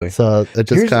So it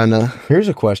just kind of... Here's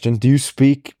a question. Do you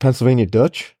speak Pennsylvania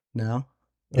Dutch? No.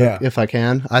 Yeah. If I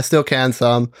can. I still can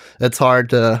some. It's hard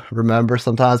to remember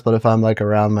sometimes, but if I'm like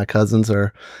around my cousins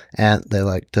or aunt, they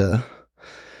like to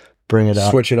bring it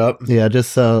up. Switch it up. Yeah,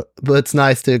 just so... But it's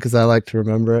nice too, because I like to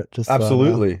remember it. Just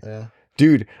Absolutely. So yeah.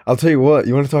 Dude, I'll tell you what.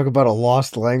 You want to talk about a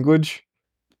lost language?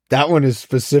 That one is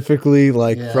specifically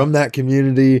from that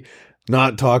community,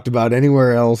 not talked about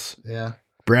anywhere else. Yeah.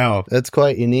 Bro, it's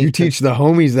quite unique. You teach the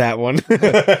homies that one.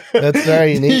 That's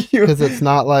very unique because it's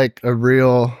not like a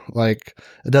real, like,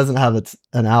 it doesn't have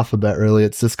an alphabet really.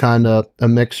 It's just kind of a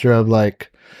mixture of like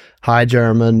High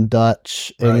German,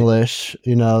 Dutch, English,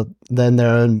 you know, then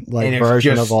their own like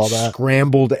version of all that.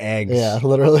 Scrambled eggs. Yeah,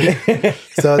 literally.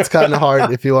 So it's kind of hard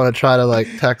if you want to try to like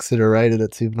text it or write it.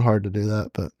 It's even hard to do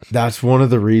that. But that's one of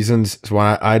the reasons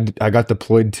why I got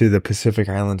deployed to the Pacific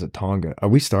Islands at Tonga. Are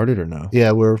we started or no?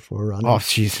 Yeah, we're running. Oh,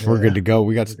 jeez, we're good to go.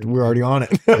 We're already on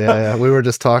it. Yeah. We were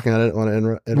just talking. I didn't want to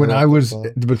interrupt. When I was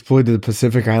deployed to the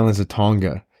Pacific Islands of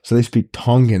Tonga, so they speak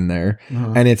Tongan there,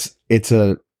 and it's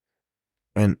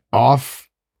an off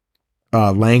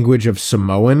language of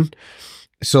Samoan.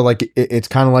 So like it's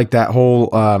kind of like that whole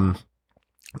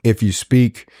if you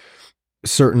speak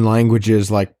certain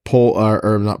languages like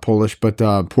or not Polish but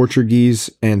Portuguese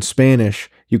and Spanish,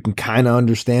 you can kind of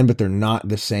understand, but they're not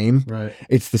the same. Right.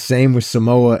 It's the same with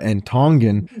Samoa and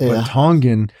Tongan. But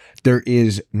Tongan, there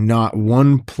is not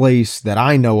one place that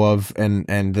I know of,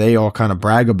 and they all kind of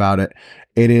brag about it.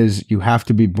 It is, you have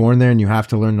to be born there and you have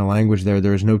to learn the language there.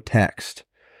 There is no text.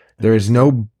 There is no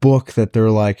book that they're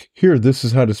like, here, this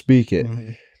is how to speak it.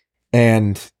 Mm-hmm.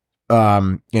 And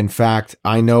in fact,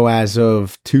 I know as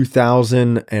of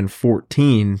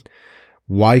 2014,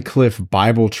 Wycliffe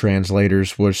Bible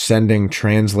translators were sending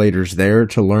translators there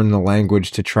to learn the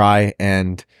language to try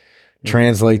and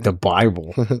translate the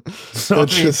Bible. So,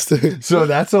 interesting. So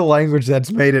that's a language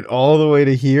that's made it all the way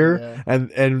to here. Yeah.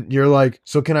 And you're like,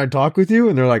 so can I talk with you?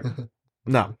 And they're like,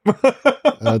 no.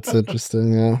 That's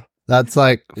interesting. Yeah. That's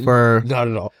like for... Not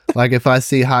at all. Like if I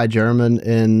see High German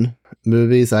in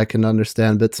movies, I can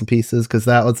understand bits and pieces because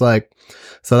that was like...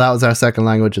 So that was our second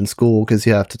language in school because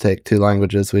you have to take two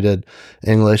languages. We did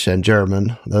English and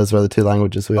German. Those were the two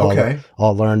languages we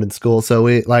all learned in school. So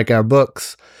we, like, our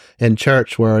books in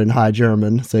church were in High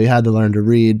German. So you had to learn to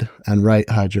read and write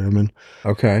High German.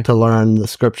 Okay. To learn the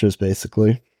scriptures,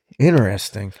 basically.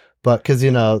 Interesting. But because,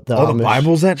 you know... The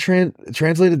Bible's that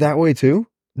translated that way too?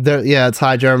 Yeah, it's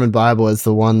High German Bible is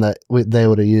the one that they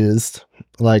would have used.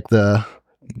 Like the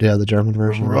German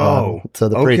version. Bro. So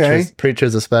the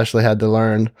preachers especially had to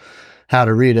learn how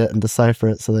to read it and decipher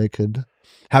it so they could...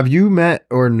 Have you met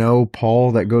or know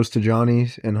Paul that goes to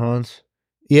Johnny's and Hans?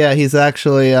 Yeah, he's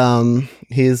actually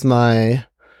he's my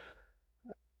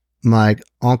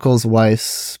uncle's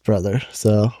wife's brother.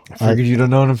 So I figured you'd have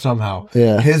known him somehow.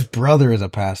 Yeah. His brother is a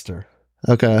pastor.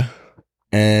 Okay.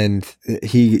 And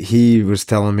he was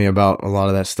telling me about a lot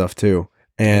of that stuff too.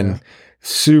 And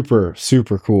super,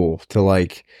 super cool to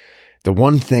like, the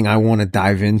one thing I want to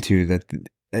dive into that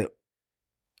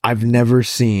I've never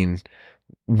seen,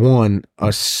 one,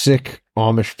 a sick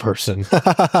Amish person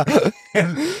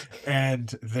and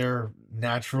their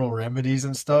natural remedies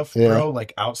and stuff, bro,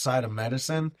 like outside of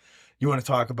medicine. You want to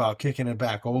talk about kicking it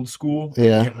back old school,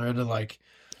 getting rid of like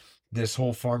this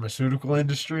whole pharmaceutical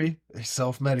industry,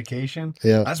 self-medication.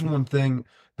 Yeah. That's one thing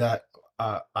that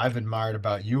I've admired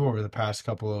about you over the past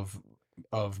couple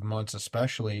of months,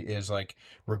 especially, is like,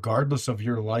 regardless of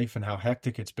your life and how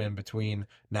hectic it's been between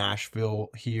Nashville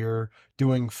here,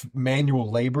 doing manual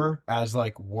labor as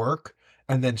like work,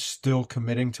 and then still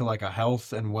committing to like a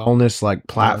health and wellness like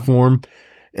platform.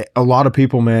 A lot of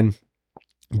people, man,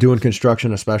 doing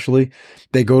construction especially,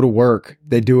 they go to work,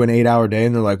 they do an 8-hour day,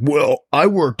 and they're like, well, I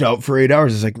worked out for 8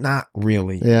 hours. It's like, not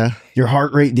really. Yeah. Your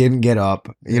heart rate didn't get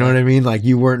up. You know what I mean? Like,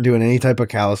 you weren't doing any type of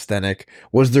calisthenic.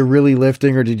 Was there really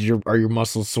lifting, or are your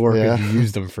muscles sore because you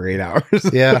used them for 8 hours?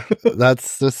 Yeah.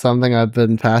 That's just something I've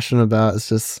been passionate about. It's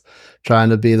just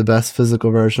trying to be the best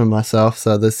physical version of myself.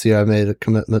 So this year I made a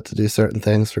commitment to do certain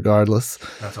things regardless.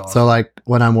 That's awesome. So like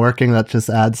when I'm working, that just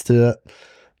adds to it.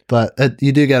 But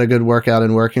you do get a good workout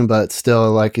in working, but it's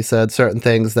still, like you said, certain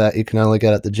things that you can only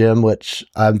get at the gym, which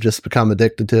I've just become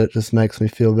addicted to. It just makes me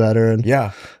feel better. And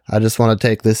I just want to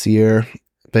take this year.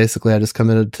 Basically, I just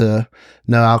committed to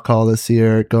no alcohol this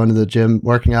year, going to the gym,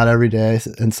 working out every day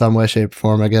in some way, shape, or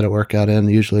form. I get a workout in,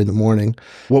 usually in the morning.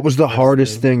 What was the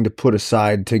hardest thing to put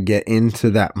aside to get into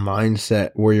that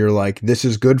mindset where you're like, this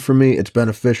is good for me, it's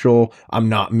beneficial, I'm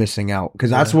not missing out?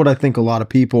 Because that's what I think a lot of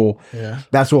people,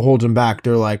 that's what holds them back.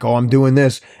 They're like, oh, I'm doing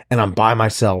this and I'm by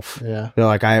myself. Yeah. They're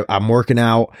like, I'm working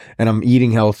out and I'm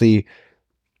eating healthy,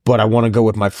 but I want to go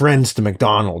with my friends to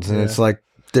McDonald's. And it's like,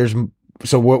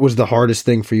 so what was the hardest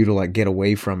thing for you to like get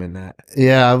away from in that?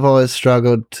 Yeah, I've always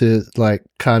struggled to like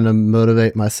kind of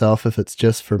motivate myself if it's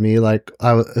just for me. Like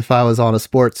if I was on a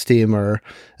sports team or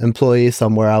employee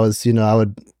somewhere, I was,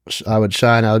 I would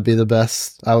shine. I would be the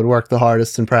best. I would work the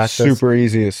hardest in practice. Super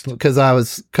easiest. Because I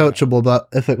was coachable. But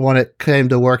when it came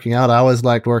to working out, I always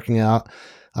liked working out.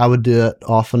 I would do it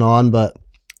off and on, but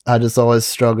I just always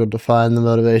struggled to find the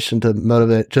motivation to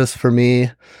motivate just for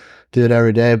me. Do it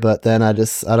every day, but then I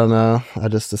don't know. I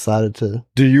just decided to.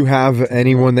 Do you have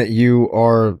anyone that you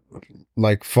are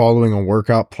like following a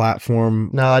workout platform?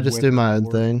 No, I just do my own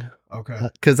thing. Okay.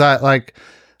 Because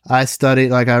I studied,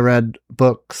 like I read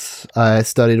books, I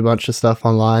studied a bunch of stuff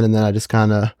online, and then I just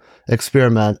kind of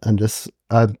experiment and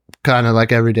I kind of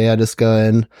like every day I just go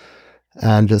in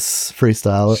and just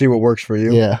freestyle it. See what works for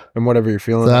you. Yeah. And whatever you're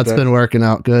feeling. So that's been working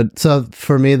out good. So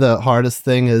for me, the hardest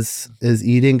thing is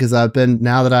eating, because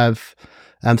now that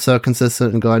I'm so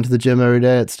consistent in going to the gym every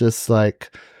day, it's just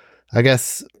like, I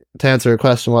guess to answer your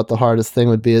question, what the hardest thing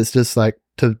would be is just like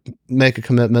to make a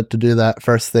commitment to do that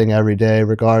first thing every day,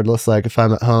 regardless. Like if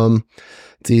I'm at home,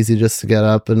 it's easy just to get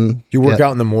up and you work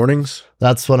out in the mornings.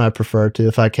 That's when I prefer to,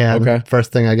 if I can. Okay.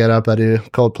 First thing I get up, I do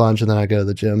cold plunge and then I go to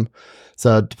the gym.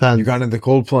 So it depends. You got into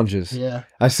cold plunges. Yeah.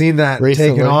 I seen that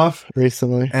Recently. taken off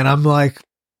Recently. and I'm like,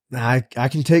 I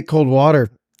can take cold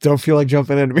water. Don't feel like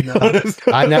jumping in, to be honest.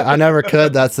 I never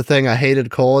could. That's the thing. I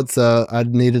hated cold, so I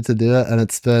needed to do it, and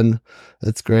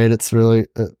it's great. It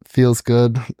feels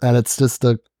good, and it's just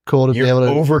cool to You're be able to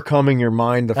overcoming your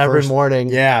mind every morning.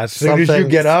 Yeah, as soon as you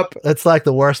get up, it's like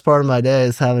the worst part of my day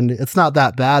is it's not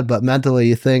that bad, but mentally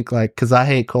you think like, because I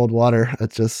hate cold water.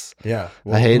 It's just I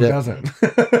hate who it. Doesn't?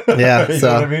 Yeah, you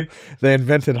know what I mean? They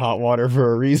invented hot water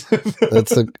for a reason.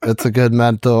 it's a good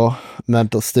mental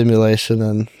stimulation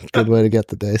and good way to get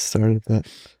the day started. But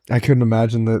I couldn't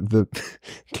imagine the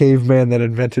caveman that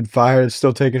invented fire is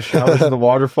still taking showers in the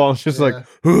waterfall. It's just like,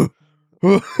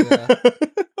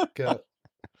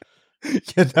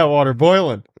 get that water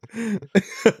boiling.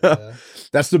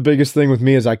 That's the biggest thing with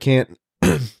me is I can't.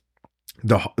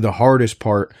 The hardest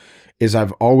part is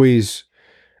I've always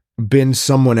been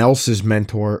someone else's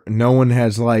mentor. No one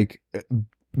has like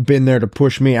been there to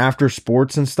push me after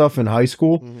sports and stuff in high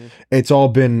school. Mm-hmm. It's all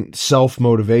been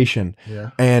self-motivation.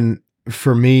 Yeah. And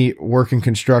for me, working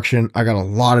construction, I got a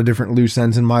lot of different loose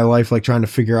ends in my life, like trying to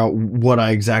figure out what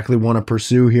I exactly want to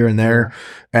pursue here and there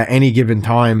at any given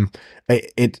time.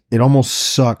 It almost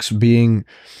sucks being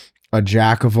a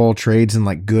jack of all trades and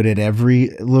like good at every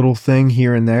little thing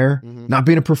here and there, not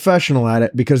being a professional at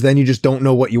it, because then you just don't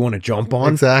know what you want to jump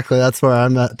on. Exactly. That's where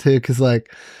I'm at too. Cause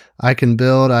like I can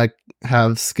build, I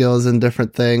have skills in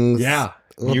different things. Yeah.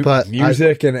 But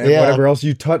music and whatever else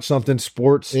you touch something,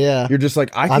 sports. Yeah. You're just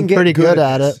like, I'm get pretty good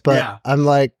at this. it, but I'm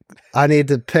like, I need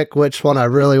to pick which one I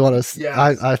really want to.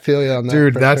 Yeah. I feel you on that.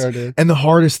 Dude, dude. And the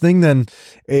hardest thing then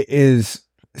is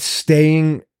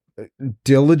staying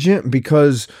diligent,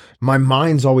 because my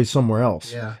mind's always somewhere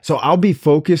else. Yeah. So I'll be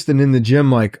focused and in the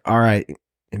gym, like, all right,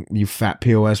 you fat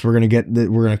POS, we're gonna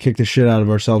kick the shit out of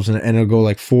ourselves, and it'll go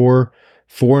like 4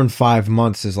 and 5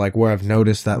 months is like where I've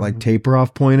noticed that like taper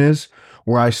off point is,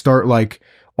 where I start like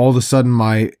all of a sudden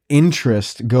my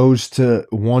interest goes to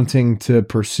wanting to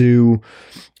pursue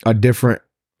a different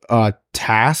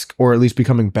task, or at least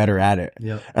becoming better at it.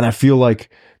 Yeah. And I feel like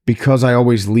because I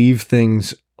always leave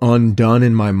things undone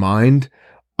in my mind,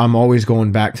 I'm always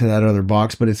going back to that other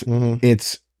box. But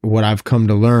it's what I've come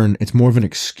to learn. It's more of an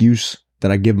excuse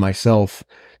that I give myself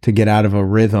to get out of a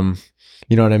rhythm.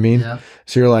 You know what I mean? Yeah.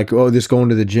 So you're like, oh, this going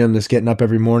to the gym, this getting up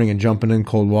every morning and jumping in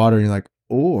cold water. And you're like,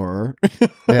 or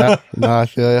yeah, no, I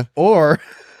feel you. Or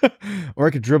I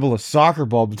could dribble a soccer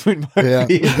ball between my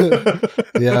feet.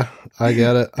 Yeah, I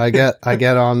get it. I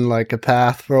get on like a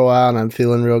path for a while and I'm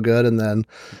feeling real good, and then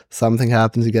something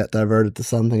happens, you get diverted to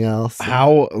something else.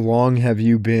 How long have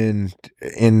you been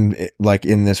in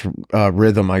this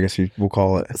rhythm, I guess we'll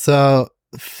call it? So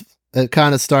it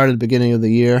kind of started beginning of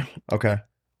the year. Okay.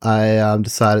 I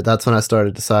decided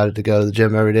to go to the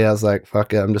gym every day. I was like,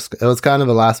 fuck it. It was kind of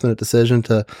a last minute decision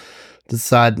to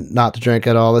decide not to drink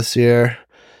at all this year,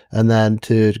 and then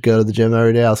to go to the gym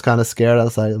every day. I was kind of scared. I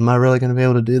was like, am I really going to be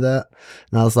able to do that?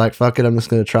 And I was like, fuck it. I'm just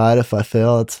going to try it. If I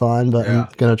fail, it's fine, but I'm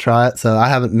going to try it. So I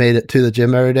haven't made it to the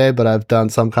gym every day, but I've done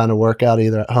some kind of workout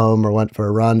either at home or went for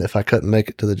a run if I couldn't make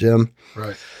it to the gym.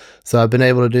 Right. So I've been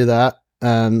able to do that.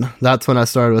 And that's when I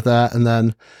started with that. And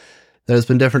then there's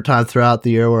been different times throughout the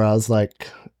year where I was like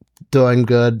doing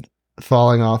good,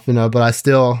 falling off, but I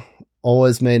still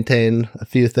always maintain a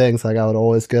few things. Like I would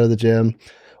always go to the gym,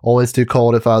 always too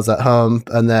cold if I was at home.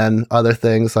 And then other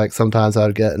things, like sometimes I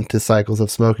would get into cycles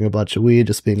of smoking a bunch of weed,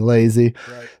 just being lazy.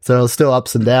 Right. So it was still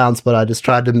ups and downs, but I just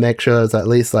tried to make sure there's at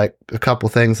least like a couple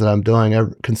things that I'm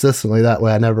doing consistently. That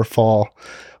way I never fall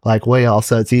like way off.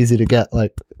 So it's easy to get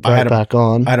like right back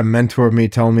on. I had a mentor of me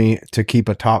tell me to keep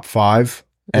a top 5,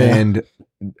 and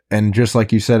just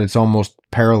like you said, it's almost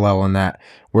parallel in that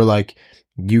where like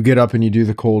you get up and you do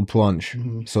the cold plunge.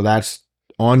 Mm-hmm. So that's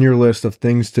on your list of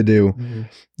things to do. Mm-hmm.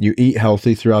 You eat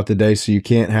healthy throughout the day, so you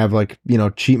can't have like,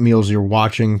 cheat meals. You're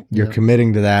watching, you're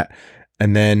committing to that.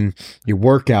 And then you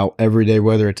work out every day,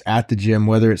 whether it's at the gym,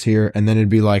 whether it's here. And then it'd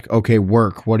be like, okay,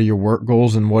 work. What are your work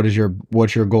goals and what's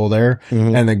your goal there?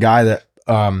 Mm-hmm. And the guy that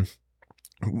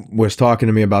was talking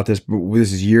to me about this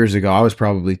is years ago. I was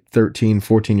probably 13,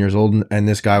 14 years old. And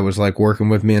this guy was like working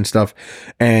with me and stuff.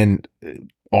 And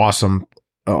awesome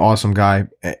guy.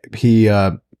 He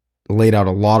laid out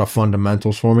a lot of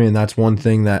fundamentals for me. And that's one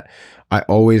thing that I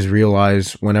always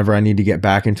realize whenever I need to get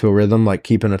back into a rhythm, like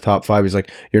keeping a top 5. He's like,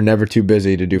 you're never too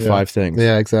busy to do 5 things.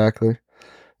 Yeah, exactly.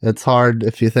 It's hard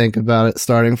if you think about it,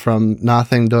 starting from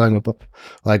nothing, doing a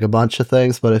bunch of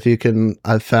things. But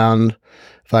I've found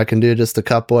if I can do just a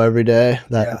couple every day,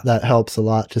 that helps a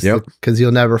lot. Just because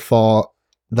you'll never fall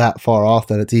that far off,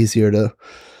 then it's easier to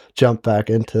jump back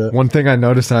into it. One thing I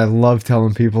noticed, and I love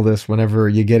telling people this whenever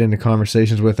you get into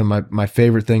conversations with them, my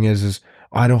favorite thing is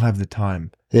I don't have the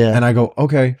time. Yeah. And I go,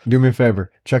 okay, do me a favor.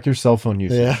 Check your cell phone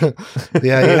usage. Yeah.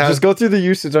 Yeah. Just go through the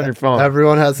usage on your phone.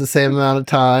 Everyone has the same amount of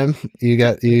time.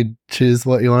 You choose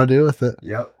what you want to do with it.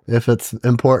 Yep. If it's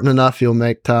important enough, you'll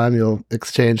make time. You'll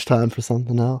exchange time for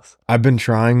something else. I've been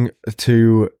trying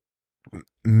to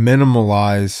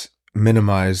minimize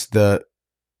the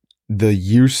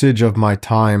usage of my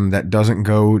time that doesn't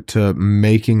go to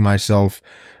making myself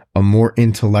a more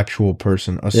intellectual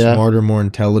person, a smarter, more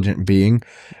intelligent being.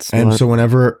 Smart. And so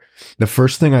whenever the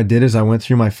first thing I did is I went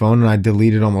through my phone and I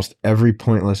deleted almost every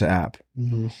pointless app.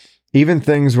 Mm-hmm. Even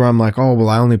things where I'm like, oh, well,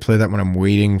 I only play that when I'm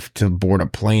waiting to board a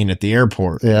plane at the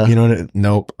airport. Yeah. You know what?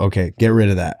 Nope. Okay. Get rid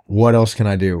of that. What else can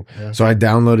I do? Yeah. So I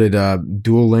downloaded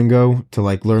Duolingo to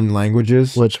like learn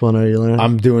languages. Which one are you learning?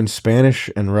 I'm doing Spanish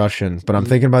and Russian, but I'm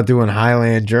thinking about doing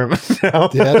Highland German now.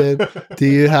 Yeah, dude.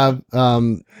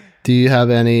 Do you have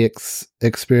any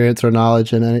experience or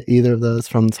knowledge in either of those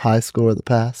from high school or the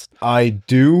past? I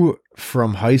do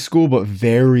from high school, but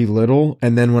very little.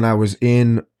 And then when I was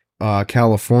in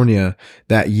California,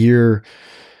 that year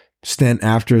stint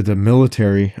after the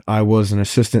military, I was an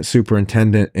assistant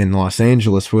superintendent in Los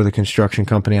Angeles with a construction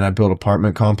company, and I built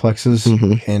apartment complexes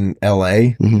in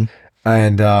LA. Mm-hmm.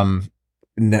 And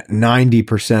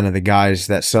 90% of the guys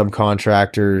that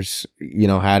subcontractors,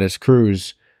 had as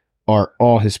crews are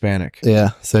all Hispanic. Yeah,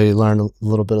 so you learned a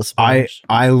little bit of Spanish.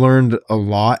 I learned a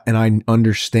lot, and I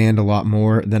understand a lot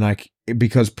more than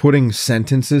because putting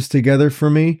sentences together for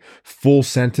me, full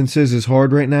sentences, is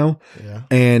hard right now. Yeah.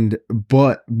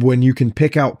 But when you can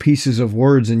pick out pieces of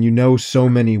words and so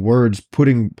many words,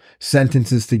 putting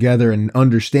sentences together and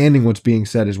understanding what's being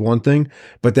said is one thing,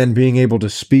 but then being able to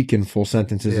speak in full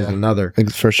sentences is another.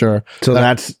 For sure. So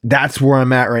that's where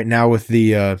I'm at right now with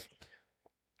the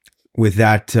with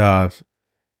that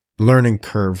learning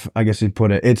curve, I guess you'd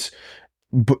put it.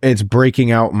 It's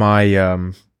breaking out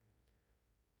my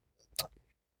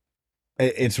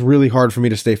it's really hard for me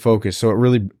to stay focused. So it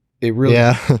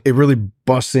really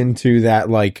busts into that,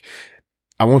 like,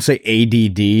 I won't say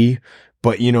ADD,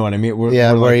 but you know what I mean? Where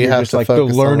you have just to like the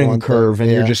focus learning curve,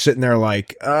 and you're just sitting there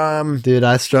like, Dude,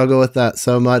 I struggle with that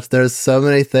so much. There's so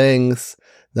many things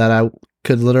that I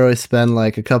could literally spend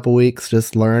like a couple weeks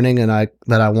just learning, and I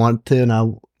want to, and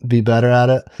I'll be better at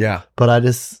it. Yeah. But I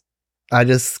just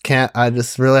can't. I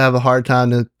just really have a hard time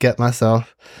to get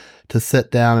myself to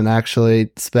sit down and actually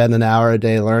spend an hour a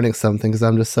day learning something, because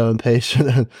I'm just so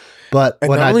impatient. But and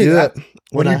when I do it,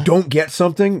 when you don't get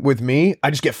something with me, I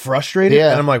just get frustrated,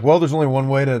 and I'm like, well, there's only one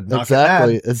way to knock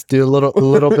it. It's do a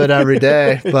little bit every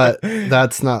day, but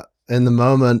that's not in the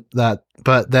moment.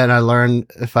 But then I learn,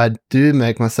 if I do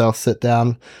make myself sit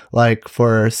down, like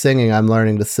for singing, I'm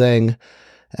learning to sing.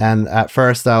 And at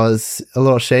first I was a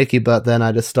little shaky, but then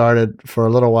I just started for a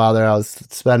little while there. I was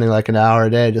spending like an hour a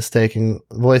day just taking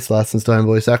voice lessons, doing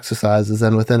voice exercises.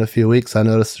 And within a few weeks, I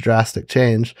noticed a drastic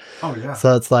change. Oh, yeah.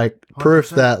 So it's like 100%. Proof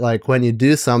that like when you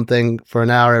do something for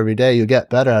an hour every day, you get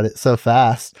better at it so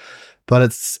fast.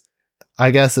 But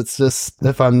I guess it's just,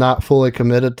 if I'm not fully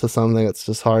committed to something, it's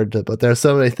just hard to, but there's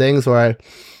so many things where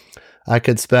I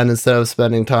could spend, instead of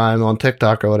spending time on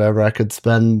TikTok or whatever, I could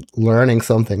spend learning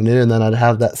something new, and then I'd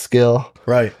have that skill.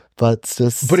 Right. but it's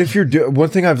just. But if you're one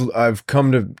thing I've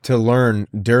come to learn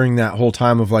during that whole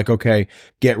time of like, okay,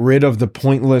 get rid of the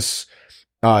pointless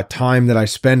time that I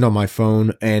spend on my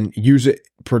phone and use it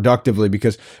productively,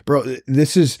 because bro,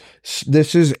 this is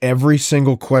every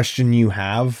single question you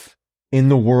have in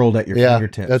the world at your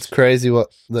fingertips. That's crazy.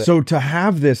 So to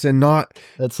have this and not,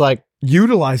 it's like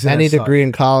utilize it any as degree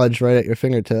in college right at your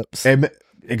fingertips.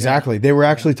 Exactly. They were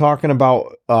actually talking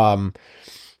about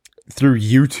through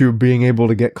YouTube being able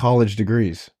to get college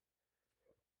degrees.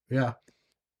 Yeah.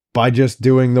 By just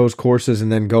doing those courses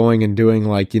and then going and doing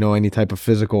like, any type of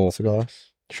physical. Cigar.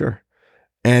 Sure.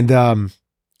 And that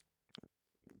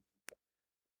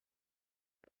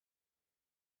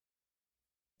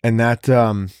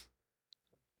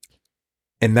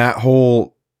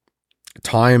whole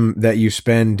time that you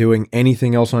spend doing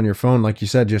anything else on your phone, like you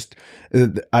said, just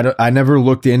I never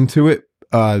looked into it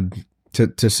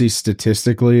to see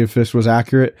statistically if this was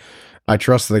accurate. I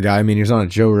trust the guy. I mean, he was on a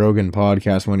Joe Rogan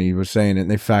podcast when he was saying it,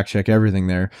 and they fact check everything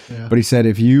there. Yeah. But he said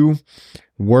if you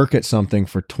work at something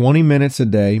for 20 minutes a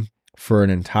day for an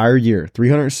entire year,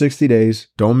 360 days,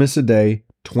 don't miss a day,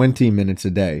 20 minutes a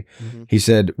day. Mm-hmm. He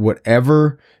said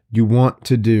whatever you want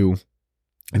to do,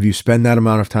 if you spend that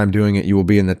amount of time doing it, you will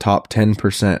be in the top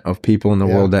 10% of people in the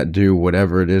world that do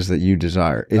whatever it is that you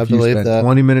desire. If you spend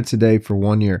 20 minutes a day for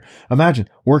 1 year, imagine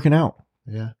working out.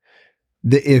 Yeah.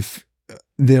 If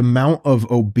the amount of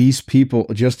obese people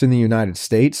just in the United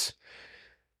States,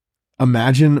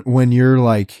 imagine when you're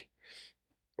like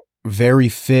very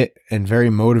fit and very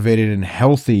motivated and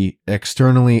healthy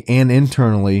externally and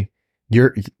internally,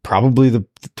 you're probably the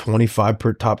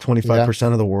top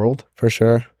 25% of the world. For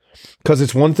sure. Because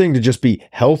it's one thing to just be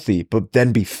healthy, but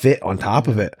then be fit on top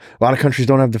of it. A lot of countries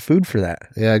don't have the food for that.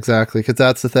 Yeah, exactly. Because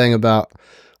that's the thing about,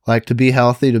 like, to be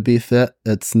healthy, to be fit,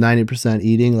 it's 90%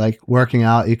 eating. Like, working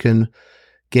out, you can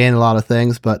gain a lot of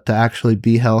things, but to actually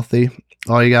be healthy,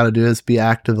 all you got to do is be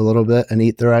active a little bit and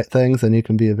eat the right things, and you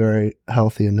can be a very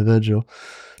healthy individual.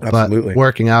 Absolutely. But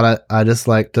working out, I just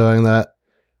like doing that.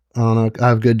 I don't know. I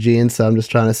have good genes, so I'm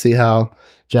just trying to see how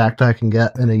jacked I can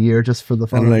get in a year just for the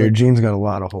fun. I don't know. Your jeans got a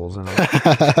lot of holes in them.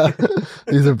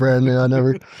 These are brand new.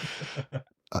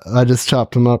 I just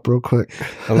chopped them up real quick.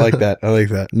 I like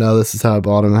that. No, this is how I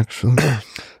bought them, actually.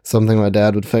 Something my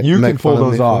dad would You can pull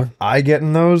those off. I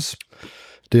getting those?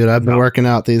 Dude, I've been working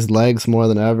out these legs more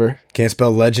than ever. Can't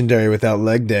spell legendary without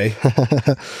leg day.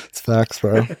 It's facts,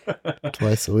 bro.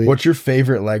 Twice a week. What's your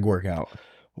favorite leg workout?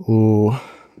 Ooh.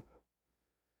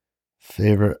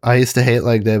 Favorite. I used to hate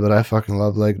leg day, but I fucking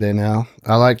love leg day now.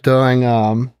 I like doing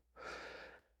a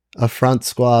front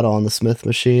squat on the Smith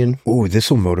machine. Ooh, this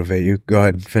will motivate you. Go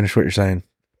ahead. Finish what you're saying.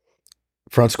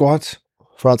 Front squats?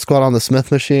 Front squat on the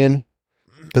Smith machine.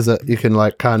 Because you can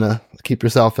like kind of keep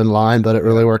yourself in line, but it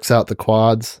really works out the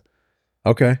quads.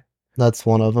 Okay. That's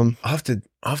one of them. I'll have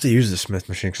to use the Smith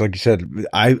machine. Because like you said,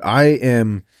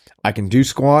 I can do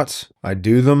squats. I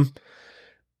do them.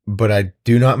 But I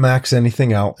do not max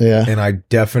anything out. Yeah. And I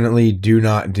definitely do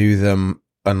not do them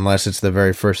unless it's the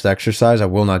very first exercise. I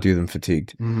will not do them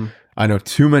fatigued. Mm-hmm. I know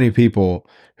too many people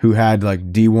who had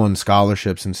like D1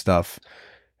 scholarships and stuff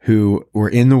who were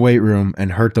in the weight room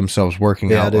and hurt themselves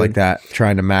working out like that,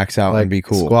 trying to max out like and be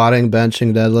cool. Squatting,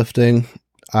 benching, deadlifting.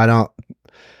 I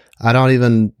don't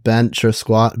even bench or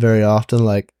squat very often,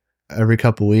 like every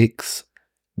couple weeks.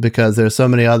 Because there's so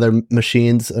many other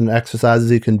machines and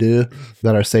exercises you can do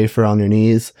that are safer on your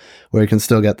knees, where you can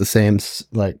still get the same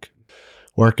like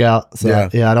workout. So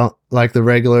yeah, I don't like the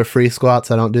regular free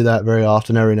squats. I don't do that very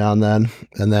often. Every now and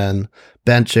then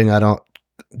benching, I don't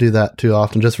do that too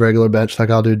often. Just regular bench.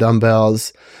 Like I'll do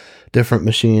dumbbells, different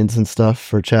machines and stuff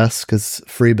for chest, because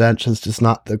free bench is just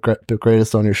not the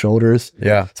greatest on your shoulders.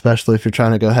 Yeah, especially if you're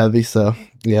trying to go heavy. So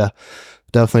yeah,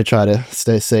 definitely try to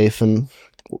stay safe and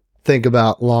think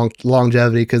about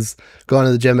longevity, because going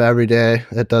to the gym every day,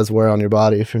 it does wear on your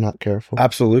body if you're not careful.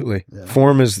 Absolutely. Yeah.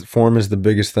 Form is the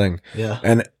biggest thing. Yeah.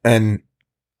 And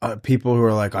people who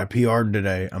are like, I PR'd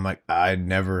today. I'm like, I'd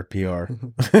never PR.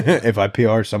 If I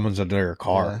PR, someone's under a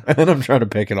car and I'm trying to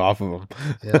pick it off of them.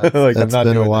 Yeah, like, it's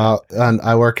been a while. That. And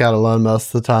I work out alone most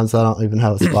of the time, so I don't even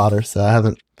have a spotter. So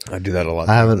I do that a lot.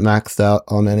 I haven't maxed out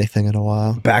on anything in a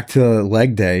while. Back to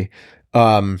leg day.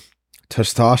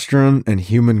 Testosterone and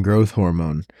human growth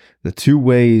hormone, the two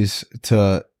ways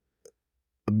to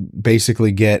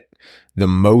basically get the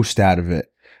most out of it,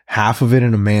 half of it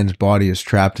in a man's body is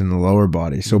trapped in the lower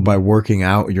body. So by working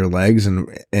out your legs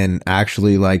and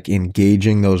actually like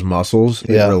engaging those muscles,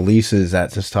 it releases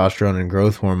that testosterone and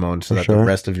growth hormone so that the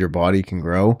rest of your body can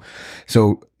grow.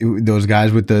 So those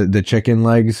guys with the chicken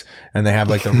legs and they have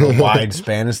like the real wide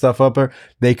span and stuff up there,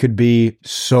 they could be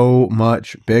so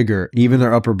much bigger, even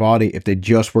their upper body, if they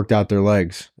just worked out their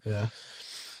legs. Yeah.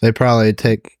 They probably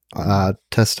take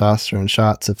testosterone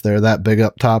shots if they're that big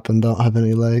up top and don't have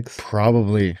any legs.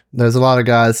 Probably. There's a lot of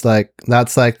guys like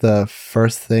that's like the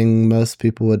first thing most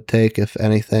people would take, if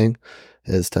anything,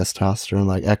 is testosterone,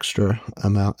 like extra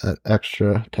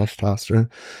testosterone.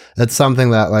 It's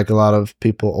something that like a lot of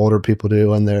people, older people do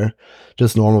when they're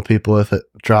just normal people. If it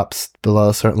drops below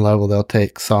a certain level, they'll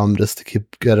take some just to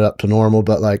get it up to normal.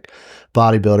 But like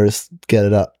bodybuilders get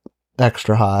it up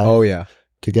extra high. Oh yeah.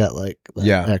 To get like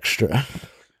that extra.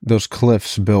 Those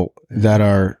cliffs built that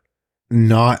are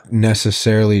not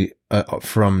necessarily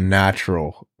from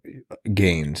natural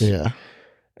gains. Yeah.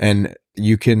 And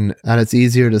you can... And it's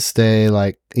easier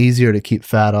to keep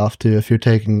fat off too if you're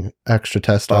taking extra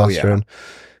testosterone.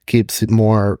 Keeps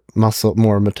more muscle,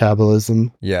 more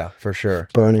metabolism. Yeah, for sure.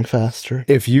 Burning faster.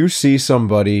 If you see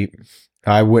somebody...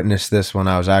 I witnessed this when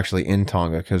I was actually in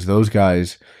Tonga, because those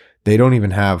guys... They don't even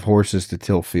have horses to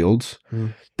till fields.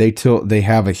 They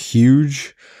have a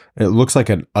huge, it looks like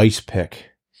an ice pick,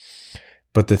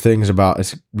 but the thing's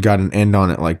it's got an end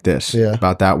on it like this,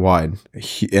 about that wide.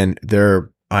 And they're,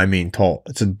 tall.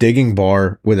 It's a digging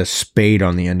bar with a spade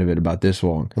on the end of it about this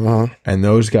long. And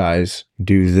those guys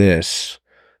do this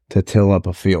to till up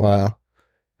a field. Wow.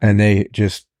 And they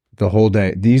just, the whole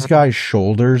day, these guys'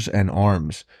 shoulders and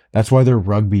arms, that's why their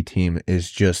rugby team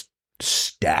is just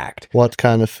stacked. What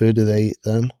kind of food do they eat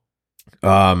then?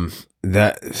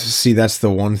 That's the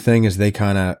one thing is they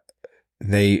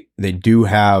do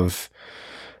have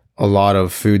a lot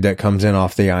of food that comes in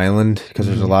off the island because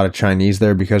there's a lot of Chinese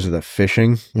there because of the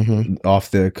fishing off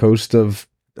the coast of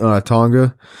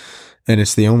Tonga, and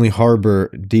it's the only harbor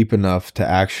deep enough to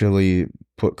actually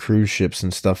put cruise ships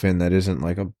and stuff in that isn't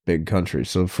like a big country.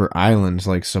 So for islands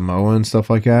like Samoa and stuff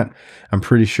like that, I'm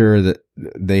pretty sure that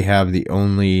they have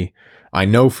I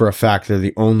know for a fact they're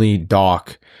the only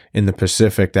dock in the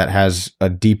Pacific that has a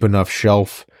deep enough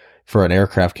shelf for an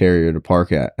aircraft carrier to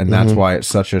park at. And that's why it's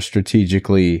such a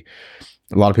strategically,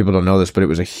 a lot of people don't know this, but it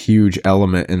was a huge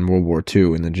element in World War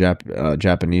II in the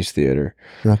Japanese theater.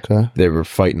 Okay. They were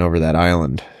fighting over that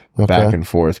island back and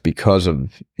forth because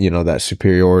of, that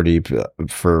superiority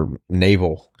for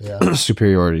naval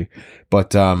superiority.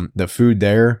 But the food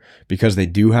there, because they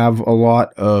do have a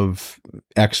lot of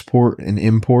export and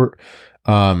import,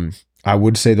 I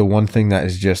would say the one thing that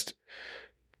is just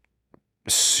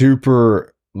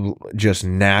super just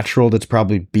natural that's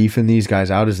probably beefing these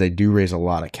guys out is they do raise a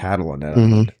lot of cattle on that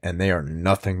island, and they are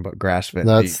nothing but grass-fed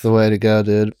That's beef. the way to go,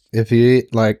 dude. If you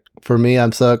eat, like, for me,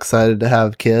 I'm so excited to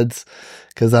have kids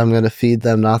because I'm going to feed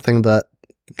them nothing but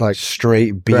like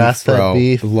straight beef, grass-fed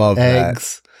beef, love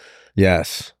eggs,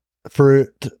 yes,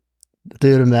 fruit.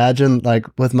 Dude, imagine like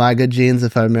with my good genes,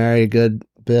 if I marry a good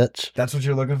bitch. That's what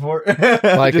you're looking for?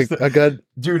 Like a good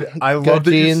dude, I love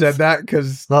that you said that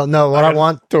because no, what I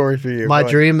want story for you. My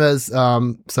dream is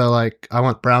so like I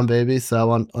want brown babies, so I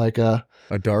want like a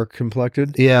dark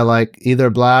complected. Yeah, like either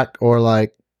black or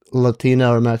like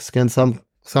Latino or Mexican, some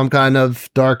kind of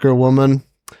darker woman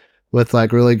with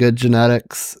like really good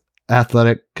genetics,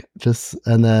 athletic,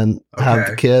 and then have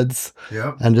the kids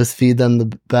and just feed them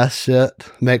the best shit.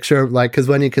 Make sure, like, because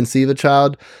when you conceive a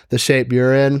child, the shape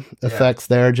you're in affects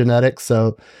their genetics.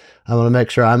 So I want to make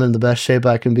sure I'm in the best shape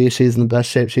I can be. She's in the best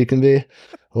shape she can be.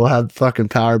 We'll have fucking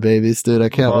power babies, dude. I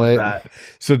can't wait. That.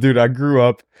 So, dude, I grew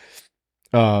up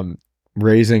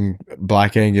raising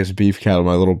Black Angus beef cattle.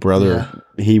 My little brother,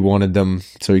 he wanted them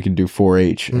so he could do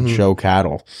 4-H and show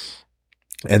cattle.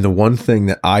 And the one thing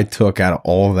that I took out of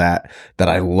all of that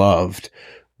I loved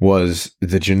was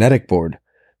the genetic board,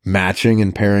 matching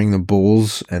and pairing the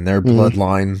bulls and their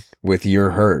bloodline with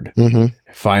your herd,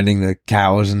 finding the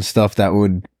cows and stuff that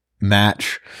would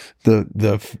match the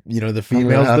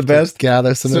females the best.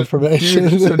 Gather some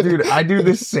information. Dude, I do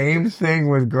the same thing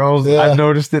with girls. I've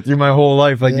noticed it through my whole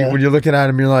life. Like when you're looking at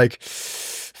them, you're like,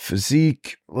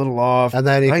 physique a little off, and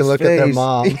then you can look at their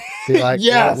mom, be like,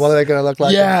 what are they going to look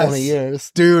like in 20 years?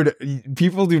 Dude,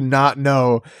 people do not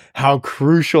know how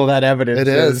crucial that evidence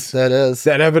is. It is.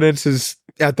 That evidence is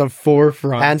at the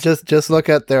forefront. And just look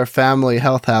at their family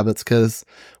health habits, because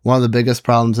one of the biggest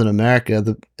problems in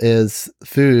America is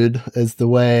food, is the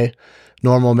way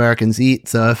normal Americans eat.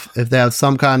 So if they have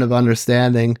some kind of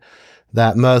understanding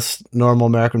that most normal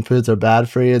American foods are bad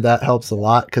for you, that helps a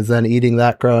lot, because then eating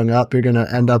that growing up, you're going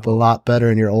to end up a lot better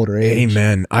in your older age.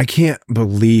 Amen. I can't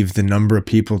believe the number of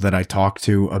people that I talk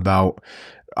to about.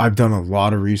 I've done a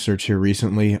lot of research here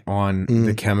recently on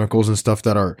the chemicals and stuff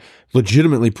that are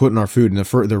legitimately put in our food. And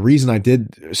the reason I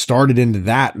started into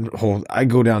that whole, I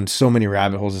go down so many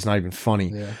rabbit holes, it's not even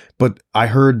funny. Yeah. But I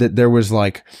heard that there was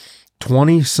like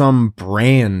 20 some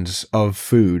brands of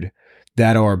food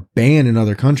that are banned in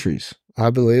other countries. I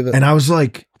believe it. And I was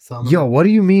like, yo, what do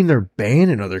you mean they're banned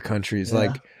in other countries? Yeah.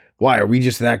 Like, why are we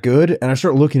just that good? And I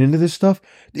start looking into this stuff.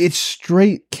 It's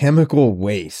straight chemical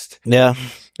waste. Yeah.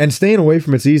 And staying away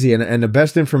from it's easy. And the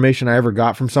best information I ever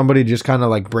got from somebody, just kind of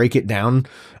like break it down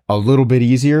a little bit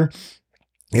easier,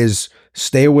 is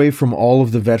stay away from all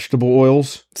of the vegetable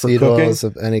oils for Seed cooking. oils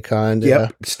of any kind. Yep. Yeah.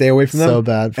 Stay away from them. So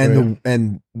bad for you.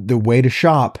 And the way to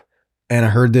shop, and I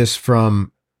heard this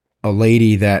from a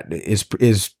lady that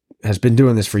has been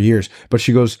doing this for years, but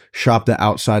she goes, shop the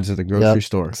outsides of the grocery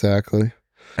store. Exactly.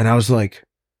 And I was like,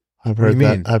 I've what do heard you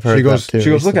that. mean? I've heard she goes, that too. She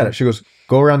goes, look at recently. it. She goes,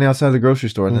 go around the outside of the grocery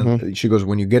store. And then she goes,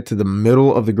 when you get to the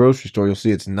middle of the grocery store, you'll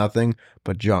see it's nothing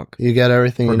but junk. You get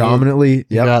everything Predominantly, you need.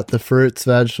 You got the fruits,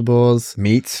 vegetables,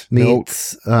 meats, milk,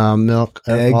 eggs.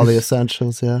 all the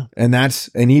essentials. Yeah. And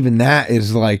even that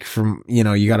is like from,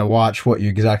 you got to watch what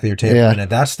you're taking in at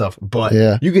that stuff. But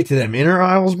you get to them inner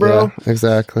aisles, bro. Yeah,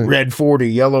 exactly. Red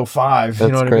 40, yellow 5. That's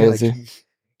you know what crazy. I mean? Like,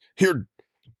 here,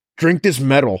 drink this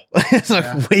metal. It's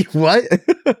like, wait, what?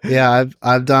 Yeah,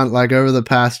 I've done, like, over the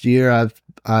past year,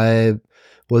 I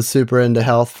was super into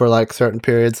health for like certain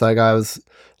periods. Like, I was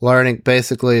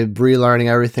basically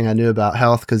relearning everything I knew about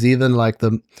health, because even like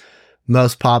the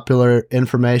most popular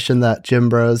information that gym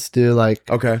bros do, like,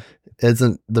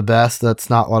 isn't the best.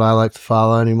 That's not what I like to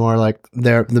follow anymore. Like,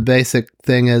 the basic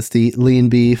thing is to eat lean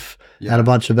beef and a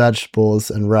bunch of vegetables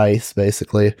and rice,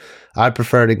 basically. I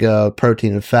prefer to go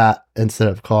protein and fat instead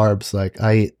of carbs. Like,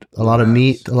 I eat a lot of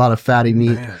meat, a lot of fatty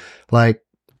meat. Man. Like,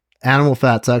 animal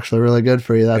fat's actually really good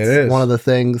for you. That's one of the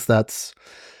things that's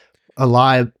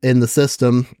alive in the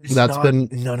system.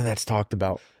 None of that's talked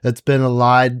about. It's been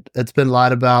lied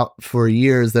about for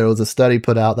years. There was a study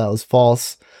put out that was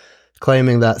false,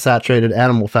 claiming that saturated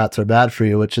animal fats are bad for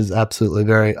you, which is absolutely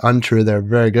very untrue. They're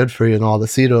very good for you, and all the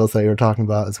seed oils that you were talking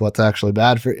about is what's actually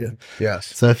bad for you.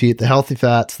 Yes. So if you eat the healthy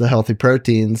fats, the healthy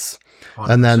proteins, 100%.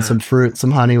 and then some fruit,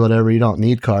 some honey, whatever, you don't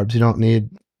need carbs. You don't need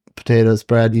potatoes,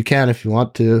 bread. You can if you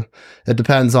want to. It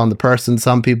depends on the person.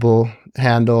 Some people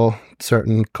handle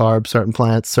certain carbs, certain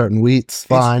plants, certain wheats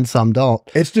fine. Some don't.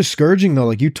 It's discouraging though.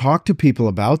 Like, you talk to people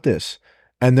about this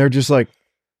and they're just like,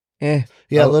 yeah,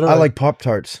 literally. I like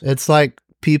Pop-Tarts. It's like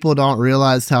people don't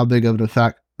realize how big of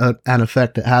an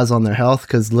effect it has on their health,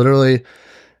 because literally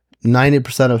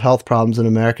 90% of health problems in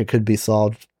America could be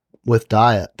solved with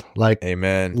diet. Like,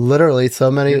 amen. Literally,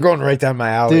 so many. You're going right down my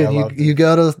alley. Dude, you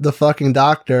go to the fucking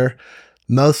doctor.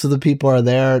 Most of the people are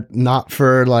there not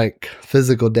for like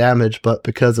physical damage, but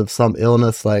because of some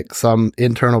illness, like some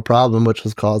internal problem, which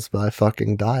was caused by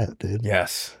fucking diet, dude.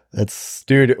 Yes. It's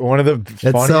one of the funniest.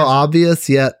 It's so obvious,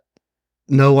 yet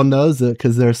no one knows it,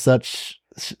 because there's such.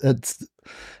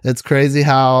 It's crazy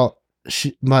how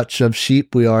much of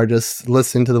sheep we are, just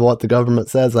listening to what the government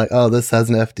says. Like, oh, this has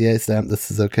an FDA stamp.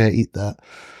 This is okay. Eat that.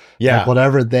 Yeah. Like,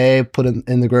 whatever they put in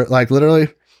the like, literally.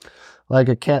 Like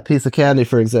a piece of candy,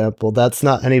 for example, that's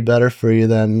not any better for you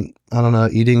than, I don't know,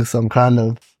 eating some kind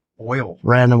of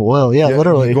random oil. Yeah,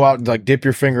 literally. You go out and like dip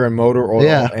your finger in motor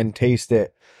oil and taste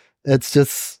it. It's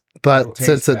just, but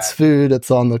since it's food,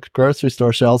 it's on the grocery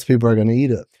store shelves, people are going to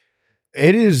eat it.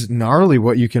 It is gnarly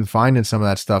what you can find in some of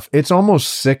that stuff. It's almost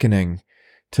sickening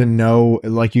to know,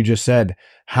 like you just said,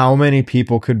 how many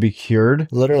people could be cured.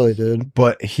 Literally, dude.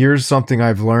 But here's something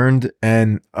I've learned,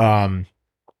 and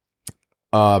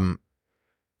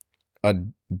a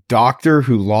doctor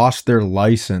who lost their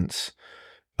license.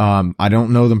 I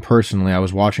don't know them personally. I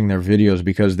was watching their videos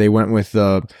because they went with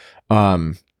the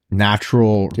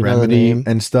natural remedy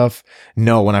and stuff.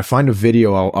 No, when I find a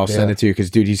video, I'll send it to you, because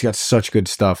dude, he's got such good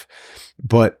stuff.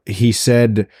 But he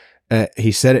said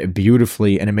it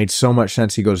beautifully, and it made so much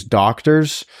sense. He goes,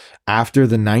 doctors after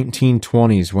the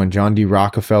 1920s, when John D.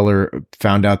 Rockefeller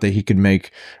found out that he could make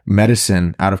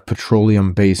medicine out of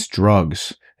petroleum-based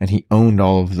drugs, and he owned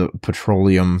all of the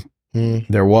petroleum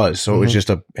there was. So it was just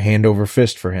a hand over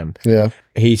fist for him. Yeah.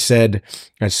 He said,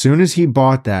 as soon as he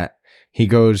bought that, he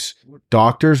goes,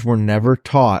 doctors were never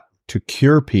taught to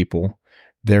cure people.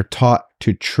 They're taught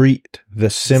to treat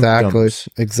the symptoms.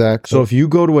 Exactly. So if you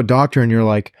go to a doctor and you're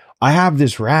like, I have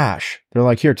this rash, they're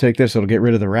like, here, take this. It'll get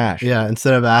rid of the rash. Yeah.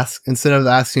 Instead of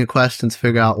asking you questions,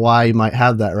 figure out why you might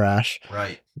have that rash.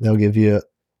 Right. They'll give you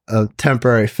a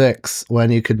temporary fix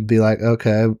when you could be like,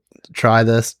 okay, try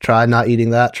this, try not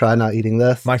eating that, try not eating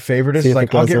this. My favorite See is if like,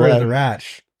 it I'll goes get rid of away. the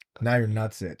rash. Now you're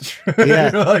nuts itch.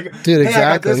 Yeah, You're like, dude, hey, I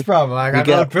got exactly. this problem. I got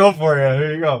You another get- pill for you.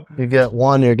 Here you go. You get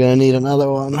one, you're gonna need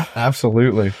another one.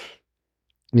 Absolutely.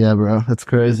 Yeah, bro, it's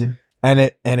crazy. And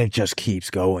it just keeps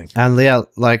going. And yeah,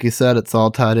 like you said, it's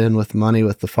all tied in with money,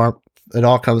 with the farm. It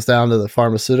all comes down to the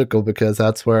pharmaceutical, because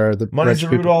that's where the Money's rich the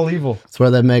root people, of all evil. it's where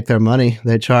they make their money.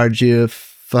 They charge you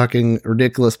fucking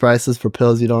ridiculous prices for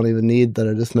pills you don't even need that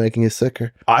are just making you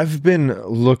sicker. I've been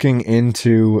looking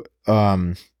into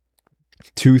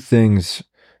two things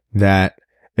that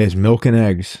is milk and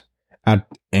eggs at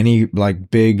any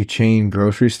like big chain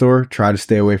grocery store. Try to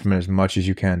stay away from it as much as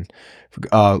you can.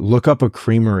 Look up a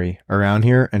creamery around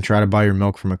here and try to buy your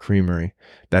milk from a creamery.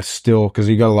 That's still, because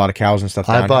you got a lot of cows and stuff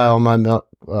down I buy here. all my milk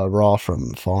raw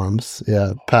from farms.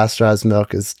 Yeah, pasteurized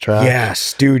milk is trash.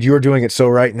 Yes, dude, you're doing it so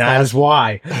right. And that is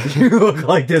why you look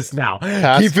like this now.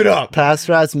 Keep it up.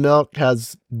 Pasteurized milk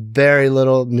has very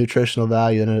little nutritional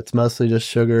value in it. It's mostly just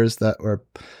sugars that were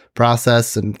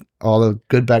processed and all the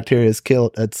good bacteria is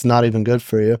killed. It's not even good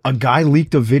for you. A guy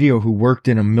leaked a video who worked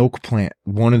in a milk plant,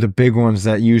 one of the big ones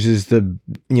that uses the,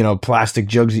 plastic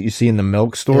jugs that you see in the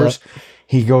milk stores. Yeah.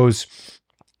 He goes,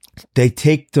 they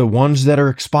take the ones that are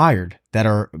expired, that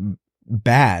are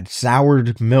bad,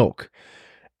 soured milk,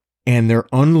 and they're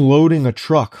unloading a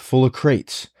truck full of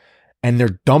crates, and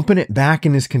they're dumping it back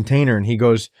in his container. And he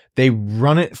goes, they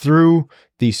run it through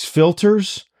these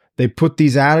filters, they put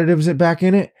these additives back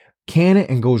in it, can it,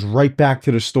 and goes right back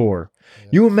to the store. Yeah.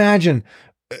 You imagine,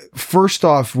 first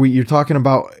off, you're talking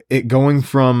about it going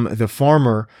from the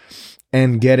farmer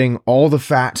and getting all the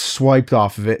fat swiped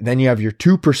off of it. Then you have your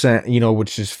 2%,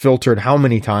 which is filtered how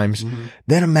many times? Mm-hmm.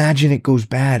 Then imagine it goes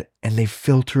bad and they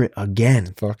filter it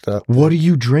again. Fucked up. What are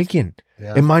you drinking?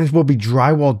 Yeah. It might as well be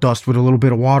drywall dust with a little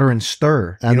bit of water and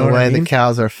stir. And the way the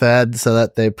cows are fed so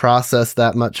that they process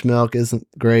that much milk isn't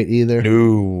great either.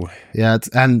 No. Yeah,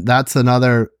 and that's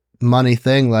another money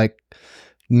thing. Like,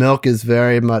 milk is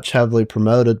very much heavily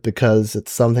promoted because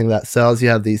it's something that sells. You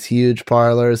have these huge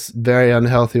parlors, very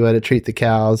unhealthy way to treat the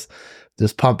cows.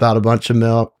 Just pump out a bunch of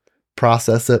milk,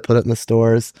 process it, put it in the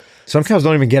stores. Some cows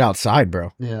don't even get outside,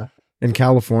 bro. Yeah. In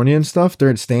California and stuff, they're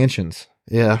at stanchions.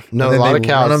 Yeah. No, a lot of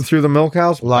cows run them through the milk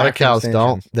house. A lot of cows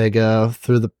don't. They go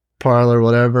through the parlor,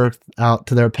 whatever, out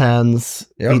to their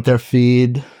pens, eat their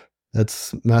feed.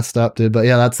 It's messed up, dude. But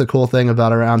yeah, that's the cool thing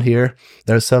about around here.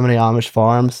 There's so many Amish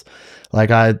farms.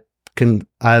 Like I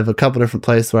have a couple different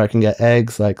places where I can get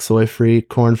eggs, like soy-free,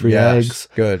 corn-free eggs.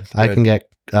 Good. I can get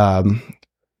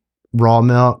raw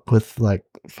milk with like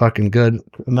fucking good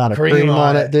amount of cream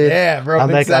on it, dude. Yeah, bro. I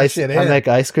make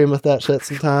ice cream with that shit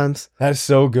sometimes. That's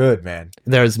so good, man.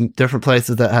 There's different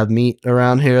places that have meat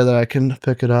around here that I can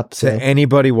pick it up. So to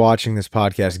anybody watching this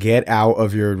podcast, get out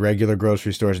of your regular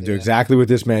grocery stores and do exactly what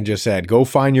this man just said. Go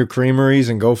find your creameries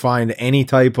and go find any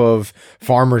type of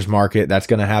farmer's market that's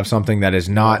going to have something that is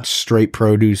not straight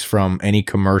produce from any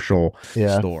commercial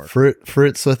store.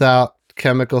 Fruits without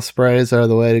chemical sprays are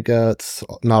the way to go. It's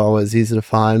not always easy to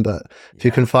find, but if you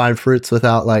can find fruits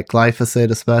without like glyphosate,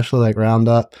 especially like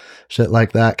Roundup, shit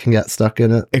like that can get stuck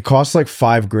in it. It costs like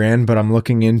 $5,000, but I'm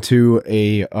looking into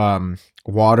a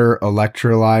water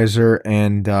electrolyzer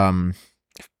and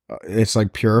it's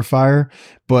like purifier.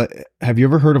 But have you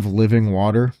ever heard of living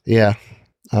water? Yeah,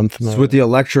 I'm familiar. It's with the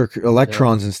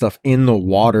electrons and stuff in the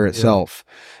water itself.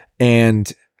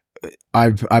 And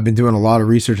I've been doing a lot of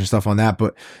research and stuff on that,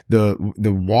 but the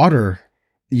water,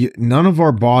 none of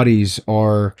our bodies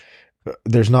are,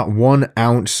 there's not 1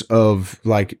 ounce of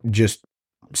like just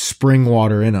spring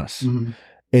water in us. Mm-hmm.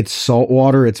 It's salt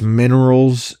water, it's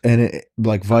minerals, and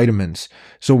like vitamins.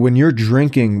 So when you're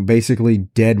drinking basically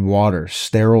dead water,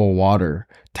 sterile water,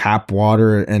 tap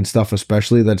water and stuff,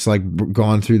 especially that's like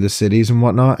gone through the cities and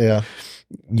whatnot,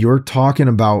 you're talking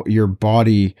about your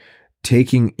body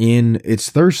taking in, it's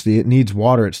thirsty, it needs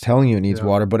water, it's telling you it needs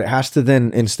water, but it has to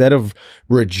then, instead of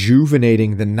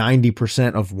rejuvenating the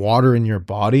 90% of water in your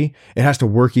body, it has to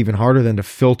work even harder than to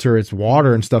filter its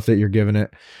water and stuff that you're giving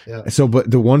it. So, but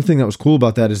the one thing that was cool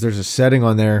about that is there's a setting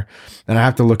on there, and I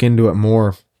have to look into it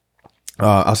more.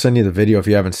 I'll send you the video if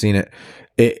you haven't seen it.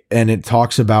 It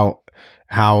talks about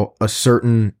how a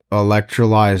certain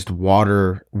electrolyzed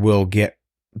water will get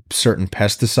certain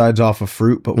pesticides off of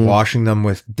fruit, but washing them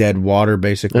with dead water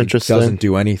basically doesn't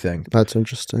do anything. That's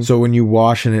interesting. So when you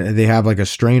wash and they have like a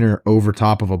strainer over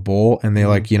top of a bowl, and they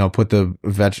like, put the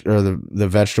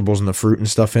vegetables and the fruit and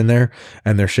stuff in there,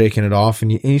 and they're shaking it off,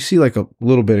 and you see like a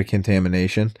little bit of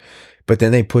contamination, but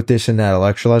then they put this in that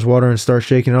electrolyzed water and start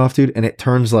shaking it off, dude, and it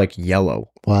turns like yellow.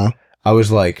 Wow. I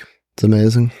was like, It's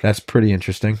amazing. That's pretty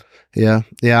interesting. Yeah.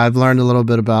 Yeah. I've learned a little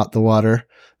bit about the water.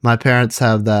 My parents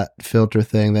have that filter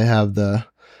thing. They have the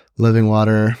living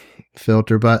water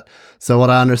filter. But so what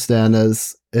I understand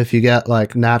is if you get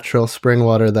like natural spring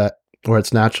water where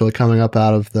it's naturally coming up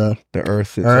out of the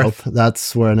earth itself,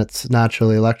 that's when it's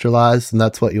naturally electrolyzed, and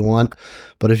that's what you want.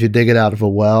 But if you dig it out of a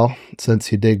well,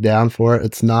 since you dig down for it,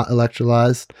 it's not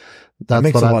electrolyzed. That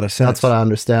makes a lot of sense. That's what I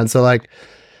understand. So like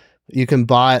you can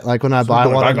buy, like when I buy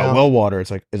water, I got well water.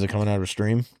 It's like, is it coming out of a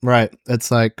stream? Right.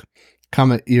 It's like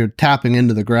you're tapping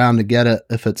into the ground to get it.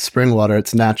 If it's spring water,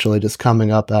 it's naturally just coming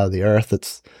up out of the earth.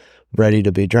 It's ready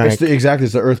to be drank. Exactly.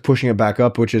 It's the earth pushing it back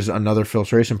up, which is another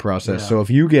filtration process. Yeah. So if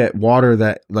you get water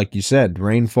that, like you said,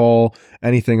 rainfall,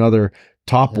 anything other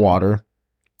top water,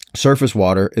 surface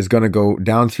water is going to go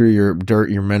down through your dirt,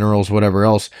 your minerals, whatever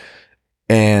else.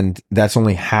 And that's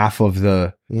only half of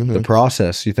the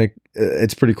process. You think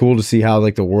it's pretty cool to see how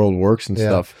like the world works and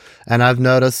stuff. And I've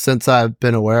noticed since I've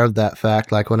been aware of that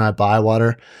fact, like when I buy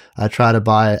water, I try to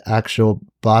buy actual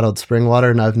bottled spring water.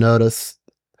 And I've noticed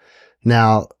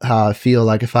now how I feel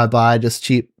like if I buy just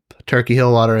cheap Turkey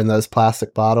Hill water in those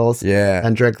plastic bottles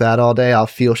and drink that all day, I'll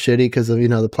feel shitty because of,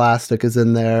 the plastic is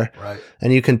in there. Right.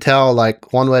 And you can tell,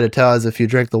 like one way to tell is if you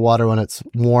drink the water when it's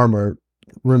warm or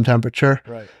room temperature.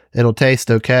 Right. It'll taste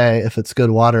okay if it's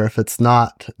good water. If it's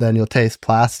not, then you'll taste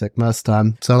plastic most of the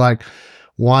time. So like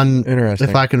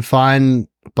if I can find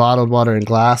bottled water in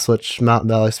glass, which Mountain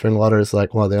Valley spring water is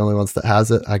like one of the only ones that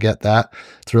has it, I get that.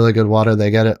 It's really good water.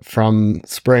 They get it from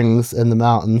springs in the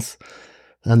mountains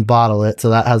and bottle it. So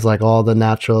that has like all the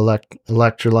natural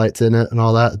electrolytes in it and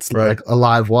all that. It's like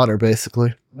alive water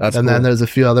basically. That's and cool. Then there's a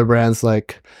few other brands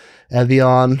like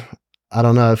Evian. I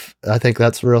don't know I think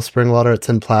that's real spring water. It's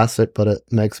in plastic, but it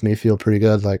makes me feel pretty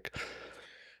good. Like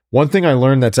one thing I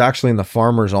learned that's actually in the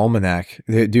Farmer's Almanac,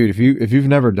 dude, if you've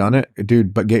never done it,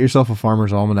 dude, but get yourself a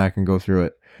Farmer's Almanac and go through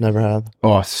it. Never have.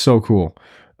 Oh, it's so cool.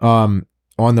 On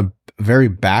the very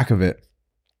back of it,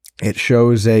 it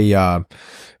shows a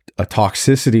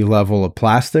toxicity level of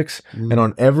plastics, and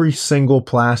on every single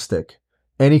plastic,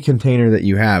 any container that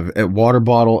you have, a water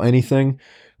bottle, anything.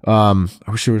 I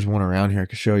wish there was one around here I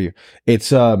could show you.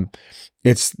 It's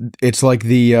like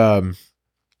the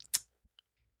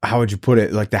how would you put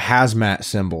it? Like the hazmat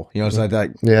symbol. It's like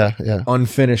that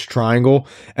unfinished triangle,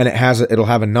 and it'll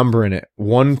have a number in it,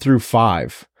 1 through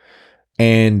 5.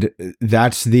 And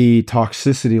that's the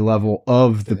toxicity level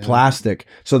of the plastic.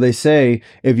 So they say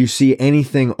if you see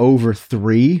anything over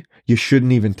 3, you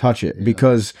shouldn't even touch it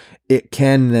because it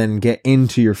can then get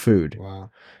into your food. Wow.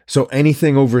 So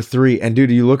anything over 3, and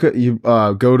dude, you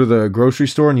go to the grocery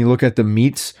store and you look at the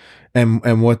meats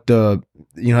and what they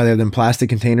have them plastic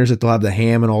containers that they'll have the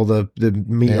ham and all the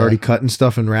meat already cut and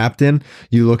stuff and wrapped in.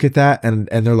 You look at that and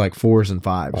they're like 4s and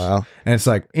 5s. Wow. And it's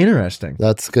like interesting.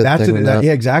 That's good.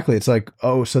 Yeah, exactly. It's like,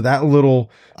 oh, so that little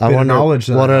bit of knowledge.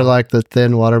 What are like the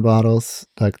thin water bottles,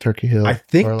 like Turkey Hill? I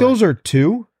think those are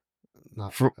 2.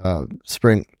 Not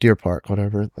Spring Deer Park,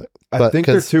 whatever. I think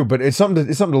they're 2, but it's something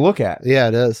to look at. Yeah,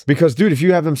 it is. Because, dude, if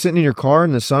you have them sitting in your car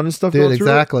in the sun and stuff, dude,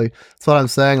 exactly. That's what I'm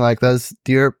saying. Like those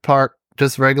Deer Park,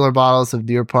 just regular bottles of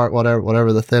Deer Park,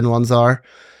 whatever the thin ones are.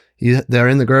 They're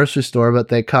in the grocery store, but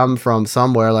they come from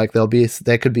somewhere. Like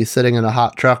they could be sitting in a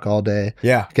hot truck all day,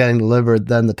 getting delivered.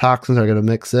 Then the toxins are going to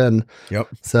mix in. Yep.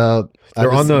 So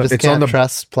it's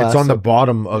on the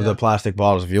bottom of the plastic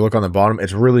bottles. If you look on the bottom,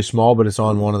 it's really small, but it's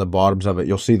on one of the bottoms of it.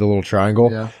 You'll see the little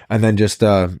triangle, and then just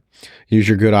use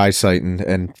your good eyesight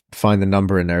and find the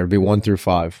number in there. It'd be 1 through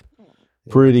 5.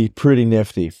 Pretty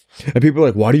nifty. And people are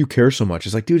like, why do you care so much?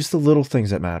 It's like, dude, it's the little things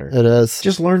that matter. It is.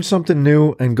 Just learn something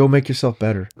new and go make yourself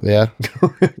better. Yeah.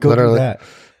 Go literally. Do that.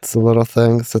 It's the little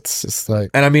things. It's just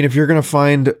like... And I mean, if you're going to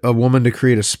find a woman to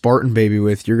create a Spartan baby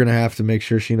with, you're going to have to make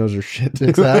sure she knows her shit.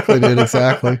 Exactly, dude.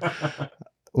 Exactly.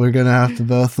 We're going to have to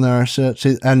both know our shit.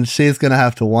 She's going to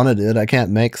have to want to do it. I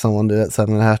can't make someone do it, so I'm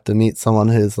going to have to meet someone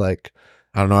who's like...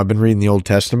 I don't know. I've been reading the Old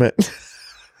Testament.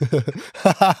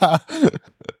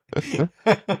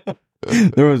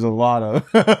 There was a lot of...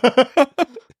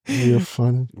 You're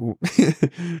funny.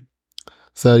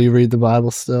 So you read the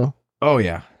Bible still? Oh,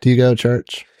 yeah. Do you go to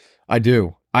church? I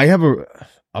do.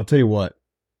 I'll tell you what.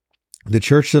 The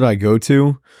church that I go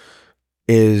to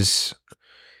is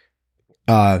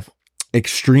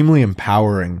extremely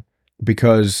empowering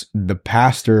because the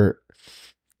pastor,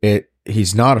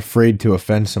 he's not afraid to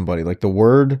offend somebody. Like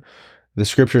the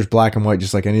scripture is black and white,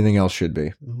 just like anything else should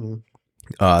be.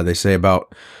 Mm-hmm. They say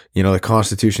about, the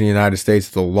Constitution of the United States,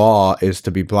 the law is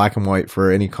to be black and white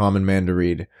for any common man to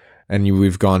read. And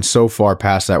we've gone so far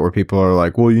past that where people are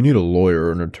like, well, you need a lawyer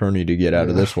or an attorney to get out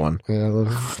of this one.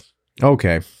 Yeah.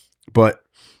 Okay. But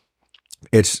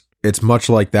it's much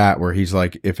like that, where he's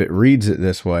like, if it reads it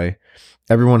this way,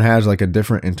 everyone has like a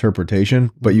different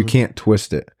interpretation, but you can't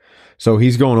twist it. So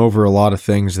he's going over a lot of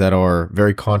things that are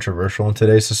very controversial in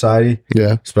today's society.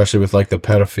 Yeah. Especially with like the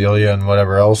pedophilia and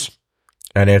whatever else.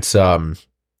 And it's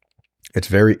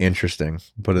very interesting,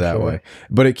 put it that way.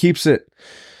 But it keeps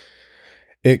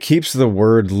the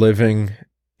word living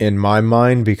in my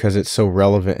mind because it's so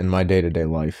relevant in my day-to-day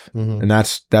life. Mm-hmm. And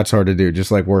that's hard to do,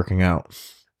 just like working out.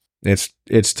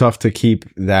 It's tough to keep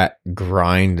that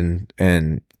grind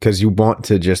and because you want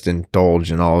to just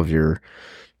indulge in all of your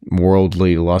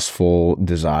worldly, lustful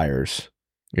desires.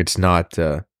 It's not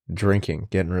drinking,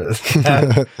 getting rid of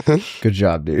that. Good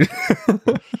job, dude.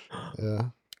 Yeah.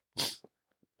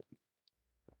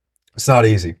 It's not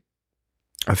easy.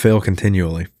 I fail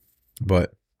continually,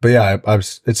 but yeah,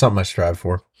 it's something I strive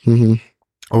for. Mm-hmm.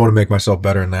 I want to make myself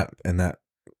better in that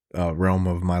realm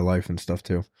of my life and stuff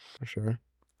too. For sure.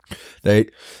 They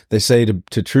say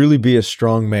to truly be a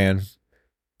strong man,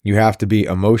 you have to be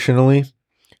emotionally,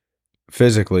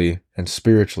 physically, and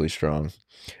spiritually strong.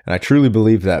 And I truly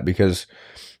believe that, because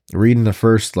reading the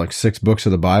first like 6 books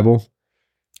of the Bible,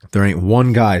 there ain't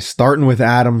one guy, starting with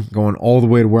Adam, going all the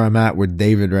way to where I'm at with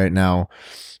David right now,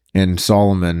 and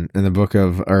Solomon in the book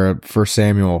of, or 1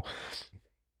 Samuel,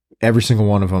 every single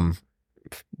one of them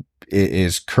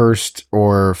is cursed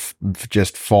or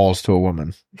just falls to a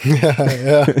woman.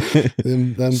 Yeah.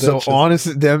 Them So bitches.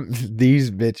 honestly, these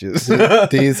bitches,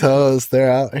 These hoes, they're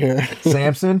out here.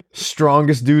 Samson,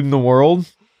 strongest dude in the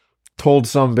world, told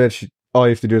some bitch, all you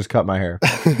have to do is cut my hair.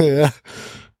 Yeah.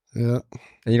 Yeah.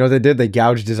 And you know what they did? They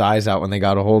gouged his eyes out when they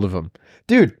got a hold of him.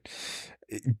 Dude,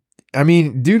 I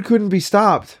mean, dude couldn't be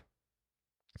stopped.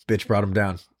 Bitch brought him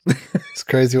down. It's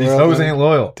crazy These world. hoes man. ain't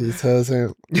loyal. These hoes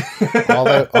ain't.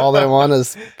 All they want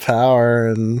is power,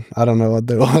 and I don't know what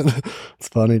they want. It's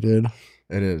funny, dude.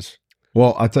 It is.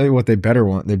 Well, I'll tell you what they better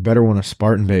want. They better want a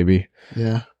Spartan baby.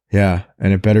 Yeah. Yeah,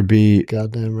 and it better be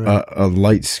Goddamn right. a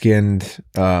light-skinned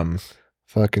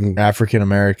Fucking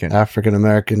African-American.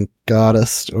 African-American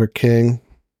goddess or king.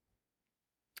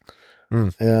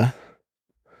 Mm. Yeah.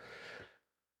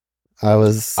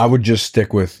 I would just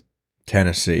stick with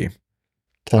Tennessee.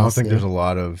 I don't think there's a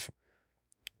lot of...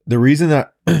 The reason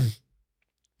that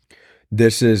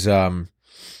this is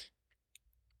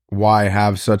why I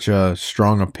have such a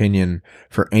strong opinion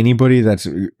for anybody that's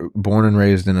born and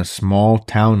raised in a small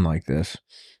town like this.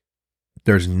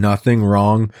 There's nothing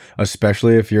wrong,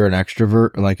 especially if you're an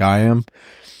extrovert like I am.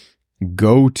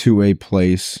 Go to a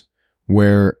place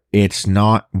where it's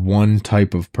not one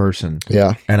type of person.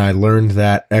 Yeah. And I learned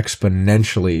that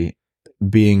exponentially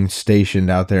being stationed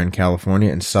out there in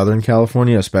California, in Southern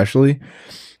California especially.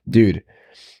 Dude,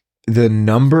 the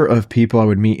number of people I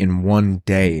would meet in one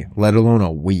day, let alone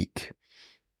a week,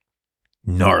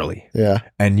 gnarly. Yeah.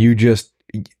 And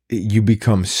you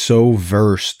become so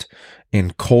versed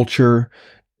in culture,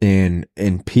 in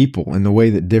people, in the way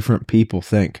that different people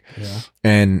think. Yeah.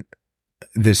 And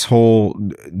this whole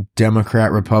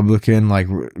Democrat, Republican, like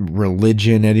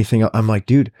religion, anything else, I'm like,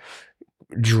 dude,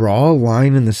 draw a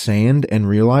line in the sand and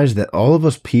realize that all of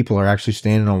us people are actually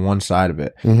standing on one side of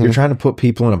it. Mhm. You're trying to put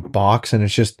people in a box, and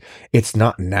it's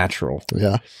not natural.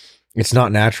 Yeah. It's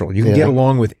not natural. You can get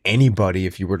along with anybody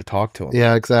if you were to talk to them.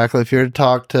 Yeah, exactly. If you were to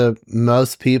talk to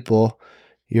most people,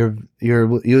 you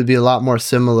would be a lot more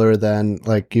similar than,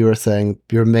 like you were saying,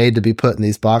 you're made to be put in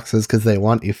these boxes because they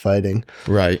want you fighting.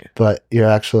 Right. But you're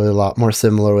actually a lot more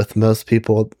similar with most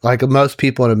people. Like most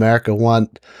people in America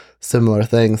want similar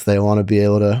things. They want to be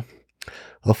able to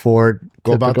afford,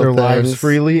 go about their lives things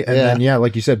freely, and then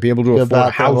like you said, be able to afford a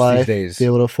house these days. Be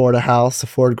able to afford a house,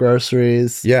 afford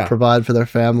groceries, provide for their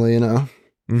family,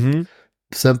 Mm-hmm.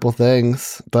 Simple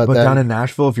things. But then, down in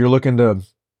Nashville, if you're looking to,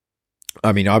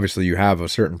 I mean, obviously you have a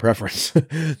certain preference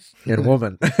in a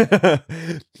woman.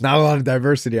 Not a lot of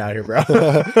diversity out here, bro.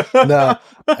 No,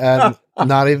 and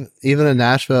not even in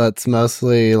Nashville, it's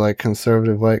mostly like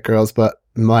conservative white girls. But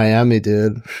Miami,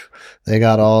 dude, they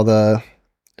got all the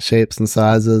shapes and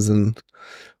sizes and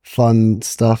fun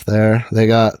stuff there. They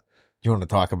got. You want to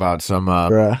talk about some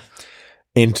an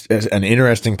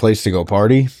interesting place to go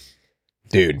party,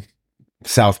 dude?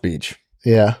 South Beach.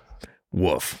 Yeah.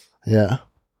 Woof. Yeah.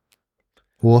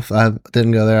 Wolf. I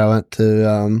didn't go there. I went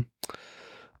to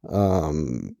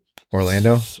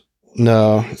Orlando.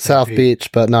 No, South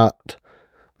Beach, but not.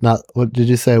 What did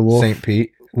you say? Wolf. St.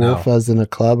 Pete. Wolf as in a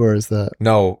club, or is that?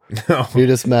 No. You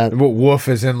just meant woof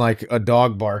is in like a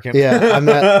dog barking. Yeah,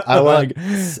 I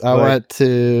went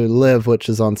to Live, which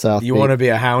is on South Beach. You want to be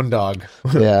a hound dog.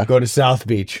 Yeah. Go to South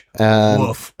Beach. And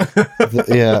woof.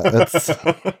 Yeah,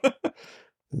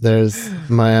 There's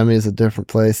Miami's a different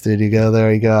place, dude. You go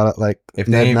there, you got it like If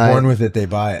they ain't born with it, they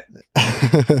buy it.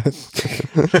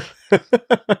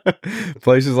 it.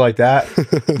 Places like that.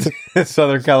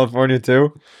 Southern California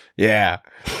too. Yeah.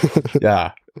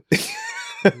 Yeah.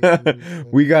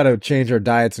 We got to change our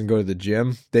diets and go to the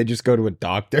gym. They just go to a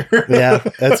doctor. Yeah,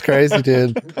 that's crazy,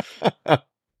 dude.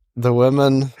 The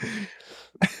women,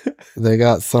 they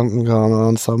got something going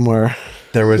on somewhere.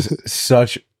 There was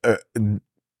such I'm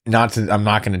not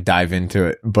going to dive into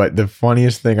it, but the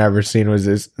funniest thing I ever seen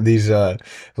was these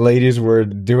ladies were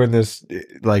doing this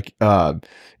like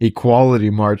equality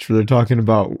march where they're talking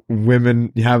about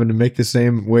women having to make the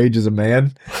same wage as a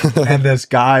man. And this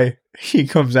guy, he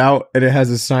comes out and it has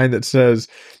a sign that says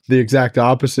the exact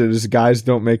opposite is guys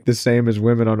don't make the same as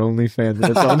women on OnlyFans.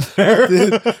 It's unfair.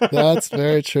 Dude, that's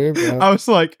very true, bro. I was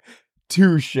like,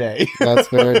 touche. That's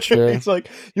very true. It's like,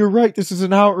 you're right, this is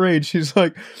an outrage. He's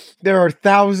like, there are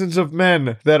thousands of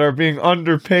men that are being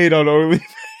underpaid on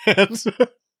OnlyFans.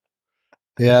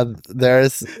 Yeah,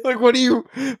 there's like, what do you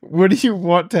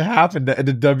want to happen to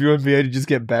the WNBA to just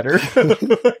get better?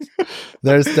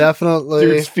 there's definitely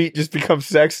dude's feet just become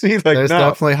sexy. Like, there's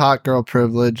definitely hot girl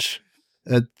privilege.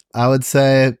 I would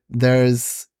say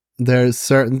there's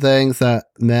certain things that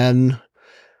men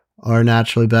are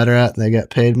naturally better at and they get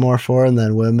paid more for, and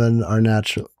then women are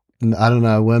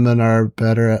women are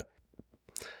better at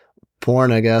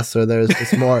porn, I guess, or there's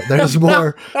just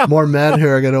more more men who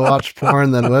are going to watch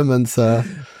porn than women, so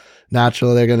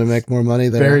naturally they're going to make more money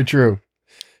there. Very true.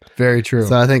 Very true.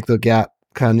 So I think the gap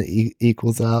kind of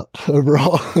equals out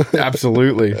overall.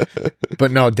 Absolutely.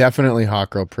 But no, definitely hot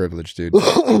girl privilege, dude.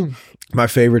 My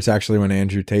favorite's actually when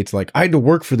Andrew Tate's like, I had to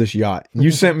work for this yacht.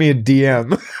 You sent me a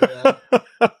DM.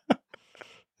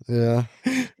 Yeah.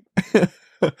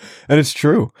 And it's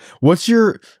true. What's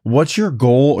your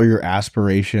goal or your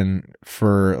aspiration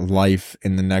for life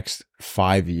in the next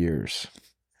 5 years?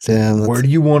 Damn, where do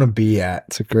you want to be at?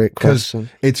 It's a great question.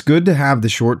 It's good to have the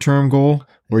short-term goal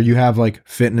where you have like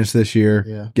fitness this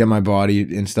year, get my body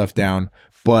and stuff down,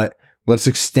 but let's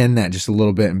extend that just a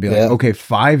little bit and be like, okay,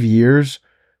 5 years,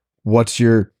 what's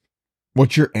your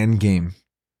end game?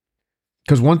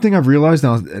 Because one thing I've realized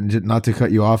now, not to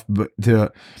cut you off, but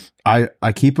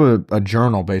I keep a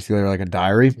journal basically, or like a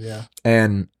diary. Yeah.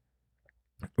 And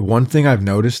one thing I've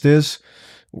noticed is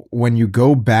when you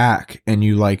go back and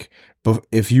you like,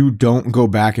 if you don't go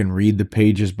back and read the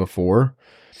pages before,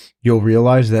 you'll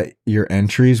realize that your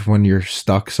entries when you're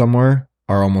stuck somewhere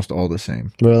are almost all the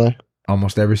same. Really?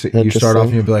 Almost every you start off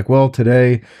and you'll be like, well,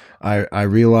 today I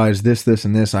realized this,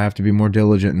 and this. I have to be more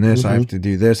diligent in this. I have to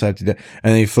do this. I have to do,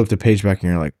 and then you flip the page back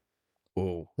and you're like,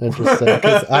 whoa. Interesting.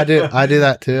 'Cause I do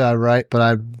that too. I write, but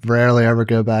I rarely ever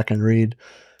go back and read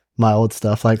my old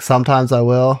stuff. Like sometimes I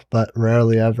will, but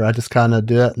rarely ever. I just kind of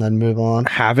do it and then move on.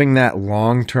 Having that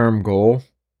long-term goal,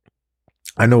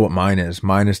 I know what mine is.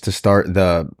 Mine is to start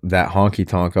that honky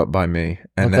tonk up by me,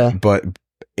 and but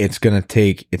it's gonna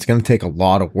take a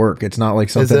lot of work. It's not like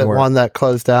something. Is it one that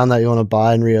closed down that you want to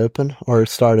buy and reopen, or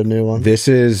start a new one? This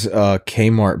is a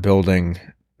Kmart building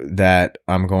that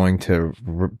I'm going to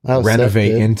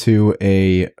renovate into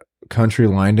a country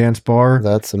line dance bar.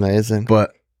 That's amazing.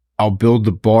 But I'll build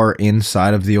the bar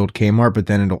inside of the old Kmart, but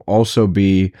then it'll also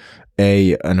be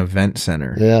an event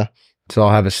center. Yeah. So I'll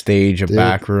have a stage, a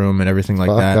back room, and everything like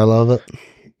that. I love it.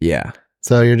 Yeah.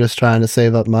 So you're just trying to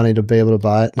save up money to be able to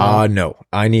buy it now? No.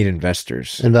 I need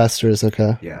investors. Investors,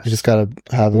 okay. Yeah. You just got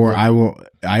to have or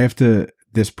I have to,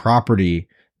 this property,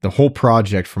 the whole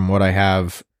project from what I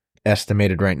have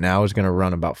estimated right now is going to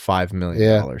run about $5 million.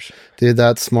 Yeah. Dude,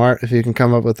 that's smart. If you can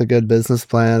come up with a good business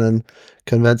plan and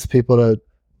convince people to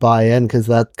buy in, because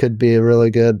that could be a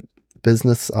really good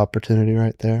business opportunity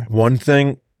right there. One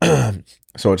thing,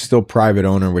 so it's still private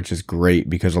owner, which is great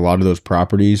because a lot of those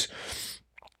properties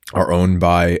are owned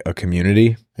by a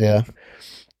community. Yeah.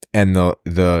 And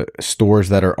the stores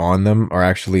that are on them are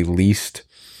actually leased,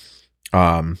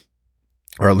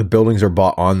 or the buildings are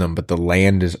bought on them, but the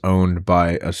land is owned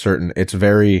by a certain, it's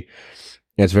very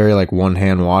like one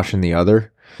hand washing the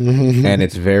other. And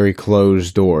it's very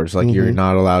closed doors. Like you're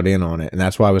not allowed in on it. And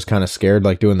that's why I was kind of scared,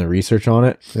 like doing the research on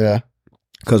it. Yeah.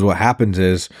 Because what happens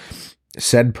is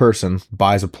said person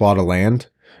buys a plot of land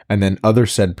and then other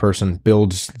said person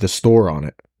builds the store on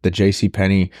it. The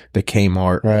JCPenney, the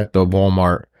Kmart, the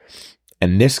Walmart.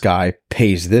 And this guy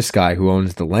pays this guy who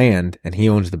owns the land and he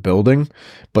owns the building.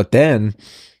 But then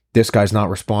this guy's not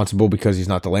responsible because he's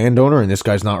not the landowner, and this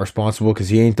guy's not responsible because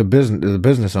he ain't the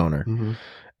business owner.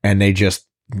 And they just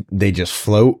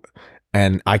float.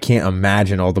 And I can't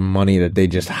imagine all the money that they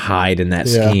just hide in that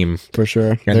scheme. For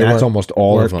sure. And that's almost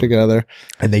all of them. Together.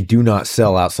 And they do not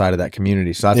sell outside of that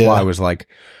community. So that's why I was like,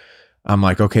 I'm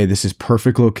like, okay, this is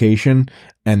perfect location.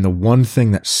 And the one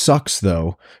thing that sucks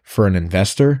though for an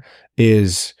investor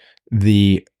is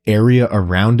the area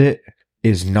around it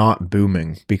is not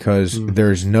booming because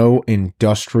there's no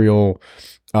industrial,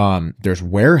 there's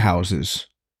warehouses,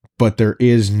 but there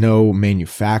is no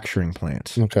manufacturing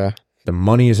plants. Okay. The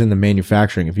money is in the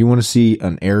manufacturing. If you want to see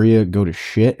an area go to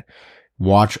shit,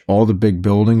 watch all the big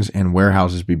buildings and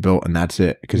warehouses be built, and that's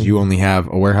it. Because you only have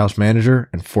a warehouse manager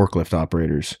and forklift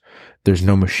operators. There's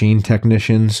no machine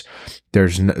technicians.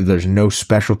 There's no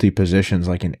specialty positions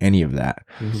like in any of that.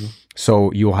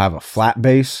 So you'll have a flat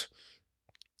base.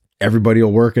 Everybody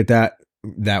will work at that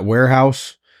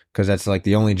warehouse because that's like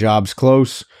the only jobs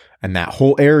close. And that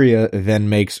whole area then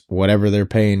makes whatever they're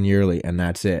paying yearly, and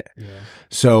that's it. Yeah.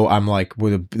 So I'm like,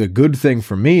 well, the good thing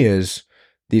for me is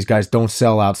these guys don't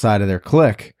sell outside of their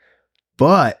clique.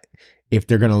 But if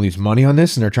they're going to lose money on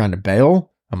this and they're trying to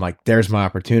bail, I'm like, there's my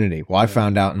opportunity. Well, I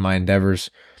found out in my endeavors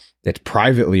it's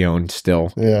privately owned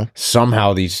still. Yeah.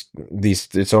 Somehow these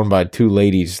it's owned by two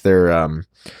ladies. Their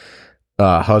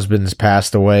husbands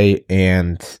passed away,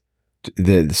 and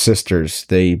the sisters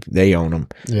they own them.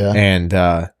 Yeah.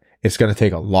 And it's going to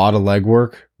take a lot of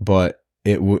legwork, but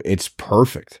it's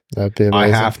perfect. That'd be amazing. I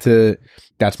have to.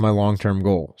 That's my long-term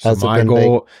goal. So my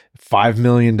goal, $5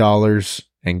 million,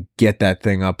 and get that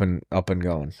thing up and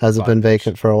going. Has it been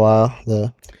vacant for a while?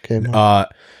 The Kmart?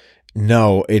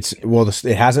 No. It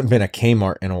hasn't been a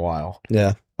Kmart in a while.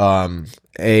 Yeah.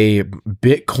 A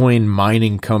Bitcoin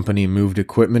mining company moved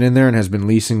equipment in there and has been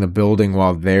leasing the building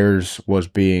while theirs was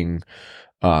being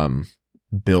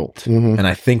built. And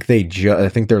I think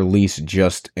their lease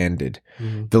just ended.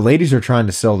 The ladies are trying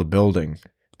to sell the building,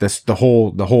 the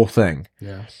whole thing.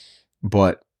 Yeah,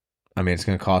 but I mean, it's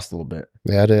going to cost a little bit.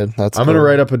 Yeah, dude. I'm going to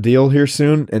write up a deal here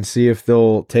soon and see if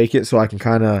they'll take it, so I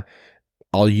can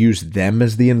I'll use them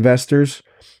as the investors,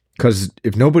 because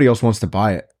if nobody else wants to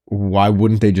buy it, why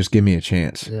wouldn't they just give me a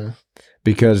chance? Yeah,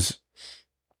 because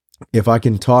if I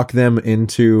can talk them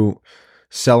into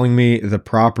selling me the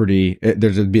property,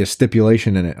 there'd be a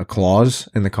stipulation in it, a clause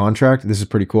in the contract. This is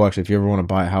pretty cool, actually. If you ever want to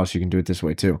buy a house, you can do it this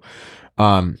way too.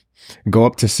 Go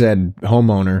up to said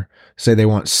homeowner, say they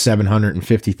want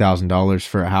 $750,000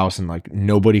 for a house, and like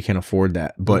nobody can afford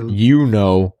that, but you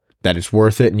know that it's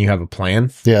worth it, and you have a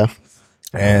plan. Yeah,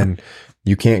 and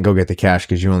you can't go get the cash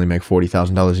because you only make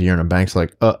 $40,000 a year, and a bank's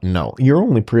like, no, you're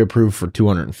only pre-approved for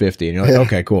 $250,000, and you're like,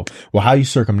 okay, cool. Well, how you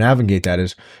circumnavigate that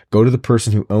is go to the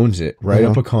person who owns it, write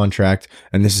up a contract,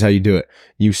 and this is how you do it.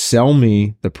 You sell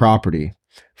me the property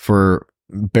for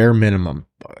bare minimum,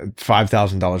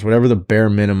 $5,000, whatever the bare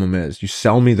minimum is. You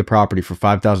sell me the property for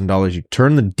 $5,000. You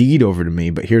turn the deed over to me,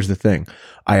 but here's the thing: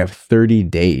 I have 30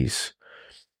 days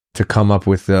to come up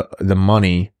with the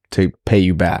money to pay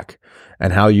you back.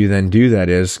 And how you then do that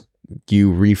is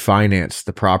you refinance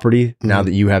the property now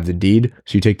that you have the deed.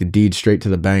 So you take the deed straight to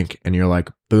the bank, and you're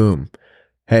like, boom.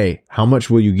 Hey, how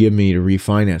much will you give me to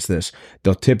refinance this?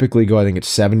 They'll typically go, I think it's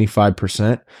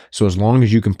 75%. So as long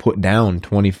as you can put down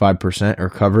 25% or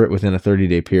cover it within a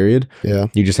 30-day period,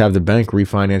 you just have the bank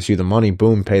refinance you the money,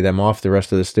 boom, pay them off. The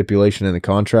rest of the stipulation in the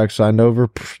contract signed over.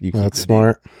 That's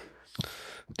smart.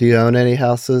 Do you own any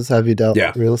houses? Have you dealt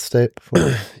with real estate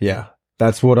before? Yeah.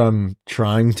 That's what I'm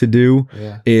trying to do.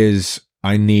 Is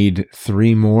I need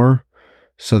 3 more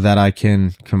so that I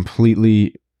can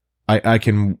completely, I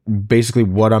can basically,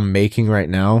 what I'm making right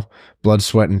now, blood,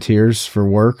 sweat, and tears for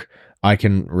work, I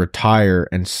can retire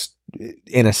and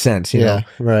in a sense, you know,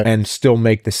 right, and still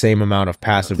make the same amount of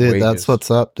passive wages. That's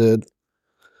what's up, dude.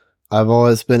 I've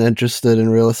always been interested in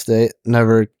real estate.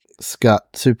 Never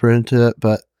got super into it,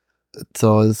 but it's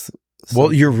always...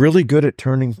 Well, you're really good at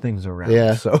turning things around.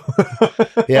 Yeah. So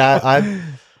yeah,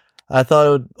 I thought it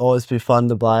would always be fun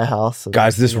to buy a house.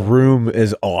 Guys, this room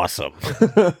is awesome.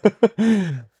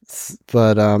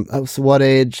 But so what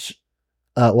age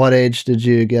did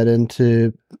you get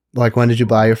into, like, when did you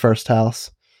buy your first house?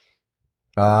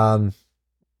 I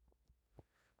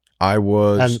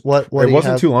was, and what it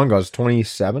wasn't too long ago. I was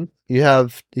 27. You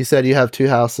said you have 2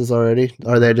 houses already.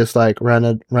 Are they just like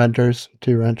renters,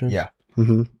 2 renters? Yeah.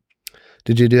 Mm-hmm.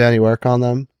 Did you do any work on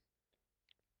them?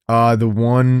 The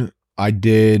one I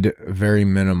did very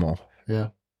minimal. Yeah.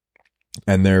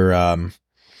 And they're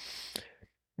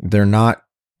not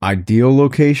ideal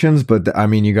locations, but I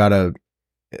mean, you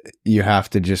have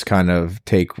to just kind of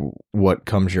take what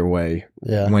comes your way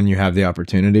when you have the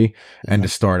opportunity and to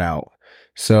start out.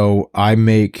 So I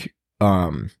make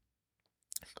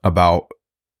about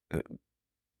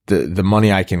the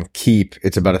money I can keep,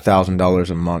 it's about $1,000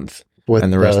 a month,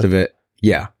 and the rest of it,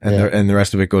 and the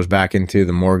rest of it goes back into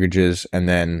the mortgages, and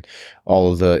then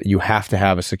all of the, you have to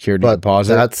have a security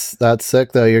deposit. That's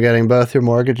sick though. You're getting both your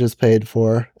mortgages paid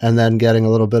for, and then getting a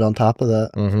little bit on top of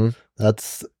that. Mm-hmm.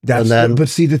 That's but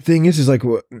see, the thing is like,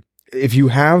 if you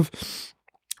have,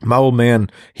 my old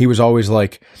man, he was always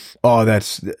like, oh,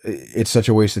 it's such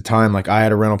a waste of time. Like, I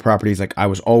had a rental property. He's like, I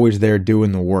was always there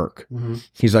doing the work. Mm-hmm.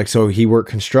 He's like, so he worked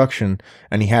construction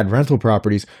and he had rental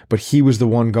properties, but he was the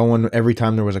one going every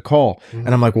time there was a call. Mm-hmm.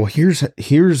 And I'm like, well, here's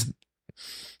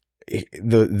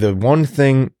the one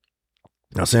thing.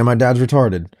 I'll say my dad's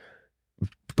retarded,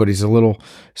 but he's a little.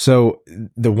 So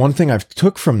the one thing I've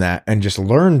took from that and just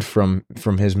learned from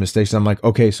his mistakes, I'm like,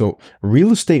 okay, so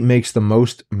real estate makes the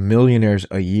most millionaires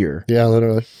a year. Yeah,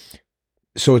 literally.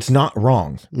 So it's not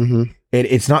wrong. Mm-hmm.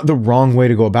 It's not the wrong way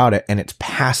to go about it, and it's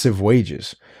passive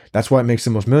wages. That's why it makes the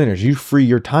most millionaires. You free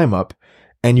your time up,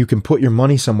 and you can put your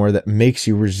money somewhere that makes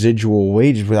you residual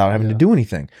wages without having to do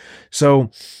anything. So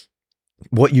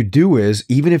what you do is,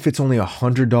 even if it's only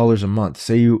 $100 a month,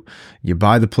 say you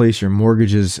buy the place, your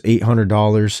mortgage is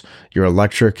 $800, your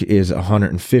electric is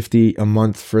 $150 a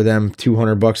month for them,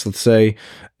 $200, let's say,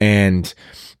 and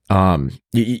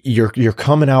you're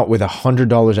coming out with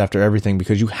 $100 after everything,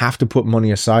 because you have to put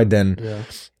money aside then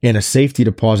in a safety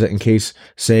deposit in case,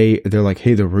 say, they're like,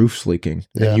 hey, the roof's leaking,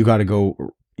 and you got to go,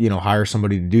 hire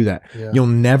somebody to do that. You'll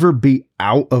never be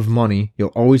out of money. You'll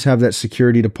always have that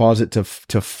security deposit to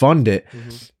fund it.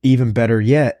 Mm-hmm. Even better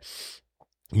yet,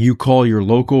 you call your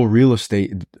local real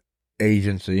estate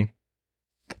agency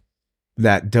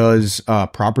that does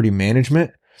property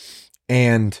management,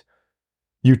 and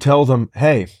you tell them,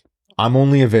 hey, I'm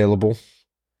only available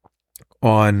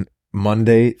on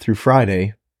Monday through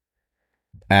Friday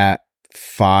at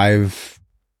 5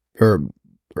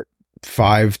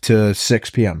 to 6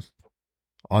 p.m.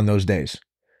 on those days.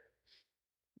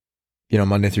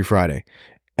 Monday through Friday.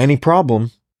 Any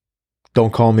problem,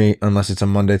 don't call me unless it's a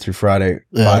Monday through Friday,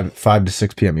 5 to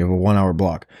 6 p.m. You have a 1 hour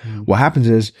block. Mm-hmm. What happens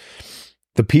is,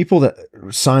 the people that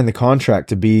sign the contract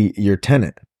to be your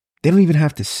tenant, they don't even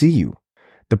have to see you.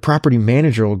 The property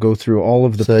manager will go through all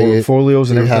of the portfolios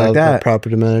and everything like that. The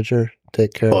property manager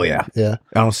take care of it. Yeah.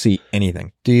 I don't see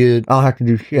anything. I don't have to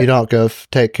do shit. You don't go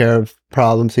take care of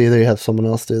problems either. You have someone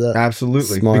else do that.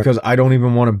 Absolutely. Smart. Because I don't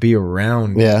even want to be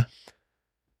around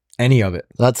any of it.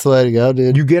 That's the way to go,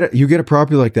 dude. You get a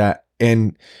property like that,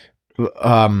 and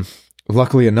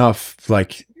luckily enough,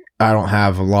 like, I don't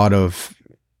have a lot of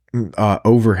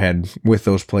overhead with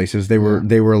those places. They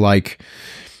were like,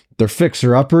 they're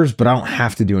fixer-uppers, but I don't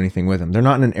have to do anything with them. They're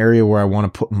not in an area where I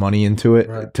want to put money into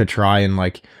it to try and,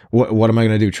 like, what am I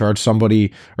going to do? Charge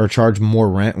somebody or charge more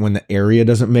rent when the area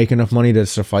doesn't make enough money to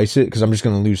suffice it? Because I'm just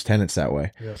going to lose tenants that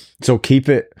way. Yeah. So keep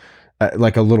it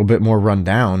like a little bit more run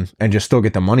down and just still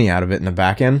get the money out of it in the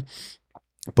back end.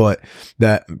 But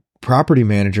that property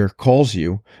manager calls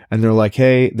you and they're like,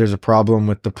 hey, there's a problem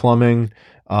with the plumbing.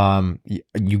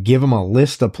 You give them a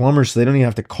list of plumbers, so they don't even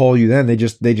have to call you then. They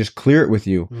just clear it with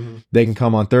you. Mm-hmm. They can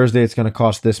come on Thursday. It's going to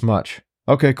cost this much.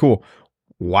 Okay, cool.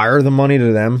 Wire the money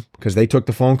to them because they took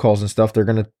the phone calls and stuff. They're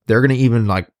going to even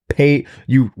like pay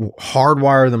you,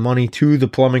 hardwire the money to the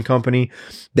plumbing company.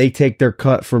 They take their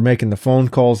cut for making the phone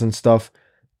calls and stuff.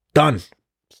 Done.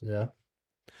 Yeah.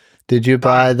 Did you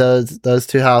buy those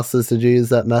two houses? Did you use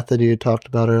that method you talked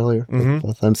about earlier? Mm-hmm.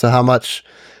 With them? So how much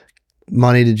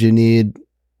money did you need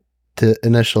to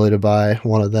initially to buy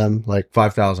one of them? Like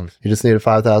 $5,000. You just needed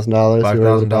 $5,000. You were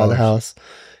able to buy the house,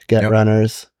 get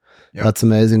renters. Yep. That's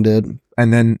amazing, dude.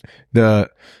 And then the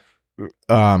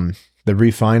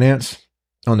refinance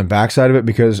on the backside of it,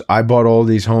 because I bought all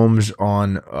these homes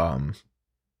on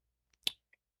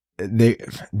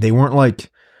they weren't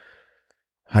like,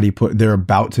 how do you put, they're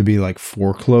about to be like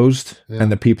foreclosed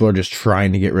and the people are just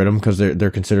trying to get rid of them because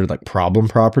they're considered like problem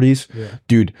properties. Yeah.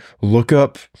 Dude, look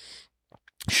up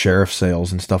sheriff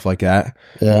sales and stuff like that.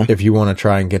 Yeah. If you want to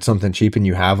try and get something cheap and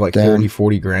you have like 30,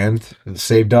 40 grand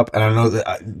saved up. And I know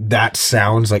that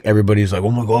sounds like everybody's like, oh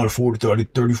my God, 40,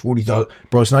 40,000.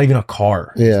 Bro, it's not even a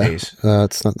car these days.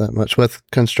 It's not that much. With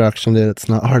construction, dude, it's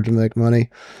not hard to make money.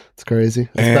 It's crazy.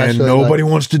 And nobody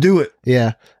wants to do it.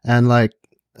 Yeah. And like,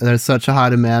 there's such a high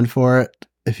demand for it.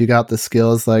 If you got the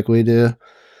skills like we do,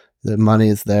 the money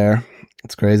is there.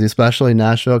 It's crazy, especially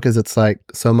Nashville, because it's like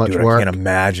so much work. I can't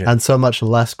imagine. And so much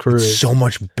less crews. It's so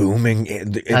much booming.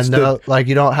 Like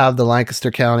you don't have the Lancaster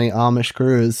County Amish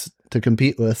crews to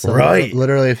compete with. So right.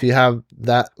 Literally, if you have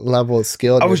that level of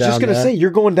skill, I was just going to say, you're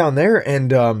going down there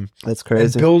and that's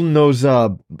crazy. And building those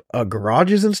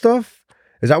garages and stuff.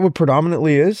 Is that what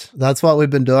predominantly is? That's what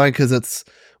we've been doing because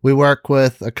we work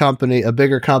with a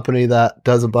bigger company that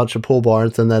does a bunch of pool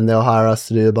barns, and then they'll hire us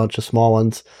to do a bunch of small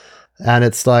ones. And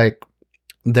it's like,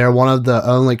 they're one of the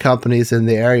only companies in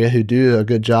the area who do a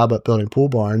good job at building pool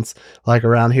barns. Like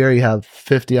around here, you have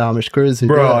 50 Amish crews who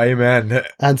do it. Amen.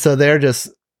 And so they're just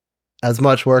as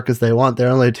much work as they want.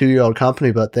 They're only a 2-year-old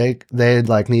company, but they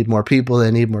like need more people.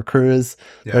 They need more crews.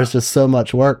 Yeah. There's just so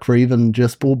much work for even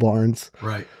just pool barns.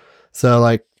 Right. So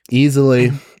like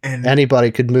easily And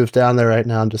anybody could move down there right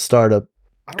now and just start a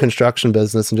construction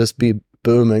business and just be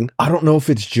booming. I don't know if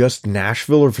it's just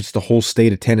Nashville or if it's the whole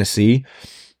state of Tennessee,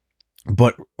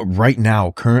 but right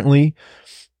now, currently,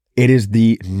 it is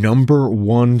the number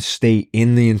one state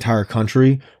in the entire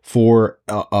country for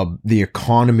the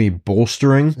economy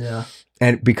bolstering, Yeah.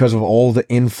 and because of all the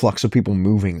influx of people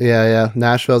moving. Yeah.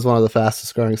 Nashville is one of the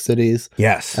fastest growing cities.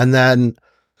 Yes. And then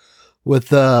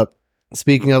with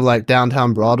speaking of like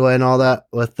downtown Broadway and all that,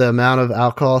 with the amount of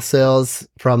alcohol sales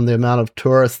from the amount of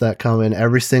tourists that come in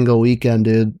every single weekend,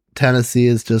 dude, Tennessee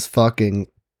is just fucking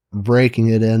breaking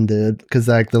it in, dude. Because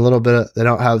like the little bit they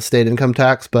don't have state income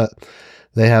tax, but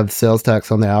they have sales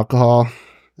tax on the alcohol,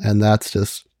 and that's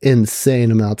just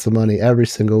insane amounts of money every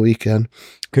single weekend.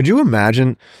 Could you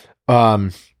imagine?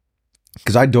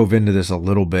 Because I dove into this a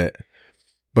little bit,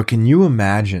 but can you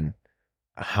imagine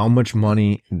how much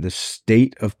money the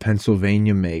state of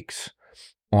Pennsylvania makes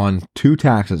on 2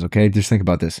 taxes? Okay, just think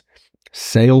about this: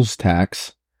 sales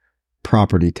tax,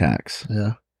 property tax.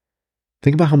 Yeah.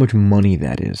 Think about how much money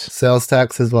that is. Sales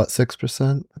tax is what,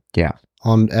 6%? Yeah.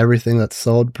 On everything that's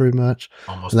sold, pretty much.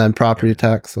 Almost. And then property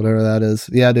tax, whatever that is.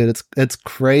 Yeah, dude, it's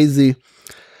crazy.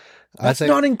 That's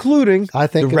not including I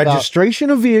think the about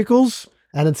registration of vehicles.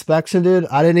 an inspection, dude.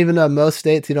 I didn't even know most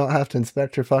states you don't have to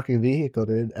inspect your fucking vehicle,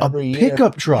 dude. Every year.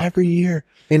 Pickup truck. Every year.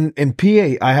 In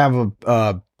PA, I have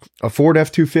a Ford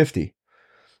F-250,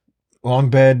 long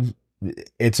bed.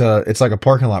 It's like a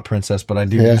parking lot princess, but I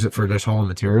do use it for this hauling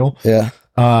material. Yeah.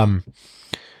 Over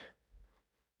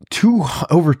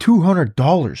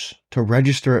 $200 to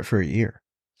register it for a year.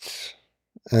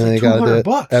 And they got to do it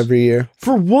 $200 every year.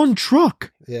 for one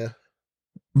truck. Yeah.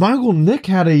 My uncle Nick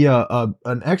had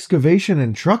an excavation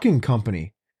and trucking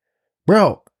company,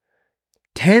 bro.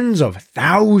 Tens of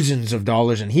thousands of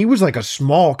dollars, and he was like a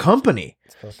small company.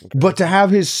 But to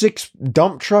have his 6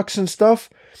 dump trucks and stuff,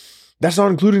 that's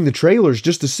not including the trailers,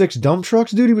 just the 6 dump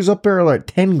trucks, dude. He was up there like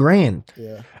 10 grand.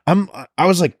 Yeah. I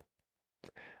was like,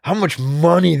 how much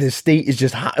money this state is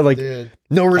just high, like, Dude,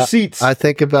 no receipts. I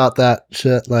think about that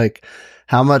shit, like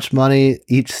how much money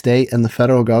each state and the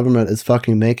federal government is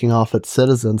fucking making off its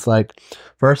citizens. Like,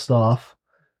 first off,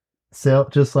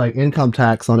 just like income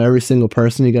tax on every single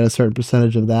person, you get a certain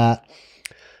percentage of that.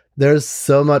 There's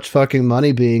so much fucking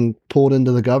money being pulled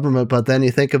into the government, but then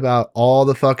you think about all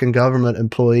the fucking government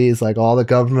employees, like all the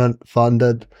government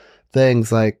funded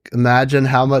things. Like, imagine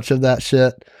how much of that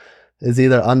shit is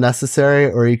either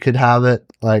unnecessary, or you could have it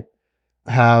like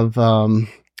have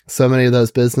so many of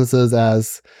those businesses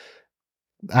as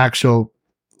actual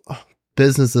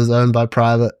businesses owned by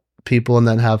private people, and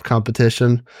then have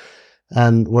competition,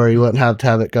 and where you wouldn't have to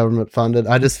have it government funded.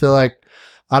 I just feel like,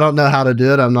 I don't know how to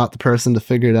do it. I'm not the person to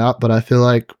figure it out, but I feel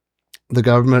like the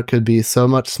government could be so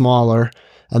much smaller,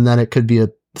 and then it could be a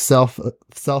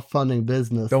self-funding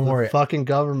business. Don't The worry. fucking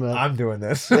government. I'm doing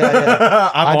this.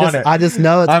 Yeah. I just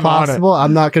know it's I'm on it. possible.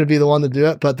 I'm not going to be the one to do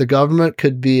it, but the government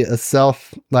could be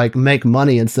make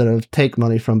money instead of take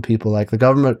money from people. Like, the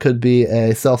government could be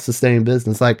a self-sustaining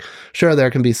business. Like, sure, there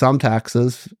can be some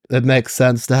taxes. It makes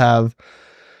sense to have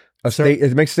A state.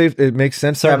 It makes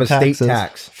sense to have a state taxes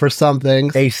tax. for some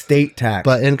things. A state tax.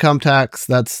 But income tax,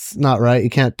 that's not right. You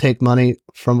can't take money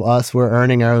from us. We're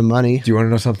earning our own money. Do you want to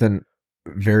know something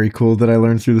very cool that I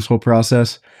learned through this whole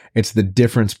process? It's the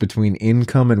difference between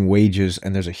income and wages,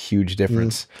 and there's a huge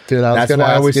difference. Dude, I was That's going to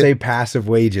why I ask always you, say passive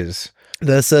wages.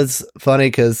 this is funny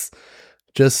because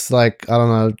just like, I don't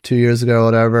know, 2 years ago or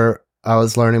whatever, I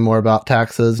was learning more about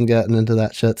taxes and getting into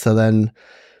that shit. So then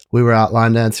we were out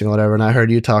line dancing or whatever, and I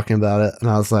heard you talking about it, and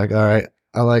I was like, all right,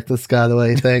 I like this guy the way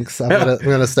he thinks. I'm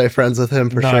gonna stay friends with him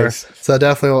for sure. Nice. So I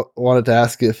definitely wanted to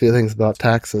ask you a few things about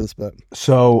taxes, but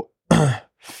So,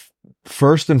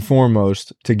 first and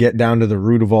foremost, to get down to the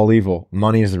root of all evil,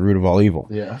 money is the root of all evil.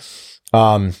 yeah.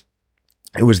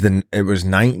 It was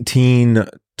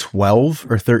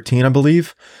 1912 or 13, I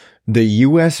believe. The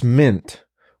U.S. Mint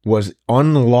was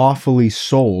unlawfully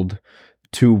sold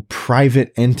to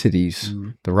private entities.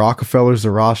 The Rockefellers,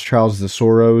 the Rothschilds, the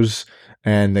Soros,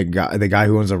 and the guy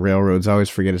who owns the railroads. I always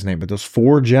forget his name, but those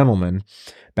 4 gentlemen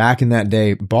back in that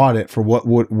day bought it for what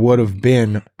would have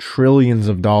been trillions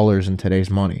of dollars in today's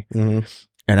money. Mm-hmm.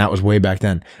 And that was way back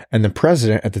then. And the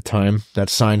president at the time that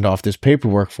signed off this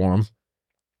paperwork for him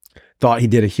thought he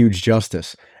did a huge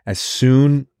justice. As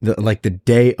soon, the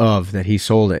day of that he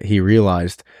sold it, he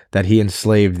realized that he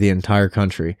enslaved the entire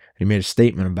country. He made a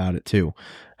statement about it too.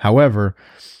 However,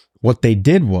 what they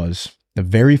did was, the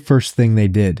very first thing they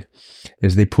did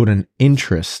is they put an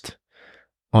interest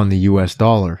on the US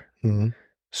dollar. Mm-hmm.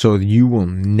 So the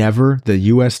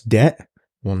US debt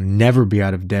will never be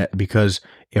out of debt, because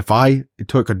if I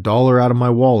took $1 out of my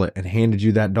wallet and handed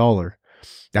you that dollar,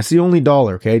 that's the only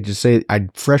dollar, okay? Just say I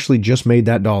freshly just made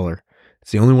that dollar.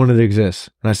 It's the only one that exists.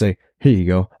 And I say, here you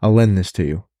go. I'll lend this to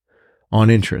you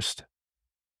on interest.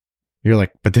 You're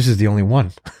like, but this is the only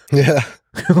one. Yeah.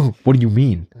 What do you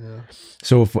mean? Yeah.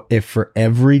 So if for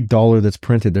every dollar that's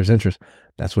printed, there's interest,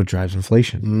 that's what drives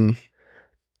inflation. Mm.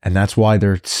 And that's why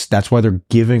they're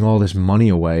giving all this money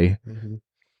away. Mm-hmm.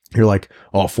 You're like,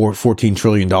 oh, $14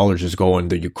 trillion is going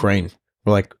to Ukraine.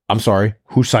 We're like, I'm sorry,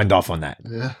 who signed off on that?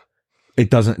 Yeah. They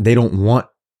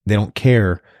don't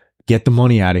care. Get the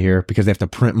money out of here, because they have to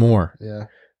print more. Yeah.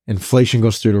 Inflation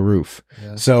goes through the roof.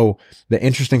 Yeah. So the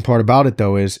interesting part about it,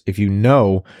 though, is if you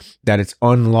know that it's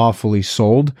unlawfully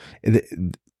sold,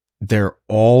 they're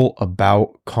all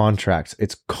about contracts.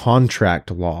 It's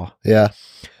contract law. Yeah.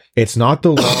 It's not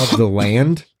the law of the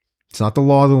land. It's not the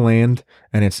law of the land,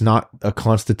 and it's not a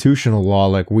constitutional law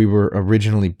like we were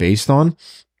originally based on.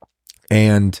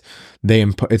 And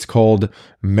it's called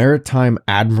maritime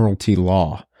admiralty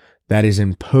law that is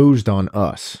imposed on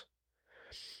us.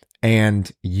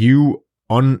 And you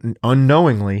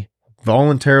unknowingly,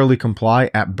 voluntarily comply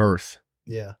at birth.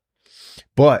 Yeah.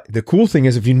 But the cool thing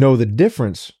is, if you know the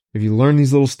difference, if you learn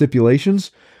these little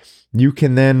stipulations, you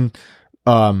can then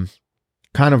kind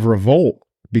of revolt,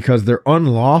 because they're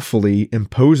unlawfully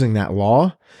imposing that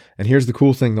law. And here's the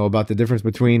cool thing, though, about the difference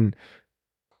between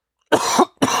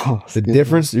the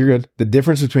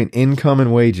difference between income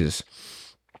and wages.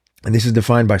 And this is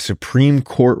defined by Supreme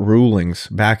Court rulings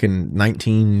back in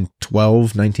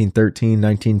 1912, 1913,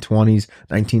 1920s,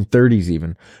 1930s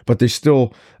even. But there's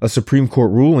still a Supreme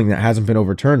Court ruling that hasn't been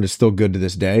overturned. It's still good to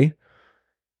this day.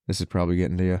 This is probably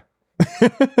getting to you.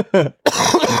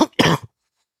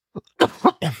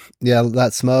 Yeah,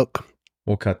 that smoke.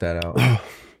 We'll cut that out. I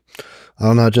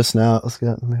don't know, just now it was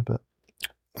getting me, but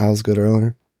I was good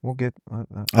earlier. We'll get... I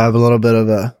have a little bit of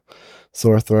a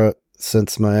sore throat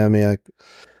since Miami. I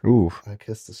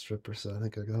kissed the stripper, so I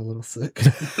think I got a little sick.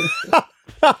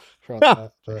 From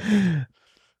that, but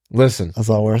listen, that's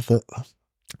all worth it.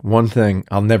 One thing,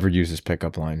 I'll never use this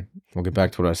pickup line. We'll get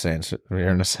back to what I was saying here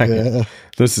in a second. Yeah.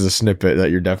 This is a snippet that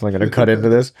you're definitely going to cut into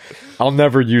this. I'll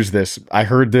never use this. I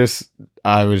heard this.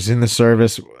 I was in the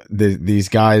service. These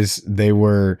guys, they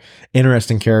were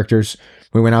interesting characters.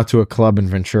 We went out to a club in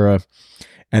Ventura,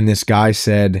 and this guy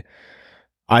said,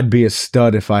 "I'd be a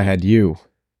stud if I had you."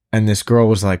 And this girl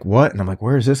was like, "What?" And I'm like,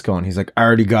 "Where is this going?" He's like, "I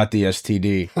already got the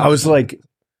STD." I was like,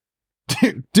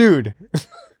 dude.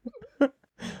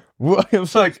 I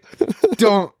was like,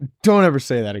 don't ever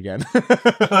say that again.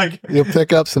 Like, you'll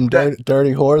pick up some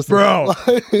dirty horse, bro.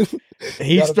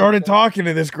 He started talking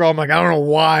to this girl. I'm like, I don't know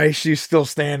why she's still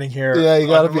standing here. Yeah, you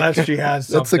gotta unless she has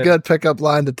something. That's a good pickup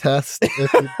line to test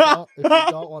if you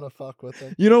don't want to fuck with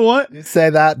them. You know what? You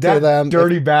say that to them.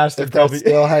 Dirty bastard. If they're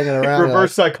still hanging around.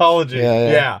 Reverse psychology.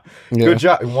 Yeah. Good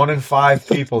job. 1 in 5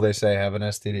 people, they say, have an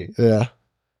STD. Yeah.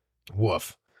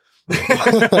 Woof.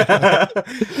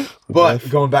 But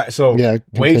going back, so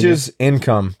wages,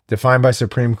 income, defined by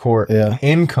Supreme Court. Yeah.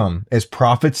 Income is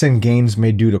profits and gains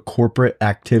made due to corporate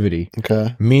activity.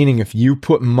 Okay. Meaning if you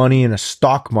put money in a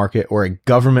stock market or a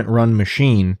government-run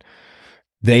machine,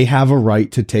 they have a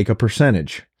right to take a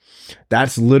percentage.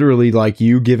 That's literally like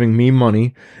you giving me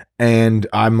money, and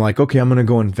I'm like, okay, I'm going to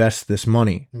go invest this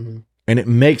money. Mm-hmm. And it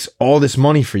makes all this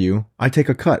money for you. I take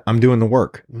a cut. I'm doing the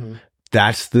work. Mm-hmm.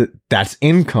 That's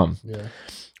income. Yeah.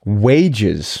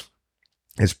 Wages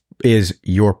is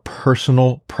your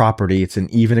personal property. It's an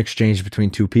even exchange between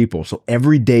two people. So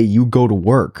every day you go to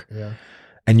work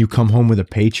and you come home with a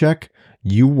paycheck,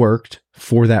 you worked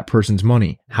for that person's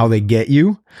money. How they get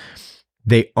you?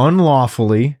 They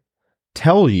unlawfully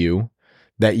tell you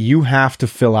that you have to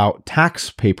fill out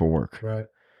tax paperwork, right,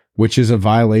 which is a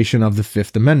violation of the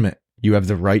Fifth Amendment. You have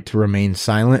the right to remain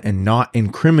silent and not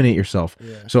incriminate yourself.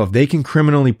 Yeah. So if they can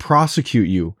criminally prosecute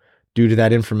you due to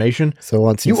that information, so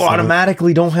once you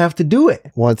automatically don't have to do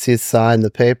it. Once you sign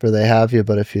the paper, they have you,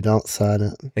 but if you don't sign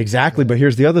it. Exactly. But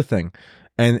here's the other thing.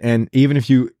 And even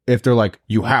if they're like,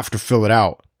 you have to fill it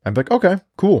out, I'm like, okay,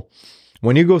 cool.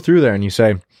 When you go through there and you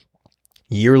say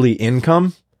yearly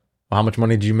income, Well, how much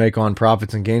money did you make on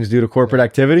profits and gains due to corporate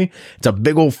activity? It's a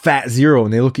big old fat zero.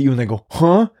 And they look at you and they go,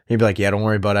 huh? And you'd be like, yeah, don't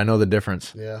worry about it. I know the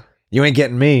difference. Yeah. You ain't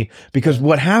getting me. Because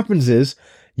what happens is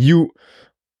you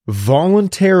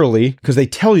voluntarily, because they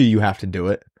tell you have to do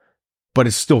it, but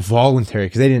it's still voluntary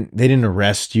because they didn't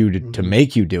arrest you to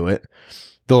make you do it.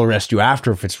 They'll arrest you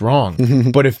after if it's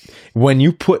wrong. But when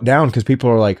you put down, because people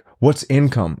are like, what's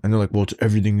income? And they're like, well, it's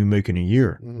everything you make in a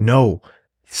year. No.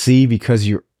 See, because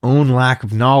your own lack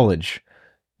of knowledge,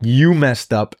 you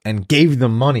messed up and gave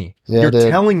them money. Yeah, You're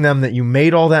telling them that you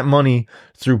made all that money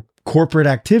through corporate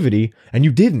activity and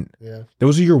you didn't. Yeah.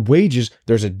 Those are your wages.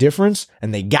 There's a difference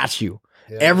and they got you.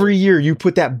 Yeah, every year you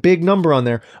put that big number on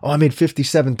there. Oh, I made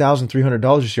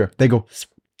 $57,300 this year. They go,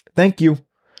 thank you.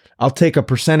 I'll take a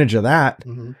percentage of that.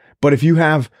 But if you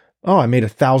have, I made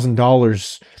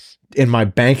 $1,000 in my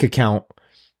bank account,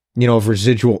 of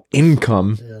residual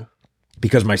income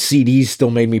because my CDs still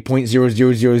made me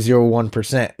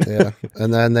 0.00001%. Yeah.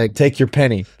 And then they take your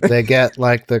penny. They get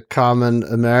like the common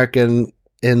American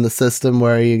in the system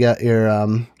where you get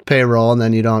your payroll and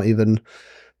then you don't even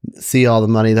see all the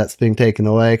money that's being taken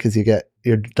away because you get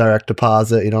your direct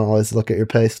deposit. You don't always look at your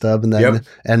pay stub, and then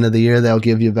end of the year they'll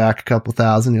give you back a couple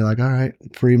thousand. You're like, all right,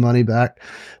 free money back.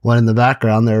 When in the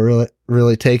background they're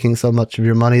really taking so much of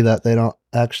your money that they don't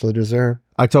actually deserve.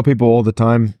 I tell people all the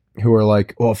time who are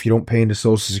like, well, if you don't pay into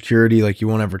Social Security, like you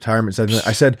won't have retirement.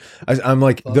 I'm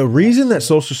like, the reason that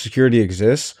Social Security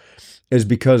exists is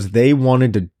because they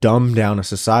wanted to dumb down a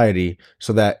society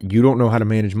so that you don't know how to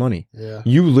manage money. Yeah.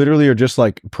 You literally are just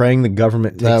like praying the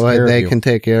government takes that way care they of you. Can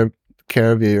take care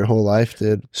of you your whole life,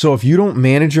 dude. So if you don't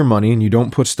manage your money and you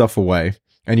don't put stuff away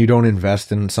and you don't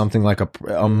invest in something like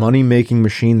a money-making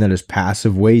machine that is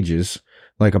passive wages,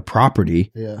 like a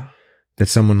property that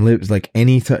someone lives, like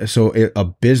a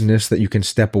business that you can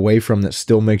step away from that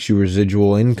still makes you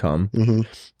residual income.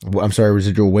 I'm sorry,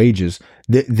 residual wages.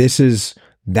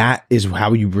 That is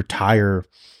how you retire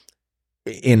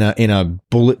in a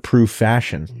bulletproof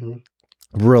fashion.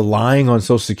 Relying on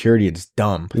Social Security, it's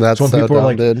dumb. That's when so people dumb, are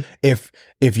like, dude.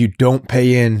 If you don't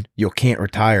pay in, you can't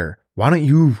retire. Why don't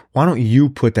you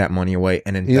put that money away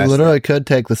and invest? You literally could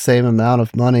take the same amount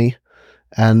of money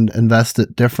and invest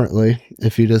it differently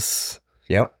if you just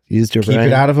used your brain. Keep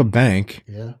it out of a bank.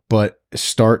 Yeah. But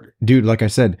start, dude, like I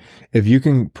said, if you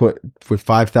can put with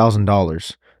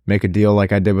 $5,000, make a deal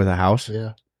like I did with a house.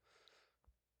 Yeah.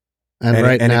 And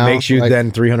now, it makes you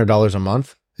then $300 a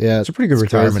month. Yeah. It's a pretty good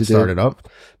retirement started up.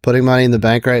 Putting money in the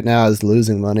bank right now is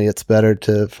losing money. It's better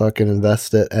to fucking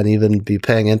invest it and even be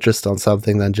paying interest on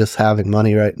something than just having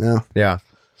money right now. Yeah.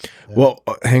 Well,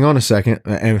 hang on a second.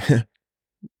 And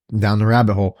down the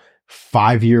rabbit hole.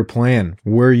 5-year plan.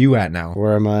 Where are you at now?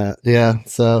 Where am I at? Yeah.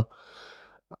 So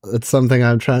it's something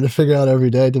I'm trying to figure out every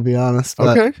day, to be honest.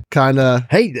 But okay. Kind of.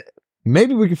 Hey,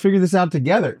 maybe we can figure this out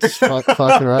together.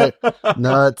 Fucking right.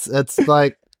 No, it's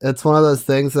like, it's one of those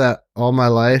things that all my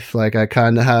life, like I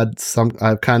kind of have some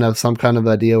kind of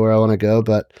idea where I want to go,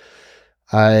 but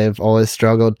I've always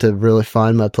struggled to really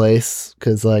find my place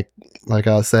because like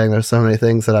I was saying, there's so many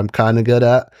things that I'm kind of good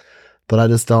at, but I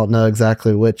just don't know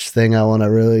exactly which thing I want to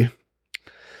really.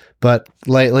 But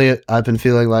lately I've been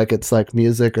feeling like it's like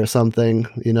music or something,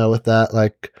 with that,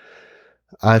 like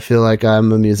I feel like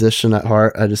I'm a musician at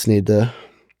heart. I just need to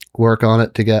work on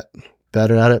it to get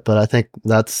better at it. But I think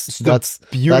that's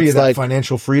beauty of that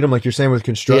financial freedom, like you're saying with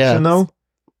construction though.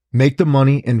 Make the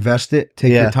money, invest it,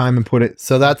 take your time and put it.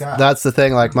 So that's the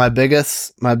thing. Like my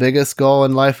biggest goal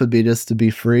in life would be just to be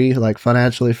free, like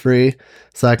financially free,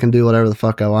 so I can do whatever the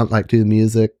fuck I want, like do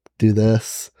music, do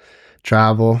this,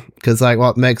 travel. Because like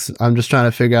I'm just trying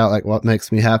to figure out like what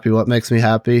makes me happy. What makes me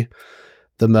happy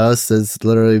the most is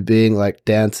literally being like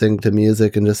dancing to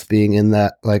music and just being in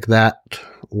that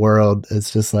world.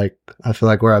 It's just like I feel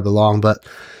like where I belong. But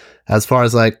as far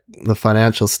as like the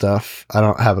financial stuff, I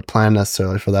don't have a plan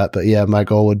necessarily for that. But yeah, my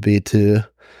goal would be to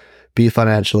be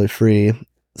financially free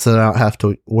so that I don't have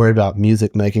to worry about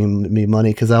music making me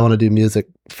money, because I want to do music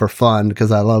for fun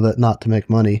because I love it, not to make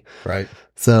money. Right.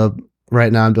 So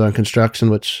right now I'm doing construction,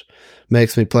 which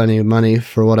makes me plenty of money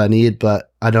for what I need,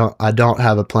 but I don't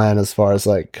have a plan as far as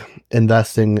like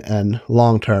investing and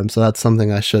long term. So that's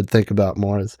something I should think about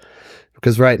more, is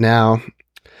because right now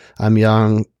I'm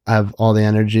young, I have all the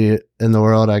energy in the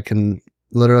world. I can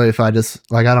literally, if I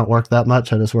just like, I don't work that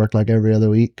much. I just work like every other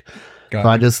week. If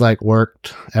I just like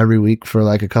worked every week for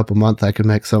like a couple months, I could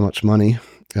make so much money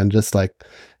and just like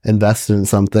invest in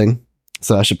something.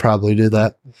 So I should probably do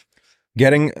that.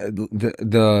 Getting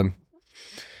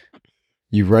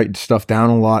you write stuff down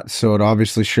a lot, so it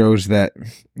obviously shows that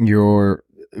you're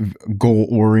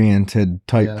goal-oriented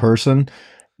type person.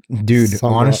 Dude,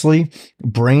 somewhat. honestly,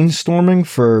 brainstorming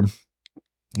for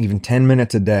even 10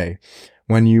 minutes a day,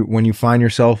 when you find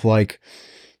yourself like,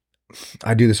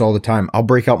 I do this all the time. I'll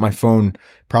break out my phone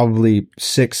probably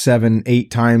 6, 7,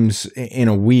 8 times in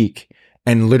a week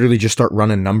and literally just start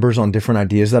running numbers on different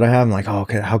ideas that I have. I'm like, oh,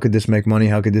 okay, how could this make money?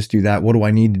 How could this do that? What do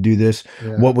I need to do this?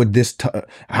 Yeah. What would this,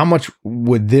 how much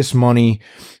would this money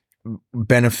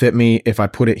benefit me if I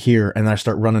put it here? And I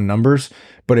start running numbers.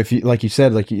 But if you, like you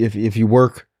said, like if you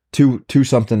work two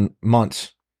something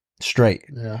months straight,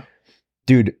 Yeah.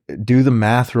 dude, do the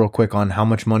math real quick on how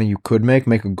much money you could make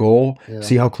a goal,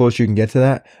 see how close you can get to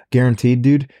that. Guaranteed,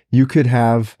 dude, you could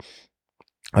have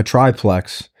a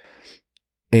triplex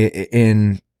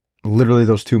in literally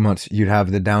those 2 months. You'd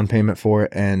have the down payment for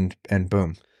it, and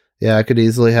boom. Yeah, I could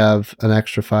easily have an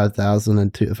extra 5,000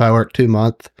 and two. If I work 2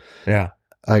 months, Yeah,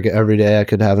 like every day, I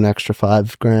could have an extra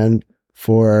 $5,000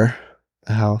 for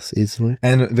a house easily.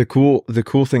 and the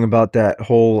cool thing about that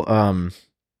whole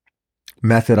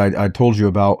method I told you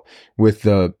about with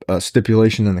the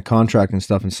stipulation in the contract and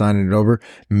stuff and signing it over,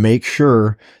 make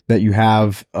sure that you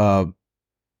have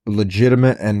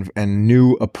legitimate and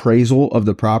new appraisal of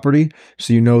the property,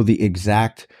 so you know the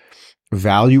exact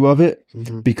value of it,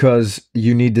 because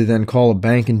you need to then call a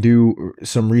bank and do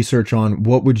some research on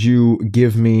what would you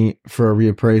give me for a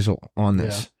reappraisal on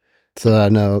this. So I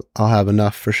know I'll have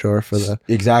enough for sure for the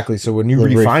Exactly. So when you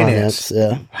the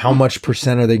refinance, how much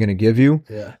percent are they going to give you?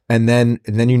 Yeah. And then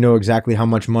you know exactly how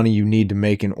much money you need to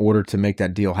make in order to make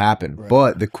that deal happen. Right.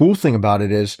 But the cool thing about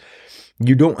it is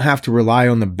you don't have to rely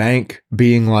on the bank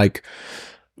being like,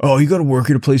 oh, you got to work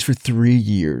at a place for 3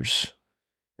 years.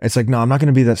 It's like, no, I'm not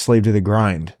going to be that slave to the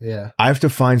grind. Yeah. I have to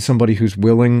find somebody who's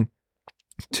willing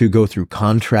to go through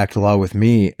contract law with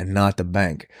me and not the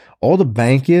bank. All the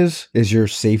bank is your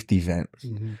safety vent.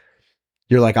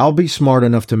 You're like, I'll be smart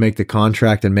enough to make the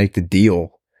contract and make the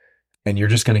deal, and you're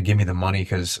just going to give me the money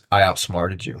because I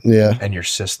outsmarted you. Yeah. And your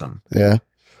system. Yeah.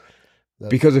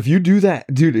 Because if you do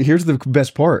that, dude, here's the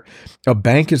best part. A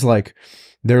bank is like,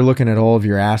 they're looking at all of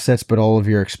your assets, but all of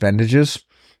your expenditures.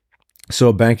 So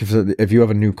a bank, if you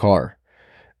have a new car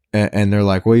and they're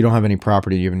like, well, you don't have any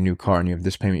property, you have a new car and you have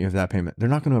this payment, you have that payment, they're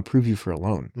not going to approve you for a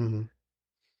loan.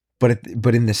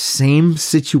 But in the same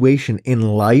situation in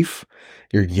life,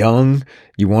 you're young,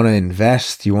 you want to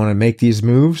invest, you want to make these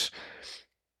moves.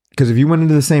 Because if you went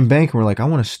into the same bank and were like, I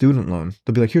want a student loan,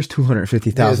 they'll be like, here's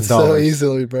 $250,000. So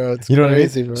easily, bro. It's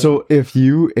crazy, bro. So if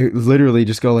you literally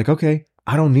just go like, okay,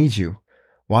 I don't need you.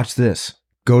 Watch this.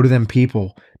 Go to them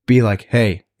people. Be like,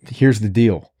 hey, here's the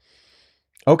deal.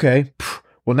 Okay.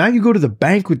 Well, now you go to the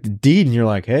bank with the deed and you're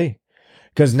like, hey,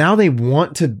 because now they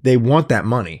want that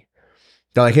money.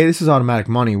 They're like, hey, this is automatic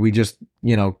money. We just,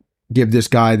 give this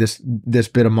guy this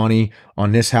bit of money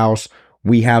on this house.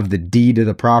 We have the deed of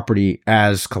the property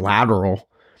as collateral.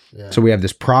 Yeah. So we have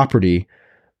this property,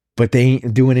 but they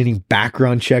ain't doing any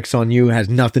background checks on you. It has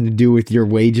nothing to do with your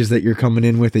wages that you're coming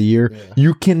in with a year. Yeah.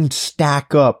 You can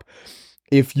stack up,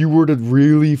 if you were to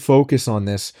really focus on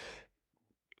this,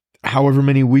 however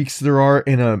many weeks there are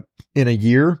in a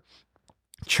year,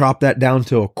 chop that down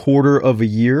to a quarter of a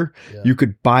year. Yeah. You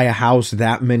could buy a house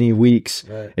that many weeks.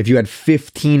 Right. If you had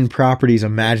 15 properties,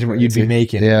 imagine what you'd be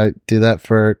making. Yeah, do that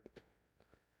for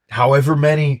however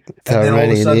many. And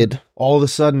then all of a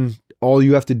sudden, all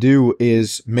you have to do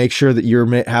is make sure that you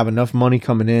have enough money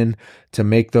coming in to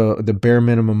make the bare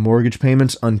minimum mortgage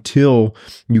payments until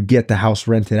you get the house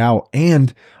rented out.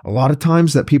 And a lot of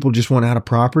times that people just want out of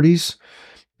properties,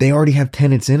 they already have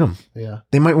tenants in them. Yeah.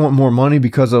 They might want more money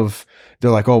because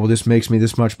they're like, oh, well, this makes me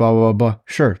this much, blah, blah, blah, blah.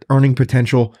 Sure. Earning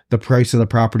potential. The price of the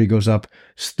property goes up.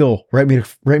 Still, write me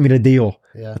the deal.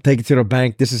 Yeah. I'll take it to the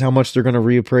bank. This is how much they're going to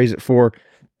reappraise it for.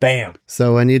 Bam.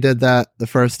 So when you did that the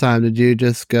first time, did you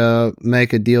just go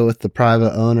make a deal with the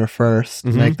private owner first,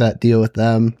 make that deal with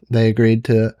them? They agreed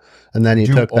to it. And then you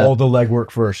took all the legwork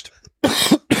first.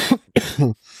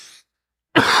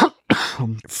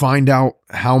 Find out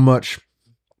how much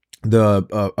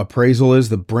the appraisal is,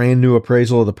 the brand new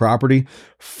appraisal of the property.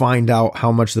 Find out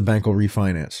how much the bank will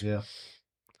refinance. Yeah.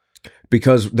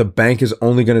 Because the bank is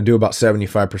only going to do about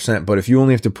 75%. But if you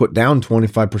only have to put down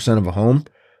 25% of a home,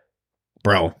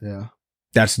 bro, yeah,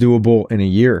 that's doable in a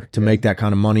year to make that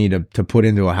kind of money to put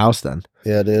into a house then.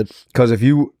 Yeah, dude. Because if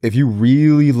you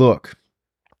really look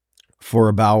for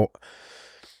about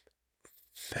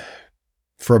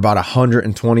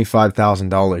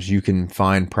 $125,000, you can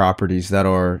find properties that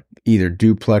are either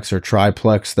duplex or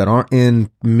triplex that aren't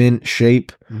in mint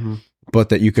shape, but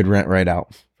that you could rent right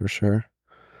out. For sure.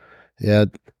 Yeah,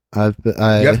 you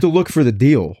have to look for the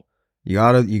deal. You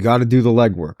gotta do the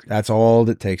legwork. That's all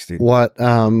it takes, dude. What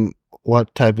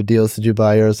what type of deals did you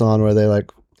buy yours on? Were they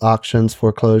like auctions,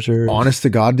 foreclosures? Honest to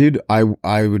God, dude, I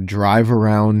would drive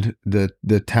around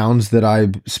the towns that I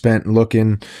spent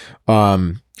looking.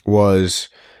 Was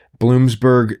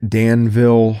Bloomsburg,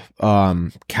 Danville,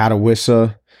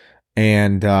 Catawissa,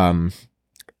 and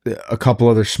a couple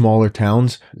other smaller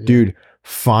towns. Yeah. Dude,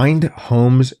 find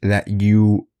homes that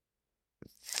you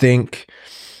think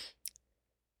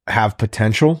have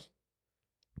potential.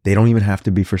 They don't even have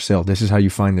to be for sale. This is how you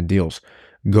find the deals.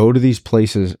 Go to these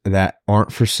places that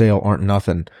aren't for sale, aren't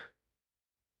nothing.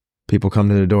 People come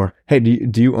to the door. Hey,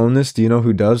 do you own this? Do you know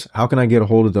who does? How can I get a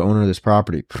hold of the owner of this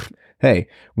property? Hey,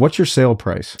 what's your sale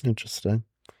price? Interesting.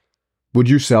 Would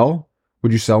you sell?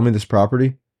 Would you sell me this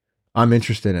property? I'm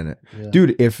interested in it. Yeah.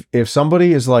 Dude, if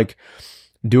somebody is like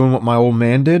doing what my old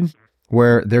man did,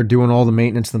 where they're doing all the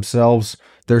maintenance themselves,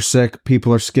 they're sick,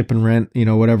 people are skipping rent,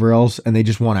 whatever else, and they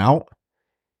just want out.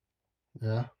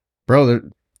 Yeah. Bro,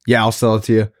 yeah, I'll sell it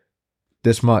to you.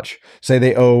 This much. Say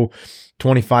they owe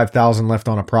 $25,000 left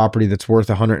on a property that's worth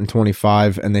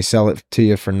 $125, and they sell it to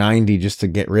you for $90 just to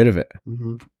get rid of it.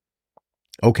 Mm-hmm.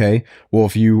 Okay, well,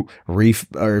 if you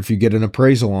get an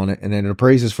appraisal on it and then it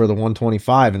appraises for the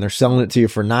 125 and they're selling it to you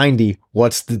for 90,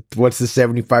 what's the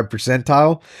 75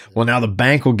 percentile? Well, now the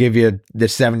bank will give you the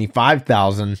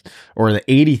 75,000 or the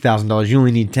 $80,000. You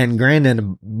only need 10 grand,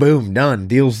 and boom, done.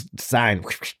 Deal's signed.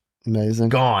 Amazing.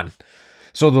 Gone.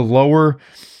 So the lower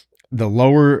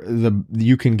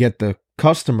you can get the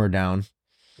customer down,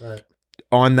 right,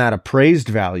 on that appraised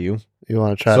value. You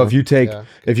want to try. So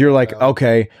if you're like,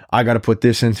 okay, I got to put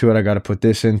this into it,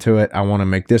 I want to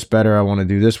make this better, I want to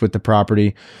do this with the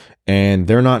property, and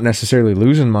they're not necessarily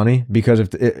losing money, because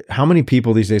how many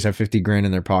people these days have 50 grand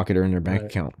in their pocket or in their bank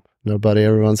account? Nobody.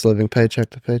 Everyone's living paycheck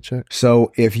to paycheck.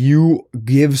 So if you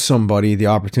give somebody the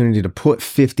opportunity to put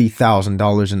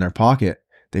 $50,000 in their pocket,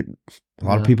 a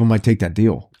lot of people might take that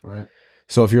deal. Right.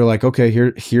 So if you're like, okay,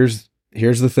 here's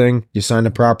the thing, you sign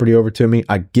the property over to me,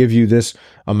 I give you this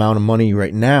amount of money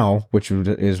right now, which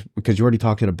is because you already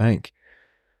talked to the bank.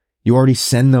 You already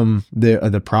send them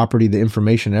the property, the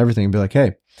information, and everything, and be like,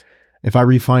 hey, if I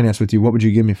refinance with you, what would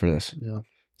you give me for this? Yeah.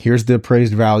 Here's the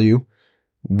appraised value.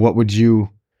 What would you?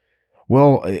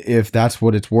 Well, if that's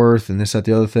what it's worth, and this, that,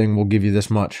 the other thing, we'll give you this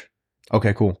much.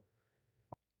 Okay, cool.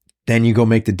 Then you go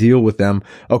make the deal with them.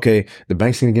 Okay, the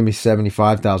bank's going to give me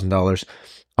 $75,000.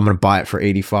 I'm going to buy it for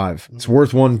 $85,000. It's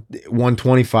worth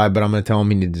 $125,000, but I'm going to tell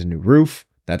them he needs a new roof.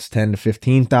 That's $10,000 to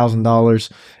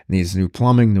 $15,000. Needs new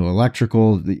plumbing, new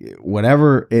electrical,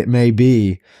 whatever it may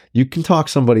be. You can talk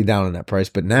somebody down on that price,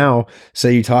 but now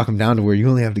say you talk them down to where you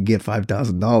only have to get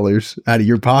 $5,000 out of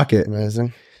your pocket.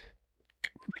 Amazing.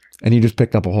 And you just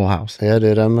picked up a whole house. Yeah,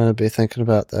 dude, I'm going to be thinking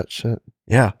about that shit.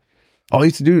 Yeah. All you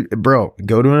have to do, bro,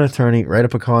 go to an attorney, write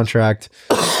up a contract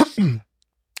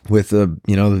with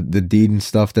the deed and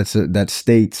stuff that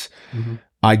states,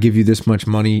 I give you this much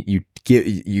money.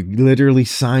 You literally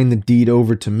sign the deed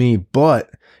over to me.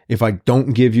 But if I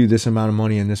don't give you this amount of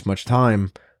money in this much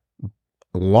time,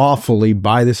 lawfully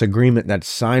by this agreement that's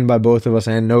signed by both of us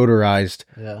and notarized,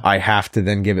 I have to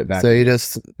then give it back. So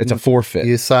it's a forfeit.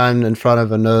 You sign in front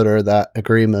of a notar that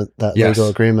agreement, that legal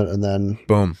agreement, and then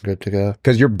boom, good to go.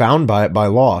 Because you're bound by it by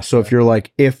law. So if you're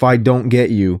like, if I don't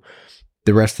get you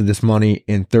the rest of this money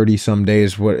in 30 some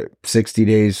days, 60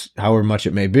 days, however much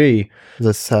it may be,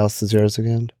 this house is yours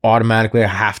again. Automatically, I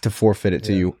have to forfeit it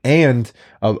to you. And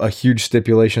a huge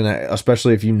stipulation that,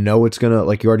 especially if you know it's gonna,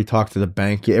 like, you already talked to the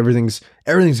bank, everything's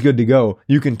good to go.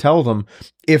 You can tell them,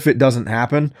 if it doesn't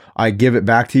happen, I give it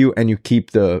back to you, and you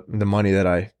keep the money that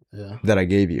I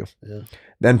gave you. Yeah.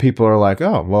 Then people are like,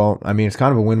 oh, well, I mean, it's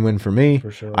kind of a win-win for me. For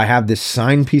sure. I have this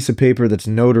signed piece of paper that's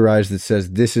notarized that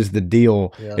says this is the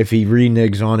deal. Yeah. If he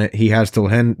reneges on it, he has till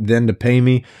then to pay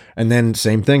me. And then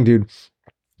same thing, dude.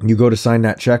 You go to sign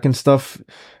that check and stuff.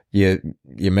 You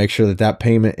make sure that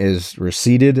payment is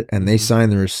receipted, and they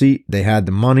sign the receipt. They had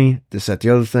the money. This, that,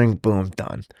 the other thing. Boom,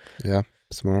 done. Yeah,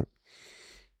 smart.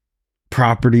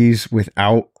 Properties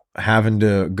without having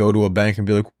to go to a bank and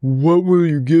be like, what will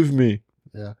you give me?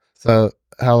 Yeah. So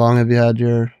how long have you had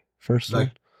your first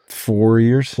one? 4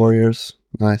 years. 4 years.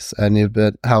 Nice.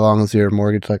 And how long is your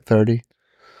mortgage? Like 30?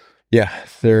 Yeah.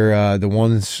 They're the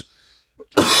ones,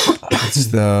 it's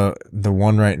the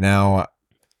one right now.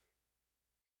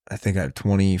 I think I have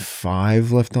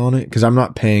 25 left on it, because I'm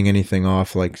not paying anything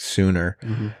off like sooner.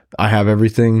 Mm-hmm. I have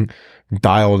everything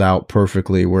dialed out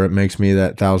perfectly where it makes me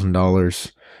that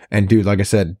 $1,000. And dude, like I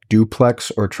said,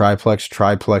 duplex or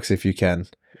triplex if you can.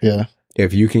 Yeah.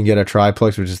 If you can get a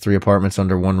triplex, which is 3 apartments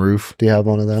under one roof. Do you have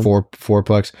one of them?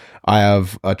 Fourplex. I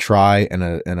have a tri and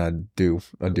a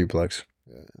duplex.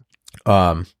 Yeah.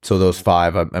 So those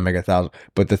 5, I make 1,000.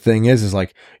 But the thing is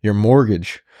like your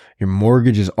mortgage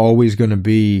is always going to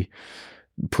be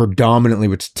predominantly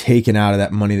what's taken out of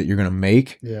that money that you're going to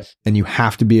make. Yeah. And you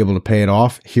have to be able to pay it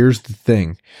off. Here's the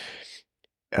thing.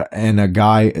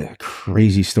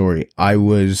 Crazy story. I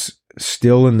was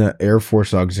still in the Air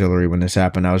Force Auxiliary when this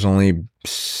happened. I was only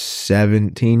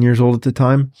 17 years old at the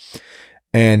time.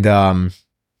 And,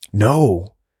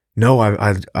 no,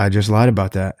 I just lied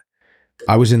about that.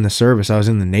 I was in the service. I was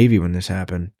in the Navy when this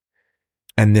happened.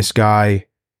 And this guy,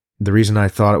 the reason I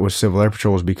thought it was Civil Air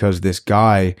Patrol was because this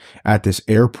guy at this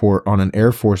airport on an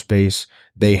Air Force base,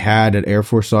 they had an Air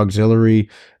Force Auxiliary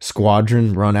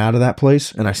squadron run out of that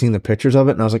place. And I seen the pictures of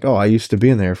it. And I was like, oh, I used to be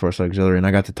in the Air Force Auxiliary. And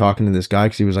I got to talking to this guy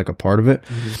because he was like a part of it.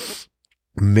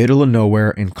 Mm-hmm. Middle of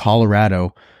nowhere in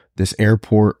Colorado, this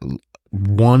airport,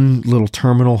 one little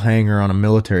terminal hangar on a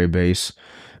military base.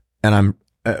 And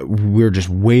we're just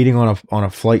waiting on a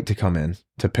flight to come in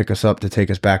to pick us up to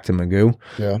take us back to Magoo,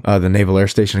 the Naval Air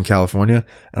Station in California.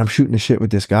 And I'm shooting the shit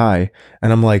with this guy,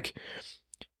 and I'm like,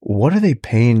 "What are they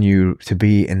paying you to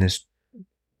be in this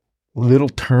little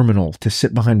terminal to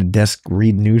sit behind a desk,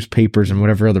 read newspapers and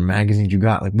whatever other magazines you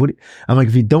got? Like, what?" I'm like,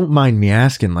 "If you don't mind me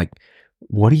asking, like,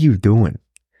 what are you doing?"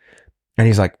 And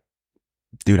he's like,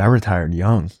 "Dude, I retired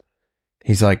young."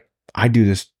 He's like, "I do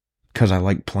this because I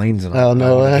like planes and I want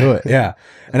to do it." Yeah.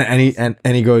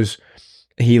 And he goes,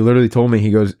 he literally told me, he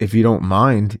goes, "If you don't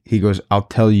mind," he goes, "I'll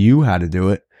tell you how to do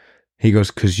it." He goes,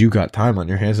 "Cause you got time on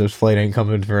your hands. This flight ain't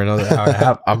coming for another hour and a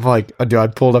half." I'm like, dude, I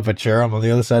pulled up a chair. I'm on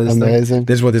the other side of this thing.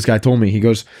 This is what this guy told me.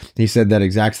 He said that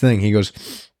exact thing. He goes,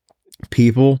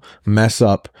 "People mess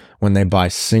up when they buy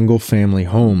single family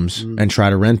homes and try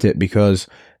to rent it, because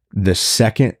the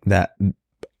second that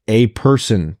a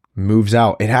person moves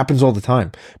out, it happens all the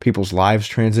time. People's lives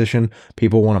transition.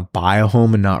 People want to buy a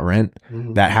home and not rent.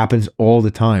 That happens all the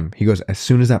time." He goes, "As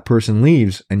soon as that person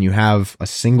leaves and you have a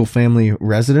single family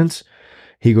residence,"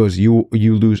 he goes, you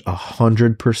lose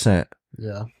 100%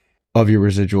 of your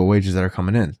residual wages that are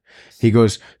coming in." He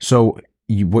goes, "So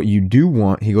what you do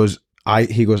want," he goes,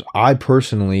 I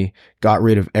personally got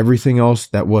rid of everything else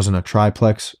that wasn't a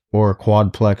triplex or a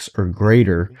quadplex or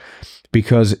greater.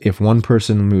 Because if one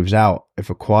person moves out, if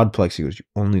a quadplex, he goes, you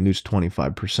only lose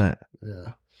 25%.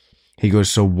 Yeah. He goes,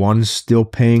 so one's still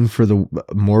paying for the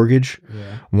mortgage,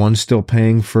 one's still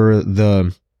paying for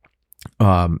the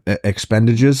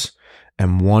expenditures,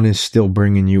 and one is still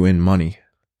bringing you in money.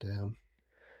 Damn.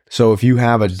 So if you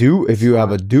have a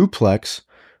duplex,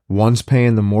 one's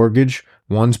paying the mortgage,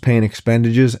 one's paying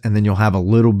expenditures, and then you'll have a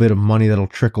little bit of money that'll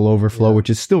trickle overflow, which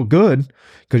is still good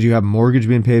because you have mortgage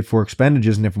being paid for,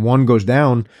 expenditures. And if one goes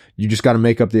down, you just got to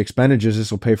make up the expenditures.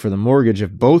 This will pay for the mortgage.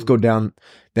 If both go down,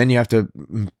 then you have to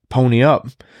pony up.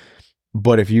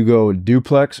 But if you go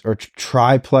duplex or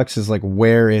triplex is like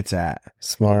where it's at.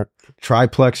 Smart.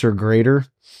 Triplex or greater,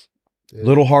 a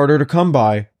little harder to come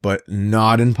by, but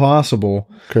not impossible.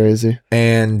 Crazy.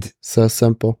 And so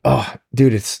simple. Oh,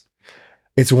 dude, it's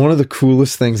one of the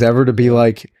coolest things ever to be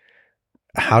like,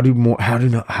 how do more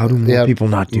people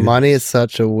not do money this? Is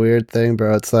such a weird thing,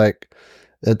 bro. It's like,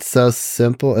 it's so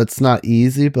simple. It's not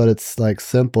easy, but it's like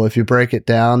simple. If you break it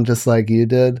down just like you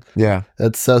did,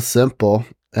 it's so simple,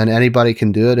 and anybody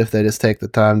can do it if they just take the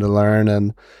time to learn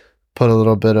and put a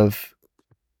little bit of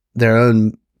their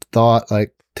own thought,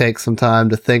 like take some time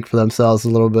to think for themselves a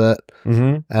little bit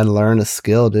and learn a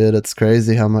skill, dude. It's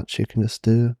crazy how much you can just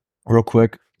do. Real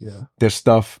quick. Yeah. This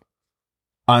stuff,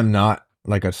 I'm not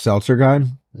like a seltzer guy.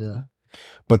 Yeah.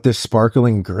 But this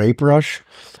sparkling grape rush,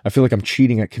 I feel like I'm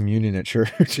cheating at communion at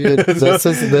church. Dude,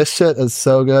 this shit is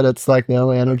so good. It's like the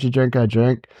only energy drink I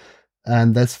drink.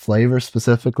 And this flavor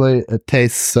specifically, it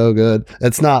tastes so good.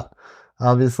 It's not,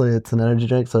 obviously it's an energy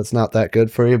drink, so it's not that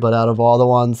good for you. But out of all the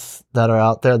ones that are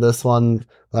out there, this one,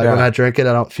 when I drink it,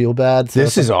 I don't feel bad. So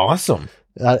this is awesome.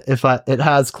 It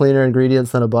has cleaner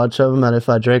ingredients than a bunch of them. And if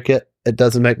I drink it, it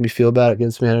doesn't make me feel bad. It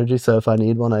gives me energy. So if I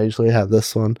need one, I usually have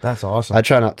this one. That's awesome. I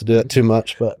try not to do it too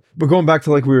much, but going back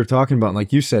to like we were talking about,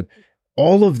 like you said,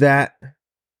 all of that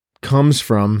comes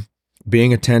from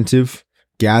being attentive,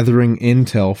 gathering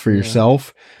intel for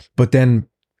yourself. But then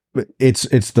it's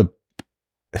the,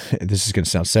 this is going to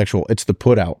sound sexual, it's the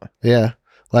put out. Yeah.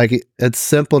 Like it's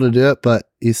simple to do it, but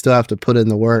you still have to put in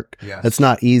the work. Yes. It's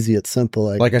not easy. It's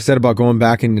simple. Like I said about going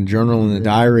back in the journal and the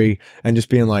diary and just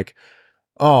being like,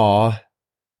 oh,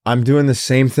 I'm doing the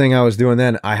same thing I was doing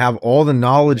then. I have all the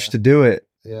knowledge to do it.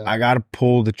 Yeah. I got to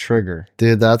pull the trigger.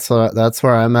 Dude, that's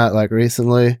where I'm at. Like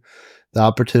recently, the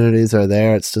opportunities are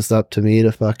there. It's just up to me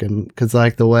to fucking, cause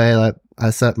like the way like I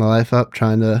set my life up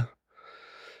trying to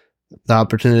The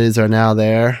opportunities are now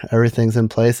there. Everything's in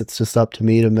place. It's just up to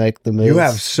me to make the moves. You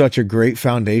have such a great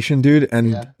foundation, dude.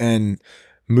 And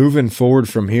moving forward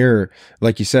from here,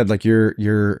 like you said, like your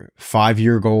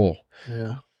 5-year goal.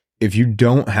 Yeah. If you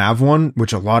don't have one,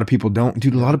 which a lot of people don't,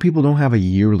 dude, a lot of people don't have a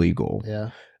yearly goal.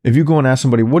 Yeah. If you go and ask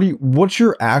somebody, what's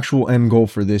your actual end goal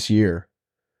for this year?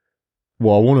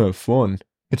 Well, I want to have fun.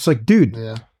 It's like, dude,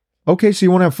 okay, so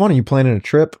you want to have fun. Are you planning a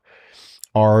trip?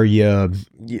 Are you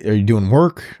doing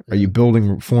work? Are you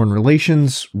building foreign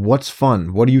relations? What's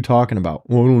fun? What are you talking about?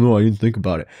 Well, I don't know. I didn't think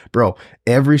about it. Bro,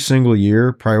 every single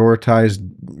year, prioritize,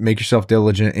 make yourself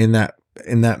diligent in that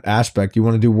aspect. You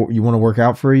want to work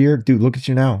out for a year? Dude, look at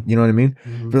you now. You know what I mean?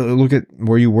 Mm-hmm. Look at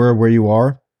where you were, where you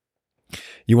are.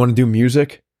 You want to do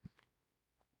music?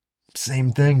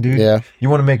 Same thing, dude. Yeah. You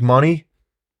want to make money?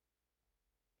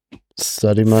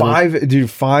 Study money.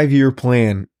 5-year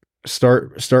plan.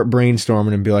 Start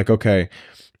brainstorming and be like, okay,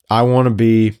 I want to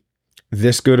be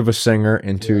this good of a singer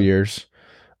in 2 years.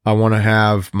 I want to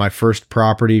have my first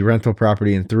rental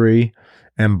property in 3.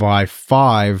 And by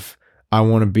 5, I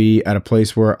want to be at a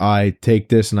place where I take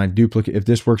this and I duplicate. If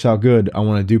this works out good, I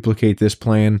want to duplicate this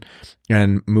plan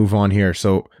and move on here.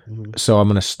 So I'm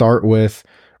going to start with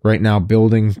right now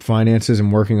building finances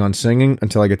and working on singing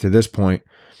until I get to this point.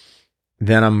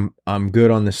 Then I'm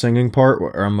good on the singing part,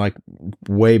 or I'm like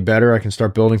way better. I can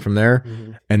start building from there.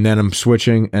 And then I'm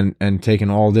switching and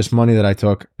taking all this money that I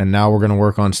took. And now we're going to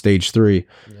work on stage 3.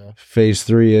 Yeah. Phase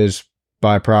 3 is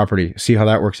buy property. See how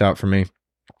that works out for me.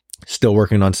 Still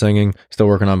working on singing, still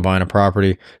working on buying a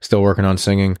property, still working on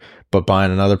singing, but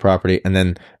buying another property. And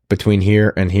then between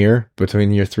here and here, between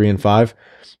year 3 and 5,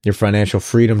 your financial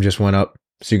freedom just went up.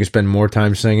 So you can spend more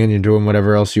time singing. You're doing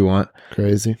whatever else you want.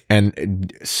 Crazy.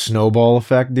 And snowball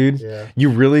effect, dude. Yeah.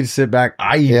 You really sit back.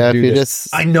 I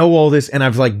know all this, and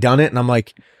I've like done it, and I'm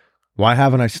like, why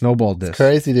haven't I snowballed this? It's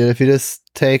crazy, dude. If you just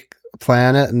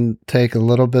plan it and take a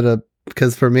little bit of,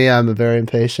 because for me, I'm a very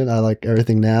impatient. I like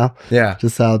everything now. Yeah.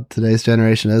 Just how today's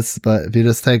generation is. But if you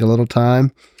just take a little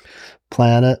time,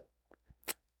 plan it,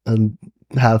 and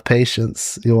have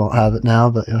patience. You won't have it now,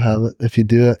 but you'll have it if you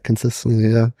do it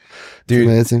consistently. Yeah, dude,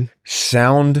 amazing.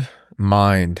 Sound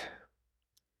mind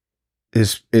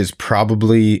is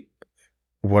probably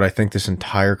what I think this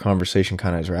entire conversation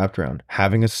kind of is wrapped around.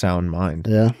 Having a sound mind.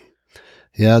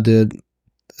 Yeah, dude.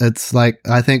 It's like,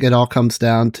 I think it all comes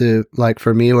down to, like,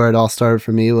 for me, where it all started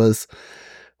for me was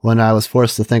when I was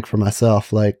forced to think for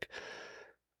myself. Like,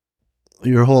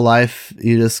 your whole life,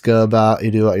 you just go about,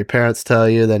 you do what your parents tell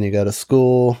you, then you go to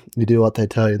school, you do what they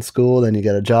tell you in school, then you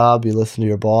get a job, you listen to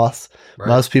your boss. Right.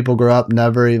 Most people grow up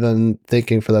never even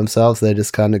thinking for themselves. They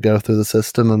just kind of go through the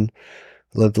system and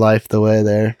live life the way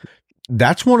they're.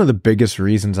 That's one of the biggest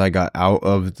reasons I got out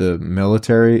of the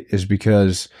military, is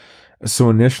because, so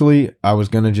initially I was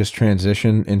going to just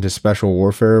transition into special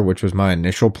warfare, which was my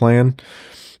initial plan.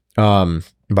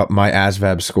 But my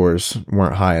ASVAB scores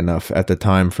weren't high enough at the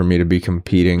time for me to be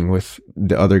competing with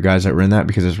the other guys that were in that,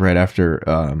 because it's right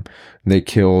after they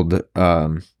killed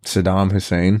Saddam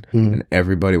Hussein, and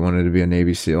everybody wanted to be a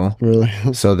Navy SEAL. Really?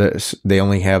 So that they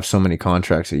only have so many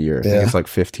contracts a year. I think it's like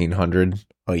 1,500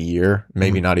 a year,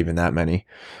 maybe not even that many.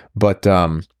 But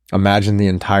imagine the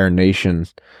entire nation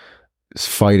is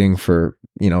fighting for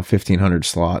 1,500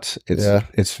 slots.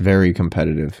 It's very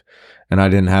competitive. And I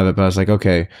didn't have it, but I was like,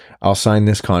 okay, I'll sign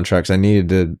this contract.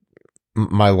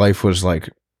 My life was like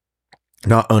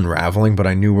not unraveling, but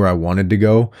I knew where I wanted to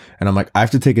go. And I'm like, I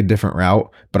have to take a different route,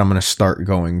 but I'm going to start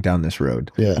going down this road.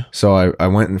 Yeah. So I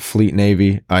went in Fleet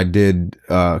Navy. I did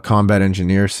combat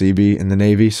engineer, CB in the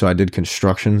Navy. So I did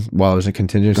construction while I was in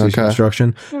contingency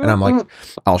construction. And I'm like,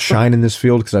 I'll shine in this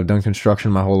field because I've done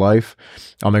construction my whole life.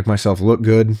 I'll make myself look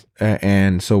good.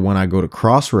 And so when I go to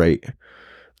cross rate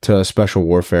to special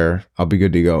warfare, I'll be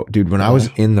good to go. Dude, when I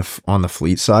was on the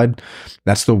fleet side,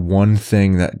 that's the one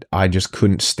thing that I just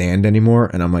couldn't stand anymore.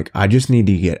 And I'm like, I just need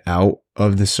to get out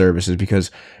of the services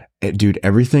because, dude,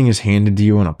 everything is handed to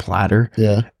you on a platter.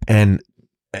 Yeah. And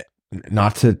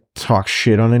not to talk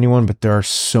shit on anyone, but there are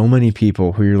so many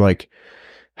people who you're like,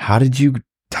 how did you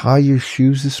tie your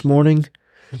shoes this morning?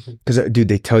 Because, dude,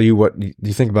 they tell you what,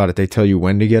 you think about it, they tell you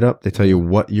when to get up, they tell you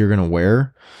what you're going to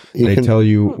wear, they tell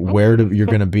you where you're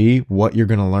going to be, what you're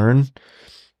going to learn.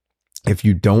 If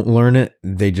you don't learn it,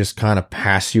 they just kind of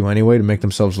pass you anyway to make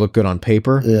themselves look good on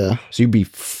paper. Yeah. So you'd be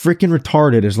freaking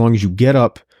retarded as long as you get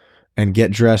up and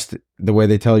get dressed the way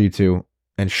they tell you to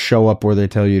and show up where they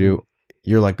tell you to.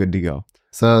 You're like good to go.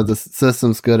 So the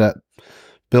system's good at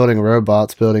building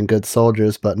robots, building good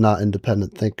soldiers, but not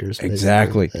independent thinkers. Basically.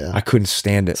 Exactly. Yeah. I couldn't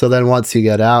stand it. So then once you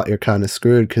get out, you're kind of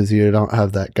screwed because you don't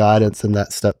have that guidance and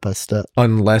that step by step.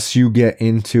 Unless you get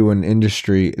into an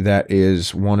industry that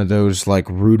is one of those like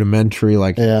rudimentary,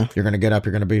 like Yeah. you're going to get up,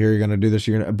 you're going to be here, you're going to do this,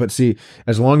 but see,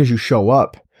 as long as you show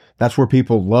up, that's where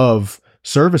people love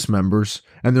service members.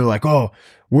 And they're like, oh,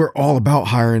 we're all about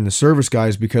hiring the service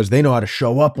guys because they know how to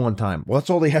show up on time. Well, that's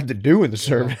all they have to do in the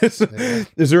service. Yeah.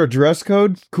 Is there a dress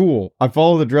code? Cool. I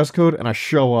follow the dress code and I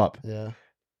show up. Yeah.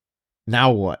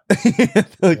 Now what?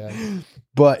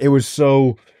 But it was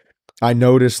so, I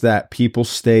noticed that people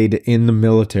stayed in the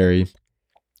military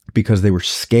because they were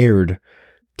scared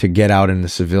to get out in the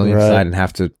civilian side and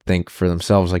have to think for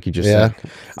themselves, like you just said.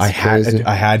 I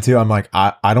had to. I'm like,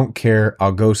 I don't care.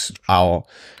 That's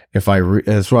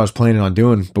what I was planning on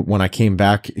doing. But when I came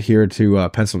back here to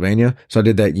Pennsylvania, so I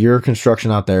did that year of construction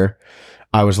out there.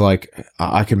 I was like,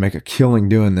 I could make a killing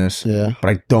doing this, but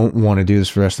I don't want to do this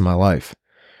for the rest of my life.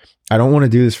 I don't want to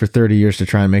do this for 30 years to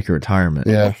try and make a retirement.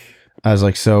 Yeah. I was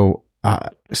like, so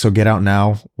get out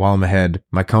now while I'm ahead.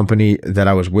 My company that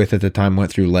I was with at the time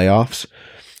went through layoffs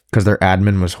because their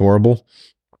admin was horrible.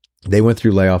 They went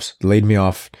through layoffs, laid me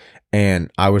off, and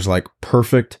I was like,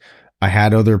 perfect. I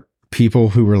had other people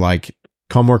who were like,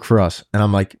 come work for us. And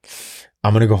I'm like,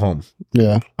 I'm going to go home.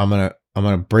 Yeah. I'm going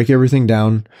to break everything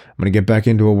down. I'm going to get back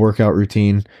into a workout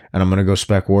routine and I'm going to go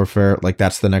spec warfare. Like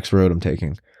that's the next road I'm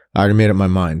taking. I already made up my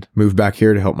mind. Moved back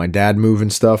here to help my dad move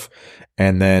and stuff.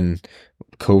 And then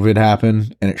COVID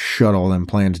happened and it shut all them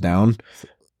plans down.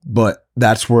 But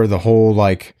that's where the whole,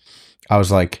 like, I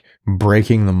was like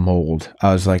breaking the mold.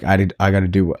 I was like, I got to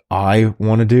do what I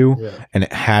want to do. And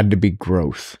it had to be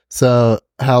growth. So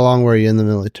how long were you in the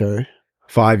military?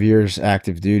 5 years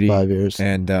active duty. 5 years.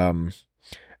 And,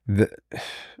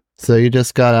 so you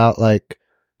just got out like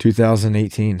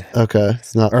 2018. Okay,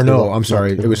 it's not. Or no, I'm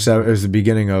sorry. It was the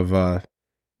beginning of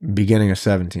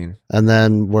 17. And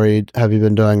then have you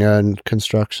been doing your own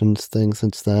constructions thing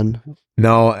since then?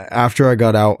 No, after I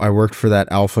got out, I worked for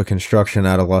that Alpha Construction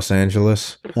out of Los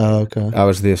Angeles. Oh, okay. I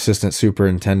was the assistant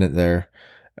superintendent there.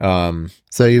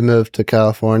 So you moved to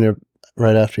California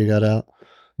right after you got out?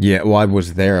 Yeah, well, I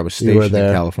was there. I was stationed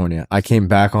in California. I came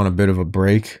back on a bit of a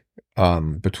break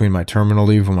between my terminal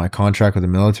leave when my contract with the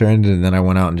military ended, and then I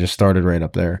went out and just started right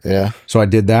up there. Yeah. So I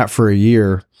did that for a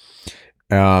year.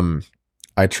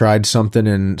 I tried something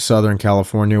in Southern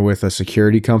California with a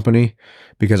security company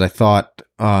because I thought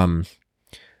it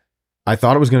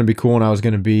was going to be cool and I was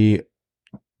going to be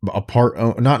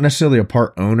not necessarily a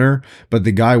part owner, but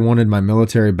the guy wanted my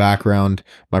military background,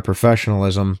 my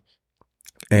professionalism,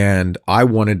 and I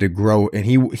wanted to grow. And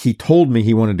he told me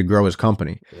he wanted to grow his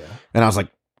company. Yeah. And I was like,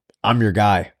 I'm your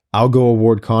guy. I'll go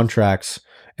award contracts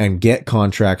and get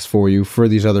contracts for you for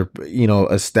these other,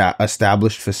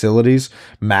 established facilities.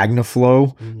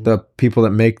 Magnaflow, mm-hmm. the people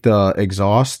that make the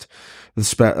exhaust,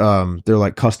 they're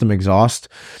like custom exhaust.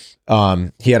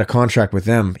 He had a contract with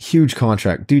them, huge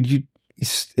contract, dude.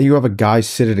 You have a guy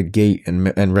sit at a gate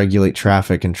and regulate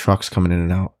traffic and trucks coming in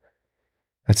and out.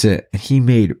 That's it. And he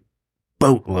made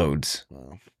boatloads.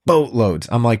 Wow. Boatloads.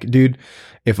 I'm like, dude,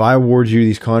 if I award you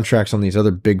these contracts on these other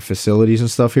big facilities and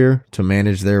stuff here to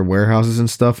manage their warehouses and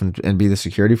stuff and be the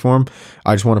security for them,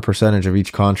 I just want a percentage of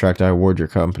each contract I award your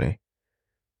company.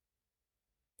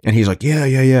 And he's like,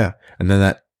 yeah. And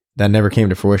then that never came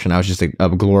to fruition. I was just a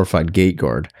glorified gate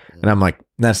guard. And I'm like,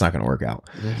 that's not going to work out.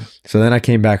 Yeah. So then I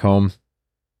came back home.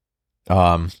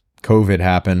 COVID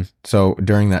happened. So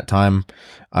during that time,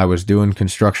 I was doing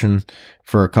construction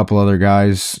for a couple other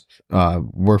guys.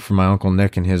 Worked for my Uncle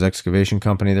Nick and his excavation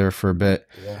company there for a bit.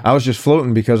 Yeah. I was just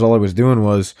floating because all I was doing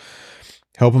was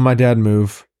helping my dad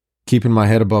move, keeping my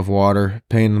head above water,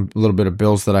 paying a little bit of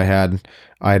bills that I had.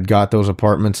 I had got those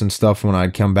apartments and stuff when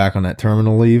I'd come back on that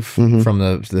terminal leave mm-hmm. from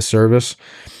the service.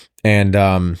 And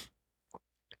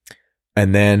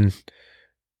then,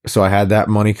 so I had that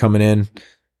money coming in.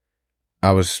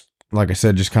 I was, like I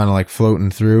said, just kind of like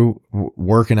floating through,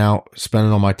 working out,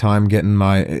 spending all my time getting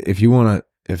if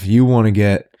you want to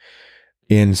get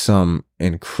in some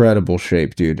incredible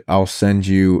shape, dude, I'll send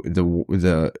you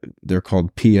they're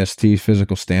called PST,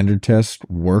 physical standard test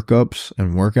workups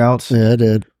and workouts. Yeah, I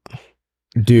did.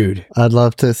 Dude, I'd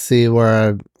love to see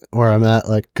where I'm at,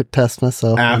 like could test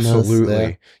myself. Absolutely.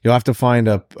 Yeah. You'll have to find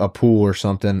a pool or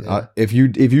something. Yeah. If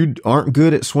you aren't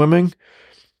good at swimming,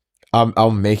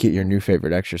 I'll make it your new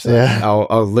favorite exercise. Yeah.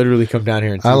 I'll literally come down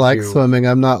here and teach you. I like swimming.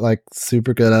 I'm not like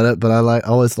super good at it, but I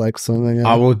always like swimming. Yeah.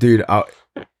 I will, dude.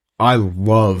 I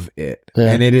love it.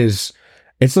 Yeah. And it's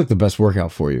like the best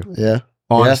workout for you. Yeah.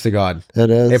 Honest to God. It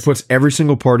is. It puts every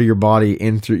single part of your body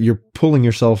in through. You're pulling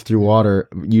yourself through water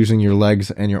using your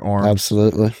legs and your arms.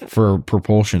 Absolutely. For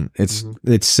propulsion. It's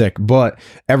sick. But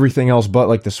everything else, but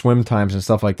like the swim times and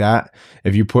stuff like that,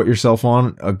 if you put yourself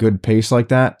on a good pace like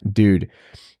that, dude,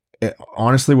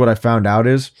 honestly, what I found out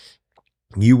is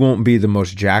you won't be the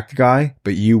most jacked guy,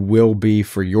 but you will be,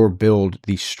 for your build,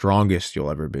 the strongest you'll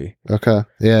ever be. Okay.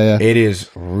 Yeah. It is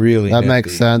really that nifty.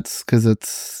 makes sense, because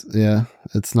it's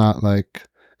not like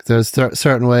there's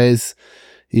certain ways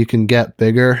you can get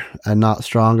bigger and not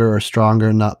stronger, or stronger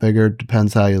and not bigger.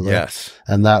 Depends how you look. Yes.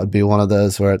 And that would be one of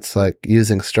those where it's like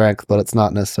using strength, but it's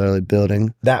not necessarily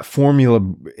building. That formula,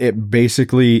 it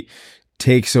basically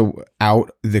takes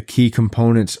out the key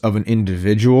components of an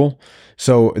individual.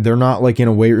 So they're not like in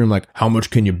a weight room, like how much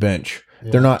can you bench?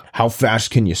 Yeah. They're not how fast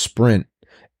can you sprint?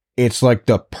 It's like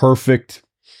the perfect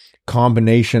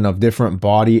combination of different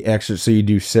body exercises. So you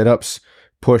do sit-ups,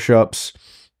 push-ups,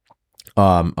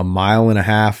 a 1.5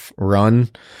 mile run,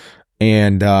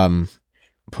 and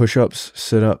push-ups,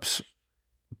 sit-ups,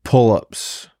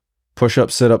 pull-ups,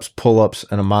 push-ups, sit-ups, pull-ups,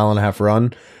 and a 1.5 mile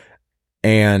run.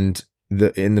 And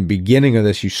in the beginning of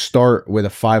this, you start with a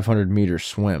 500-meter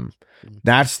swim.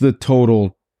 That's the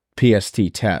total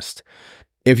PST test.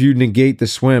 If you negate the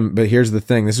swim, but here's the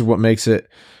thing, this is what makes it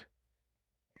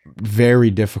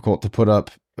very difficult to put up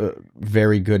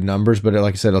very good numbers, but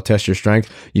like I said, it'll test your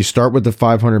strength. You start with the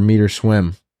 500-meter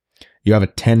swim. You have a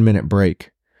 10-minute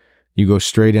break. You go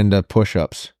straight into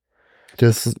push-ups.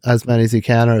 Just as many as you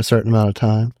can, or a certain amount of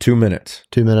time. 2 minutes.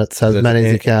 2 minutes, as many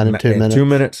as you can in 2 minutes. 2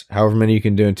 minutes, however many you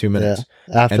can do in 2 minutes.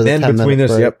 Yeah. After and then between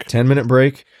this, break. 10-minute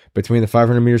break between the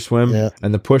 500-meter swim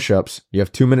and the push-ups. You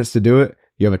have 2 minutes to do it.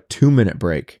 You have a 2-minute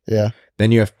break. Yeah.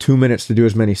 Then you have 2 minutes to do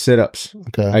as many sit-ups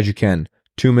as you can.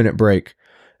 2-minute break.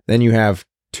 Then you have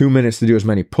 2 minutes to do as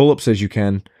many pull-ups as you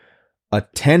can. A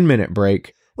 10-minute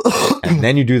break, and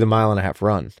then you do the 1.5 mile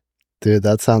run. Dude,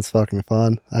 that sounds fucking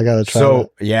fun. I gotta try.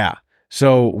 Yeah.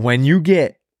 So when you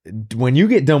get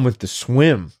done with the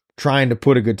swim, trying to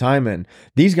put a good time in,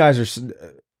 these guys are,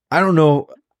 I don't know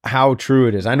how true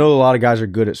it is. I know a lot of guys are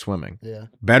good at swimming. Yeah.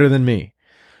 Better than me.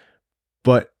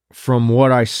 But from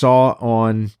what I saw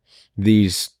on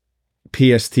these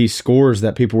PST scores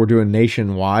that people were doing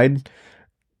nationwide,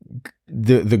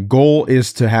 the goal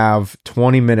is to have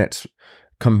 20 minutes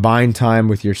combined time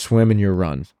with your swim and your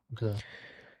run. Okay.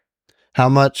 How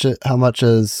much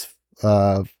is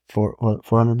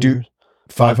 400 meters?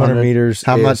 500 meters.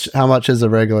 How much is a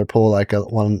regular pull, like a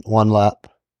one lap?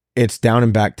 It's down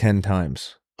and back 10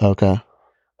 times. Okay.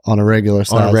 On a regular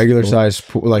size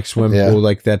pool, like swim pool,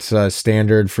 like that's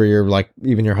standard for your, like,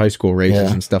 even your high school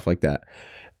races and stuff like that.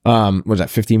 Was that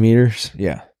 50 meters?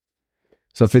 Yeah.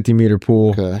 So 50-meter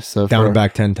pool. Okay. So down and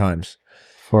back 10 times.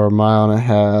 For 1.5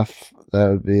 miles, that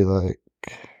would be like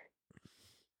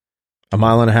a 1.5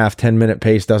 miles, 10-minute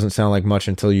pace doesn't sound like much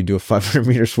until you do a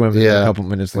 500-meter swim. And a couple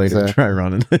minutes later, try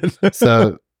running.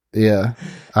 So yeah,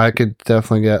 I could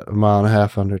definitely get 1.5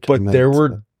 miles under 10 minutes.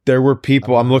 But there were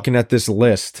people. I'm looking at this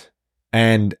list,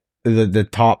 and the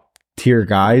top tier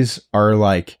guys are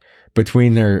like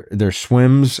between their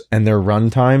swims and their run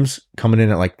times coming in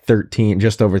at like 13,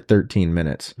 just over 13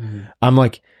 minutes. Mm-hmm. I'm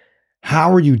like,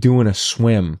 how are you doing a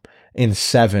swim in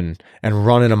 7 and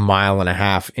running 1.5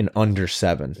 miles in under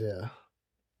 7? Yeah.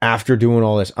 After doing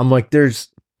all this, I'm like,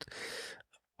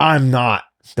 I'm not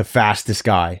the fastest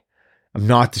guy. I'm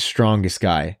not the strongest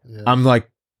guy. Yeah. I'm like,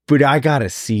 but I gotta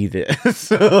see this.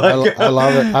 Like, I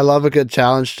love it. I love a good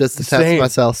challenge just to test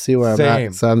myself, see where I'm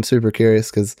at. So I'm super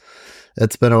curious, because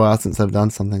it's been a while since I've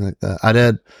done something like that. I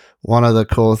did, one of the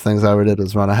coolest things I ever did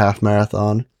was run a half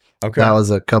marathon. Okay. That was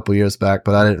a couple years back,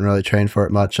 but I didn't really train for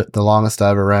it much. The longest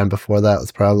I ever ran before that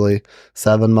was probably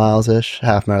 7 miles-ish,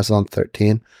 half marathon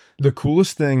 13. The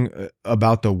coolest thing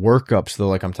about the workups, though,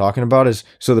 like I'm talking about, is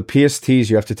so the PSTs,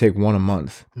 you have to take 1 a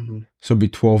month. Mm-hmm. So it'd be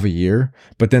 12 a year.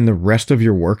 But then the rest of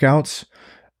your workouts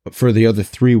for the other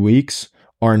 3 weeks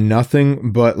are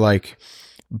nothing but like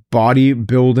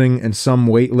bodybuilding and some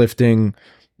weightlifting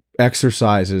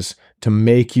exercises to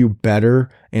make you better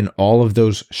in all of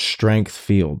those strength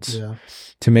fields. Yeah.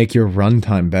 To make your run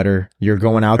time better. You're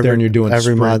going out there and you're doing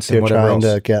every sprints month. You're trying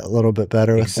to get a little bit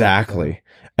better. Exactly.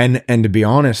 And to be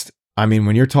honest, I mean,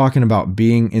 when you're talking about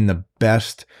being in the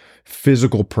best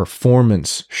physical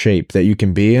performance shape that you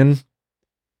can be in,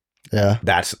 yeah,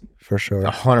 that's for sure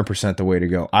 100% the way to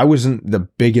go. I wasn't the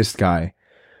biggest guy,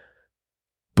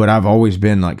 but I've always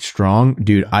been like strong.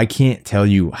 Dude, I can't tell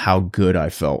you how good I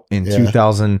felt in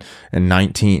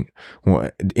 2019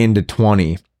 into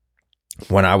 20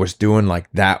 when I was doing like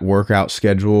that workout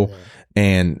schedule. Yeah.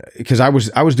 And because I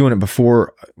was doing it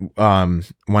before, when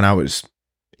I was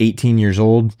 18 years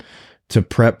old to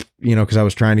prep, because I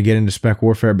was trying to get into spec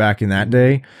warfare back in that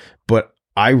day. But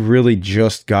I really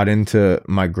just got into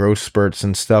my growth spurts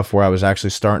and stuff where I was actually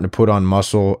starting to put on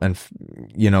muscle and,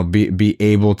 be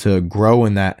able to grow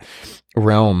in that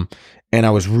realm. And I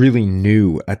was really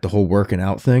new at the whole working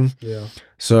out thing. Yeah.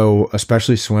 So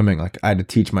especially swimming, like I had to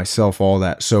teach myself all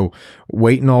that. So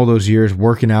waiting all those years,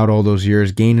 working out all those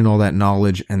years, gaining all that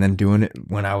knowledge, and then doing it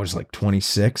when I was like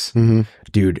 26,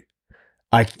 dude,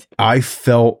 I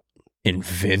felt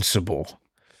invincible.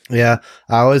 Yeah.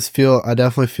 I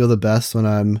definitely feel the best when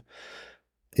I'm,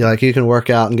 like you can work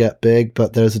out and get big,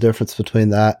 but there's a difference between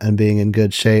that and being in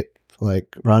good shape,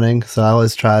 like running. So I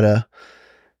always try to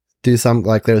do some,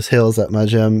 like there's hills at my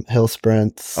gym, hill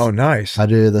sprints. Oh, nice. I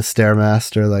do the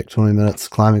Stairmaster, like 20 minutes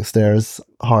climbing stairs,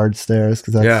 hard stairs,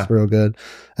 because that's real good.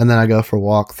 And then I go for a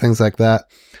walk, things like that.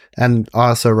 And I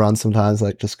also run sometimes,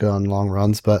 like just go on long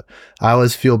runs. But I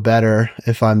always feel better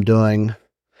if I'm doing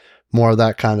more of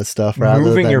that kind of stuff, rather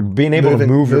than being able to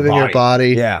move your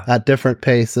body yeah. at different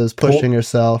paces, pushing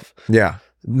yourself,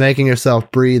 making yourself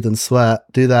breathe and sweat.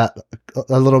 Do that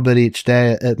a little bit each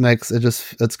day.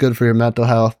 It's good for your mental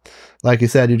health. Like you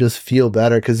said, you just feel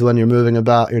better because when you're moving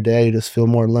about your day, you just feel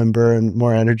more limber and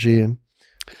more energy. And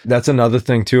that's another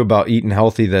thing too about eating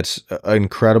healthy that's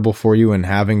incredible for you, and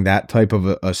having that type of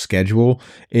a schedule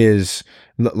is,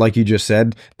 like you just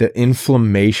said, the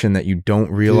inflammation that you don't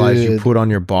realize you put on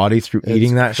your body through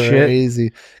eating that shit. It's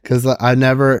crazy, because I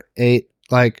never ate,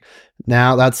 like,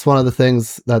 now that's one of the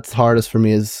things that's hardest for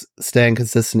me is staying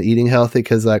consistent eating healthy,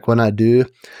 because like when I do,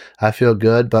 I feel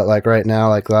good, but like right now,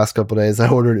 like the last couple of days I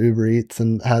ordered Uber Eats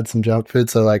and had some junk food,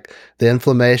 so like the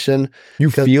inflammation,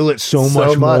 you feel it so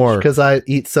much more because I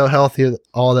eat so healthy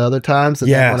all the other times,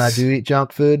 and then when I do eat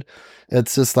junk food,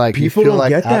 it's just like people you feel don't like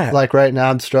get that. Like right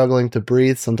now I'm struggling to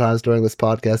breathe sometimes during this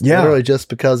podcast, literally just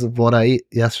because of what I eat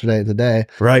yesterday and today.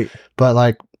 Right. But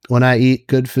like when I eat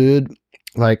good food,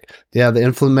 like, the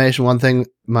inflammation, one thing,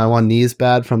 my one knee is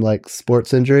bad from like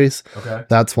sports injuries. Okay.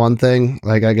 That's one thing.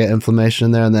 Like I get inflammation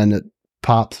in there and then it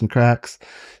pops and cracks.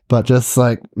 But just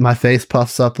like my face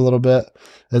puffs up a little bit.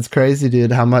 It's crazy,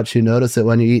 dude, how much you notice it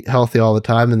when you eat healthy all the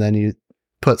time and then you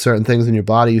put certain things in your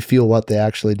body, you feel what they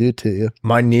actually do to you.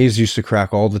 My knees used to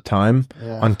crack all the time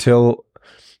until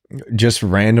just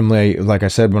randomly, like I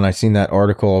said, when I seen that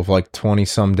article of like 20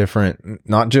 some different,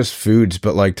 not just foods,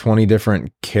 but like 20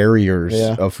 different carriers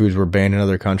of foods were banned in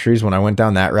other countries. When I went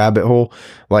down that rabbit hole,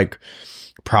 like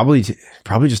probably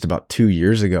just about 2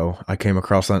 years ago, I came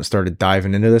across that and started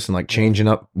diving into this and like changing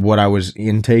up what I was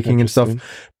intaking and stuff.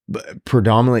 But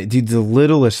predominantly, dude, the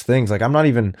littlest things. Like I'm not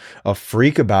even a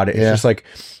freak about it. It's just like,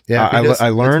 I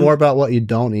learned it's more about what you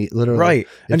don't eat, literally. Right.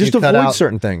 And just avoid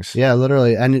certain things. Yeah,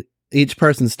 literally. And each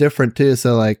person's different too,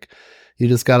 so like you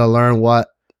just got to learn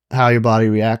how your body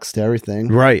reacts to everything.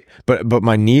 Right. But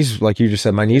my knees, like you just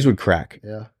said, my knees would crack.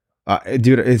 Yeah.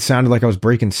 Dude, it sounded like I was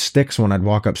breaking sticks when I'd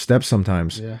walk up steps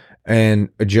sometimes. Yeah. And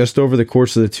just over the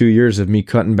course of the 2 years of me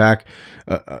cutting back,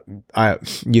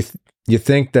 you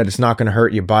think that it's not going to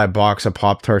hurt. You buy a box of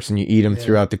Pop-Tarts and you eat them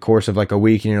throughout the course of like a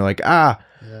week, and you're like,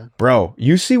 bro,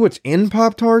 you see what's in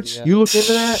Pop-Tarts? Yeah. You look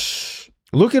into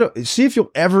that? See if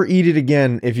you'll ever eat it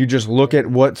again if you just look at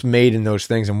what's made in those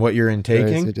things and what you're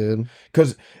intaking. Crazy, dude.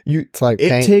 Because it's like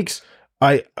it takes.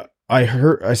 I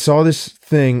saw this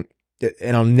thing,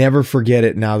 and I'll never forget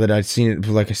it now that I've seen it.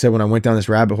 Like I said, when I went down this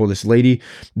rabbit hole, this lady,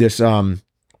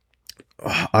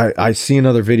 I see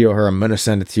another video of her. I'm gonna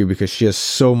send it to you because she has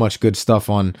so much good stuff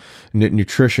on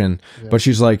nutrition. Yeah. But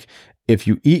she's like, if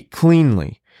you eat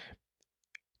cleanly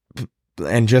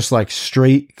and just like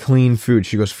straight clean food,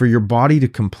 she goes, for your body to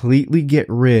completely get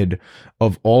rid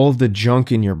of all of the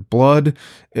junk in your blood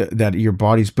that your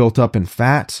body's built up in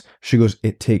fats, she goes,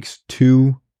 it takes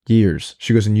 2 years.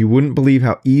 She goes, and you wouldn't believe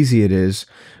how easy it is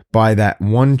by that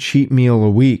one cheat meal a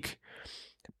week,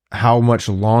 how much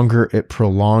longer it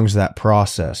prolongs that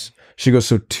process. She goes,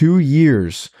 so 2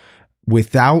 years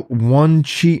without one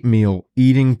cheat meal,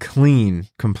 eating clean,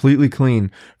 completely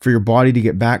clean, for your body to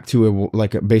get back to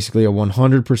basically a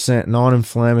 100%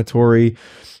 non-inflammatory,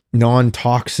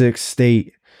 non-toxic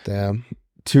state. Damn.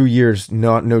 2 years,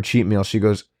 no cheat meal. She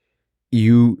goes,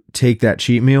 you take that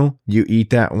cheat meal, you eat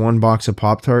that one box of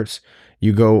Pop-Tarts,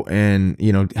 you go and,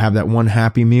 have that one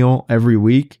happy meal every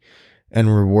week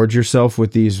and reward yourself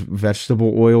with these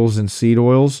vegetable oils and seed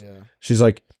oils. Yeah. She's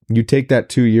like, you take that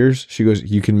 2 years, she goes,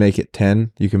 you can make it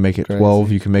 10, you can make it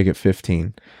 12, you can make it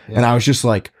 15. Yeah. And I was just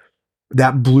like,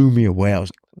 that blew me away. I was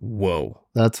like, whoa.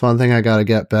 That's one thing I got to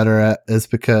get better at, is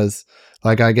because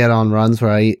like I get on runs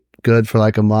where I eat good for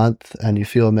like a month and you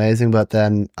feel amazing, but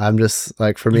then I'm just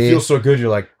like, for me, you feel so good, you're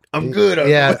like, I'm good.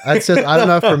 Yeah, that's just, I don't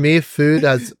know. For me, food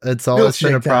has, it's always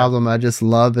been a Milkshake time. problem. I just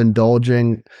love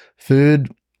indulging. Food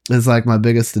is like my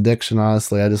biggest addiction,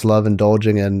 honestly. I just love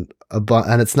indulging in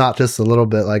and it's not just a little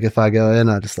bit. Like if I go in,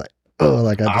 I just like, oh,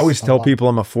 like I always tell people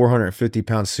I'm a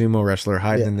 450-pound sumo wrestler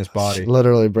hiding in this body.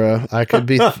 Literally, bro. I could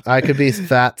be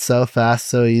fat so fast,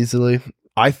 so easily.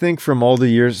 I think from all the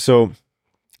years, so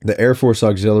the Air Force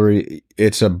Auxiliary,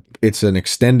 it's an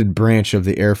extended branch of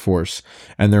the Air Force,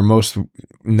 and they're most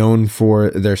known for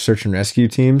their search and rescue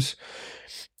teams.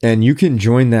 And you can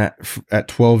join that at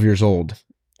 12 years old.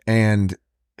 And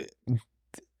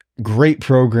great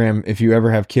program if you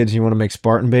ever have kids and you want to make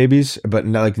Spartan babies, but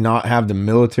not have the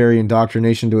military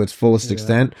indoctrination to its fullest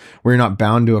extent, where you're not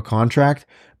bound to a contract.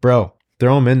 Bro,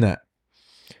 throw them in that.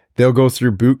 They'll go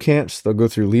through boot camps. They'll go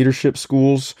through leadership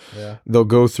schools. Yeah. They'll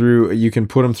go through, you can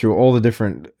put them through all the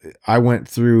different, I went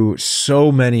through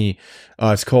so many,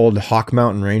 it's called Hawk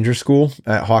Mountain Ranger School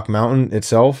at Hawk Mountain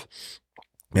itself.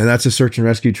 And that's a search and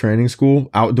rescue training school,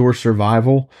 outdoor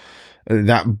survival.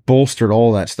 That bolstered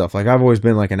all that stuff. Like I've always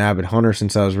been like an avid hunter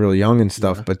since I was really young and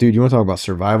stuff. But dude, you want to talk about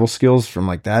survival skills from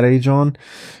like that age on?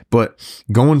 But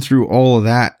going through all of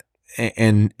that,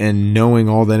 and knowing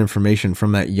all that information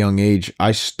from that young age,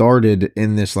 I started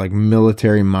in this like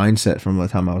military mindset from the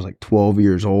time I was like 12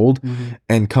 years old,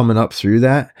 and coming up through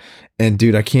that. And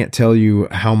dude, I can't tell you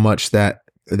how much that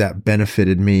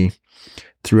benefited me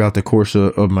throughout the course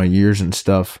of my years and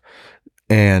stuff.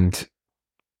 And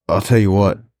I'll tell you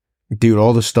what, dude,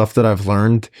 all the stuff that I've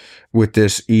learned with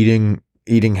this eating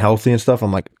healthy and stuff,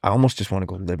 I'm like, I almost just want to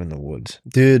go live in the woods.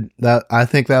 Dude, I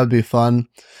think that would be fun.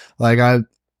 Like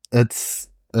it's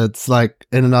like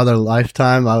in another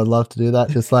lifetime, I would love to do that.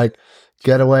 Just like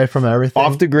get away from everything.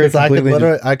 Off the grid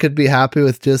completely. I could be happy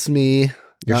with just me.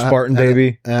 Your Spartan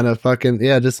baby. And a fucking,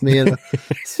 just me and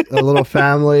a little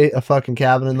family, a fucking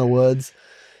cabin in the woods.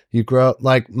 You grow up,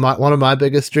 like one of my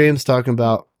biggest dreams, talking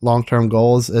about long-term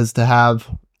goals, is to have,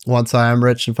 once I am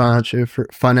rich and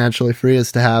financially free,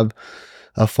 is to have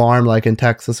a farm like in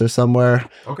Texas or somewhere,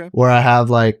 where I have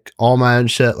like all my own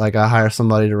shit. Like I hire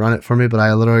somebody to run it for me, but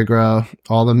I literally grow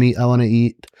all the meat I want to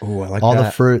eat. Oh, I like all that.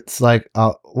 the fruits, like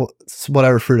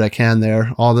whatever fruit I can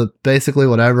there. Basically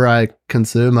whatever I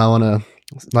consume, I want to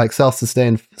like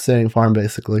self-sustaining farm.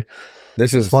 Basically,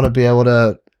 just want to be able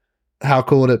to. How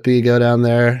cool would it be? Go down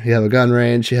there. You have a gun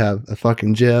range. You have a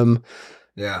fucking gym.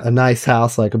 Yeah. A nice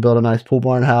house. Like build a nice pool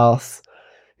barn house.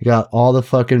 You got all the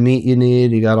fucking meat you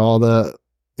need. You got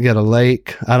a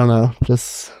lake. I don't know.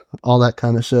 Just all that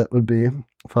kind of shit would be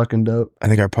fucking dope. I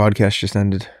think our podcast just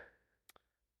ended.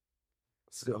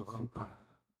 Let's go.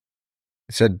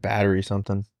 It said battery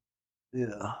something.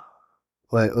 Yeah.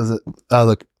 Wait, was it? Oh,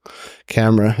 the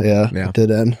camera. Yeah. It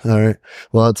did end. All right.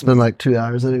 Well, it's been like 2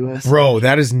 hours anyways. Bro,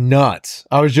 that is nuts.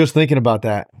 I was just thinking about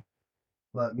that.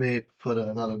 Let me put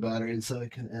another battery in so we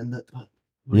can end it.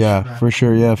 Yeah, for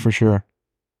sure. Yeah, for sure.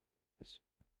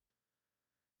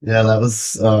 Yeah, that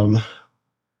was,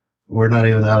 we're not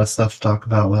even out of stuff to talk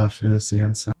about. We'll have to do this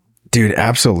again. So. Dude,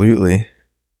 absolutely.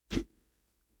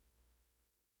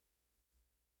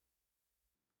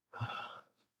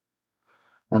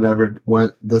 I never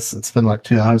went it's been like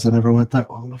 2 hours. I never went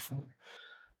that long before.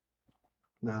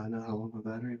 Now I know how long my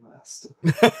battery lasts.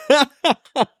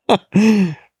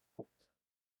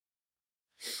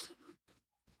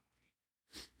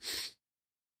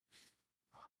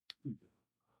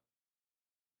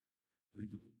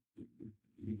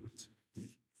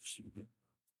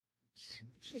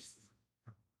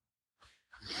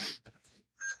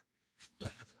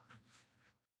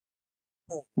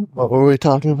 What were we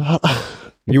talking about?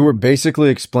 You were basically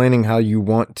explaining how you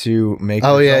want to make.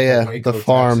 Oh yeah, the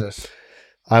farm. Texas.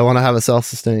 I want to have a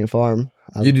self-sustaining farm.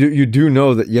 You do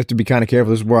know that you have to be kind of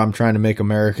careful. This is where I'm trying to make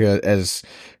America as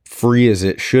free as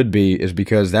it should be, is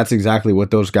because that's exactly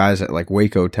what those guys at like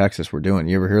Waco, Texas were doing.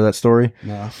 You ever hear that story?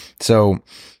 No. So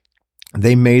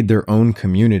they made their own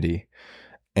community,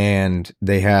 and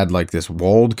they had like this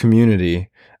walled community,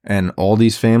 and all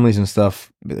these families and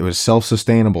stuff. It was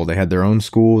self-sustainable. They had their own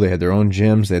school, they had their own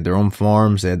gyms, they had their own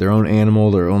farms, they had their own animal,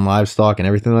 their own livestock, and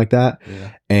everything like that.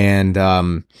 Yeah. And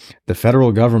the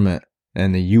federal government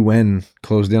and the UN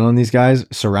closed in on these guys,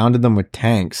 surrounded them with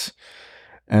tanks,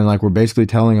 and like we're basically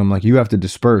telling them like, you have to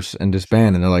disperse and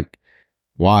disband. And they're like,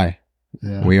 why?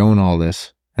 Yeah. We own all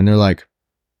this. And they're like,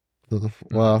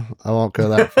 well, I won't go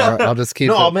that far. I'll just keep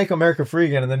no, I'll make America free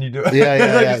again, and then you do it.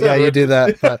 Yeah, you do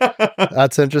that. But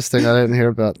that's interesting. I didn't hear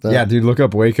about that. Yeah, dude, look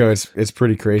up Waco. It's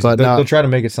pretty crazy. But they'll try to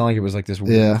make it sound like it was like this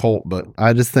weird cult, but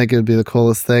I just think it would be the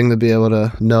coolest thing to be able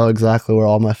to know exactly where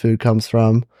all my food comes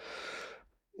from.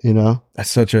 You know?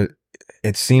 That's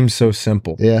it seems so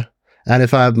simple. Yeah. And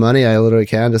if I have money, I literally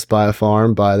can just buy a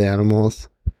farm, buy the animals.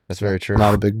 That's very true.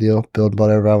 Not a big deal. Build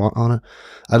whatever I want on it.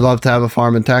 I'd love to have a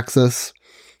farm in Texas,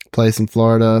 place in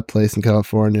Florida, place in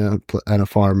California, and a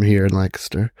farm here in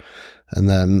Lancaster. And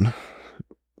then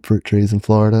fruit trees in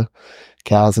Florida,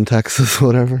 cows in Texas,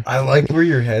 whatever. I like where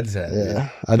your head's at. Yeah.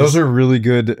 Those are really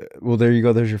good. Well, there you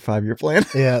go. There's your 5-year plan.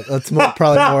 Yeah, that's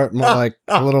probably more like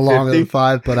a little longer 50? than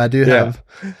 5, but I do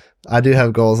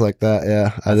have goals like that.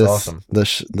 Yeah, That's awesome.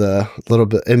 The little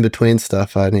bit in between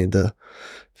stuff I need to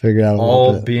figure out a All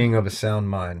little bit. being of a sound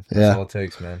mind. That's all it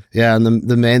takes, man. Yeah, and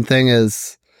the main thing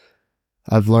is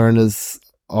I've learned is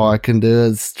all I can do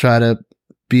is try to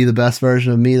be the best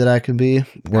version of me that I can be.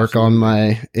 Work on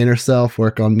my inner self.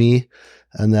 Work on me.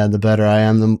 And then the better I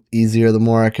am, the easier, the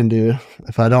more I can do.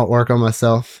 If I don't work on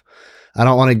myself, I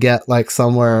don't want to get like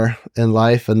somewhere in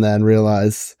life and then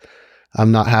realize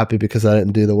I'm not happy because I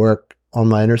didn't do the work on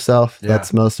my inner self. Yeah. That's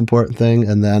the most important thing.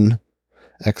 And then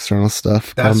external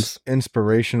stuff comes.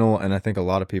 Inspirational. And I think a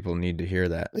lot of people need to hear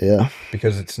that. Yeah.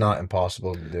 Because it's not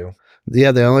impossible to do.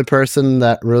 Yeah, the only person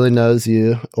that really knows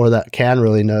you or that can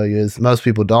really know you is most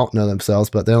people don't know themselves,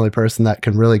 but the only person that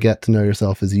can really get to know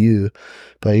yourself is you.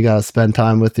 But you got to spend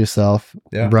time with yourself,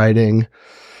 writing,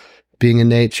 being in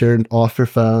nature, off your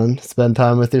phone, spend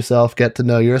time with yourself, get to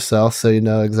know yourself so you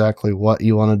know exactly what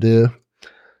you want to do,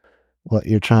 what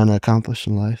you're trying to accomplish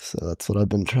in life. So that's what I've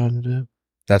been trying to do.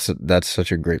 That's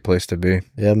such a great place to be.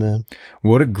 Yeah, man.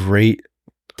 What a great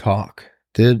talk.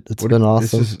 Dude, it's been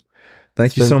awesome.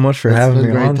 Thank you so much for having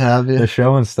me on to have you. The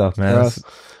show and stuff, man.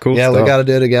 Cool stuff. We got to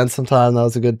do it again sometime. That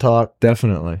was a good talk.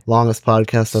 Definitely. Longest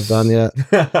podcast I've done yet.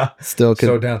 Still could.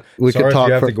 So down. We Sorry could talk.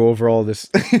 You have to go over all this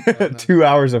 2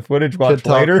 hours of footage. Watch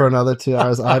could later talk for another 2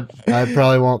 hours. I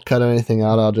probably won't cut anything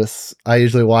out. I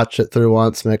usually watch it through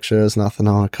once, make sure there's nothing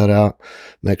I want to cut out,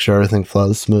 make sure everything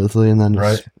flows smoothly, and then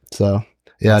just, so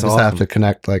yeah, That's I just have to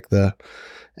connect like the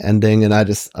ending, and I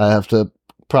have to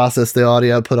process the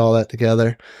audio, put all that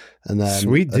together. And then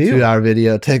Sweet a deal. 2-hour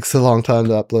video takes a long time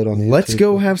to upload on YouTube. Let's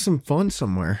go have some fun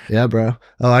somewhere. Yeah, bro.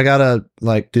 Oh, I gotta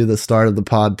like do the start of the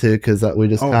pod too, because we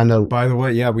just kind of. By the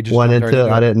way, yeah, we just went into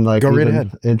it. I didn't like go right even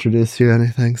ahead. Introduce you or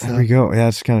anything. So there we go. Yeah,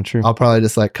 that's kind of true. I'll probably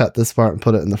just like cut this part and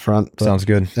put it in the front. But sounds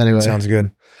good. Anyway, sounds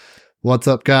good. What's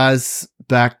up, guys?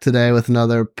 Back today with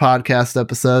another podcast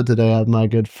episode. Today I have my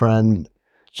good friend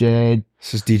Jade.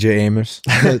 This is DJ Amos.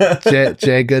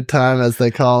 Jay Goodtime, as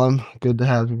they call him. Good to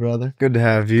have you, brother. Good to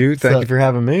have you. Thank you for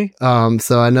having me.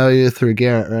 So I know you through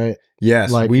Garrett, right?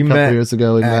 Yes, like we a couple met years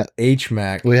ago. We met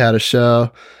HMAC. We had a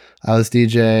show. I was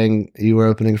DJing. You were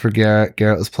opening for Garrett.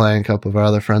 Garrett was playing. A couple of our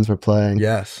other friends were playing.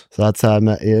 Yes. So that's how I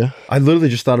met you. I literally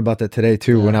just thought about that today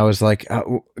too. When I was like,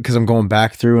 because I'm going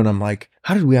back through and I'm like,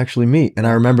 how did we actually meet? And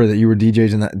I remember that you were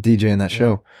DJ in that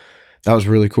show. That was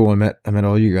really cool. I met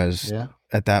all you guys. Yeah.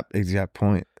 At that exact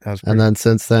point. And then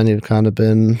since then, you've kind of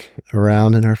been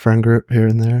around in our friend group here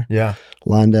and there. Yeah.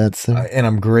 Line dancing. And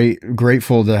I'm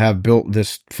grateful to have built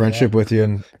this friendship with you.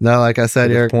 And no, like I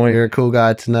said, you're a cool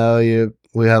guy to know.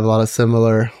 We have a lot of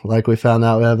similar, like we found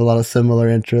out, we have a lot of similar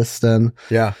interests in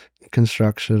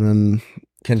construction and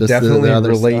can definitely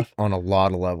relate on a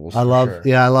lot of levels. I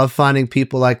love finding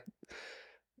people like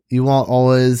you won't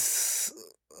always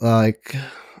find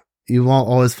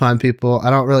people. I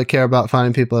don't really care about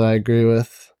finding people that I agree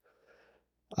with.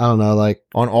 I don't know, like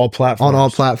on all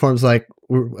platforms. Like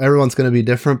everyone's going to be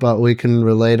different, but we can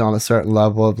relate on a certain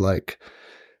level of like,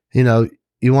 you know,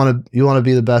 you want to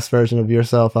be the best version of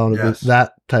yourself. I want to be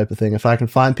that type of thing. If I can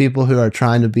find people who are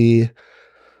trying to be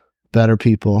better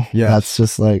people, that's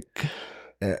just like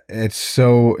it's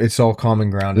all common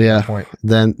ground at that point.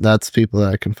 Then that's people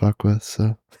that I can fuck with.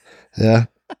 So yeah.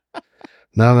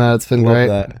 No, man, it's been great.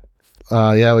 That.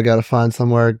 We got to find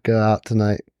somewhere, go out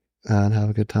tonight and have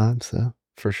a good time. So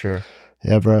for sure.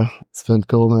 Yeah, bro. It's been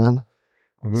cool, man.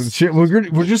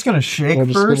 We're just going to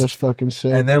shake first. Fucking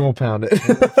shake. And then we'll pound it.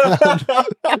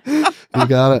 You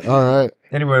got it. All right.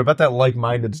 Anyway, about that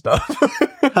like-minded stuff.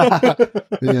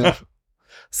 Yeah.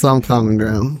 Some common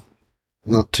ground.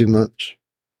 Not too much.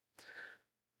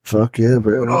 Fuck yeah,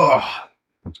 bro. Oh,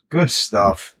 good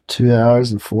stuff. 2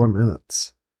 hours and 4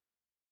 minutes.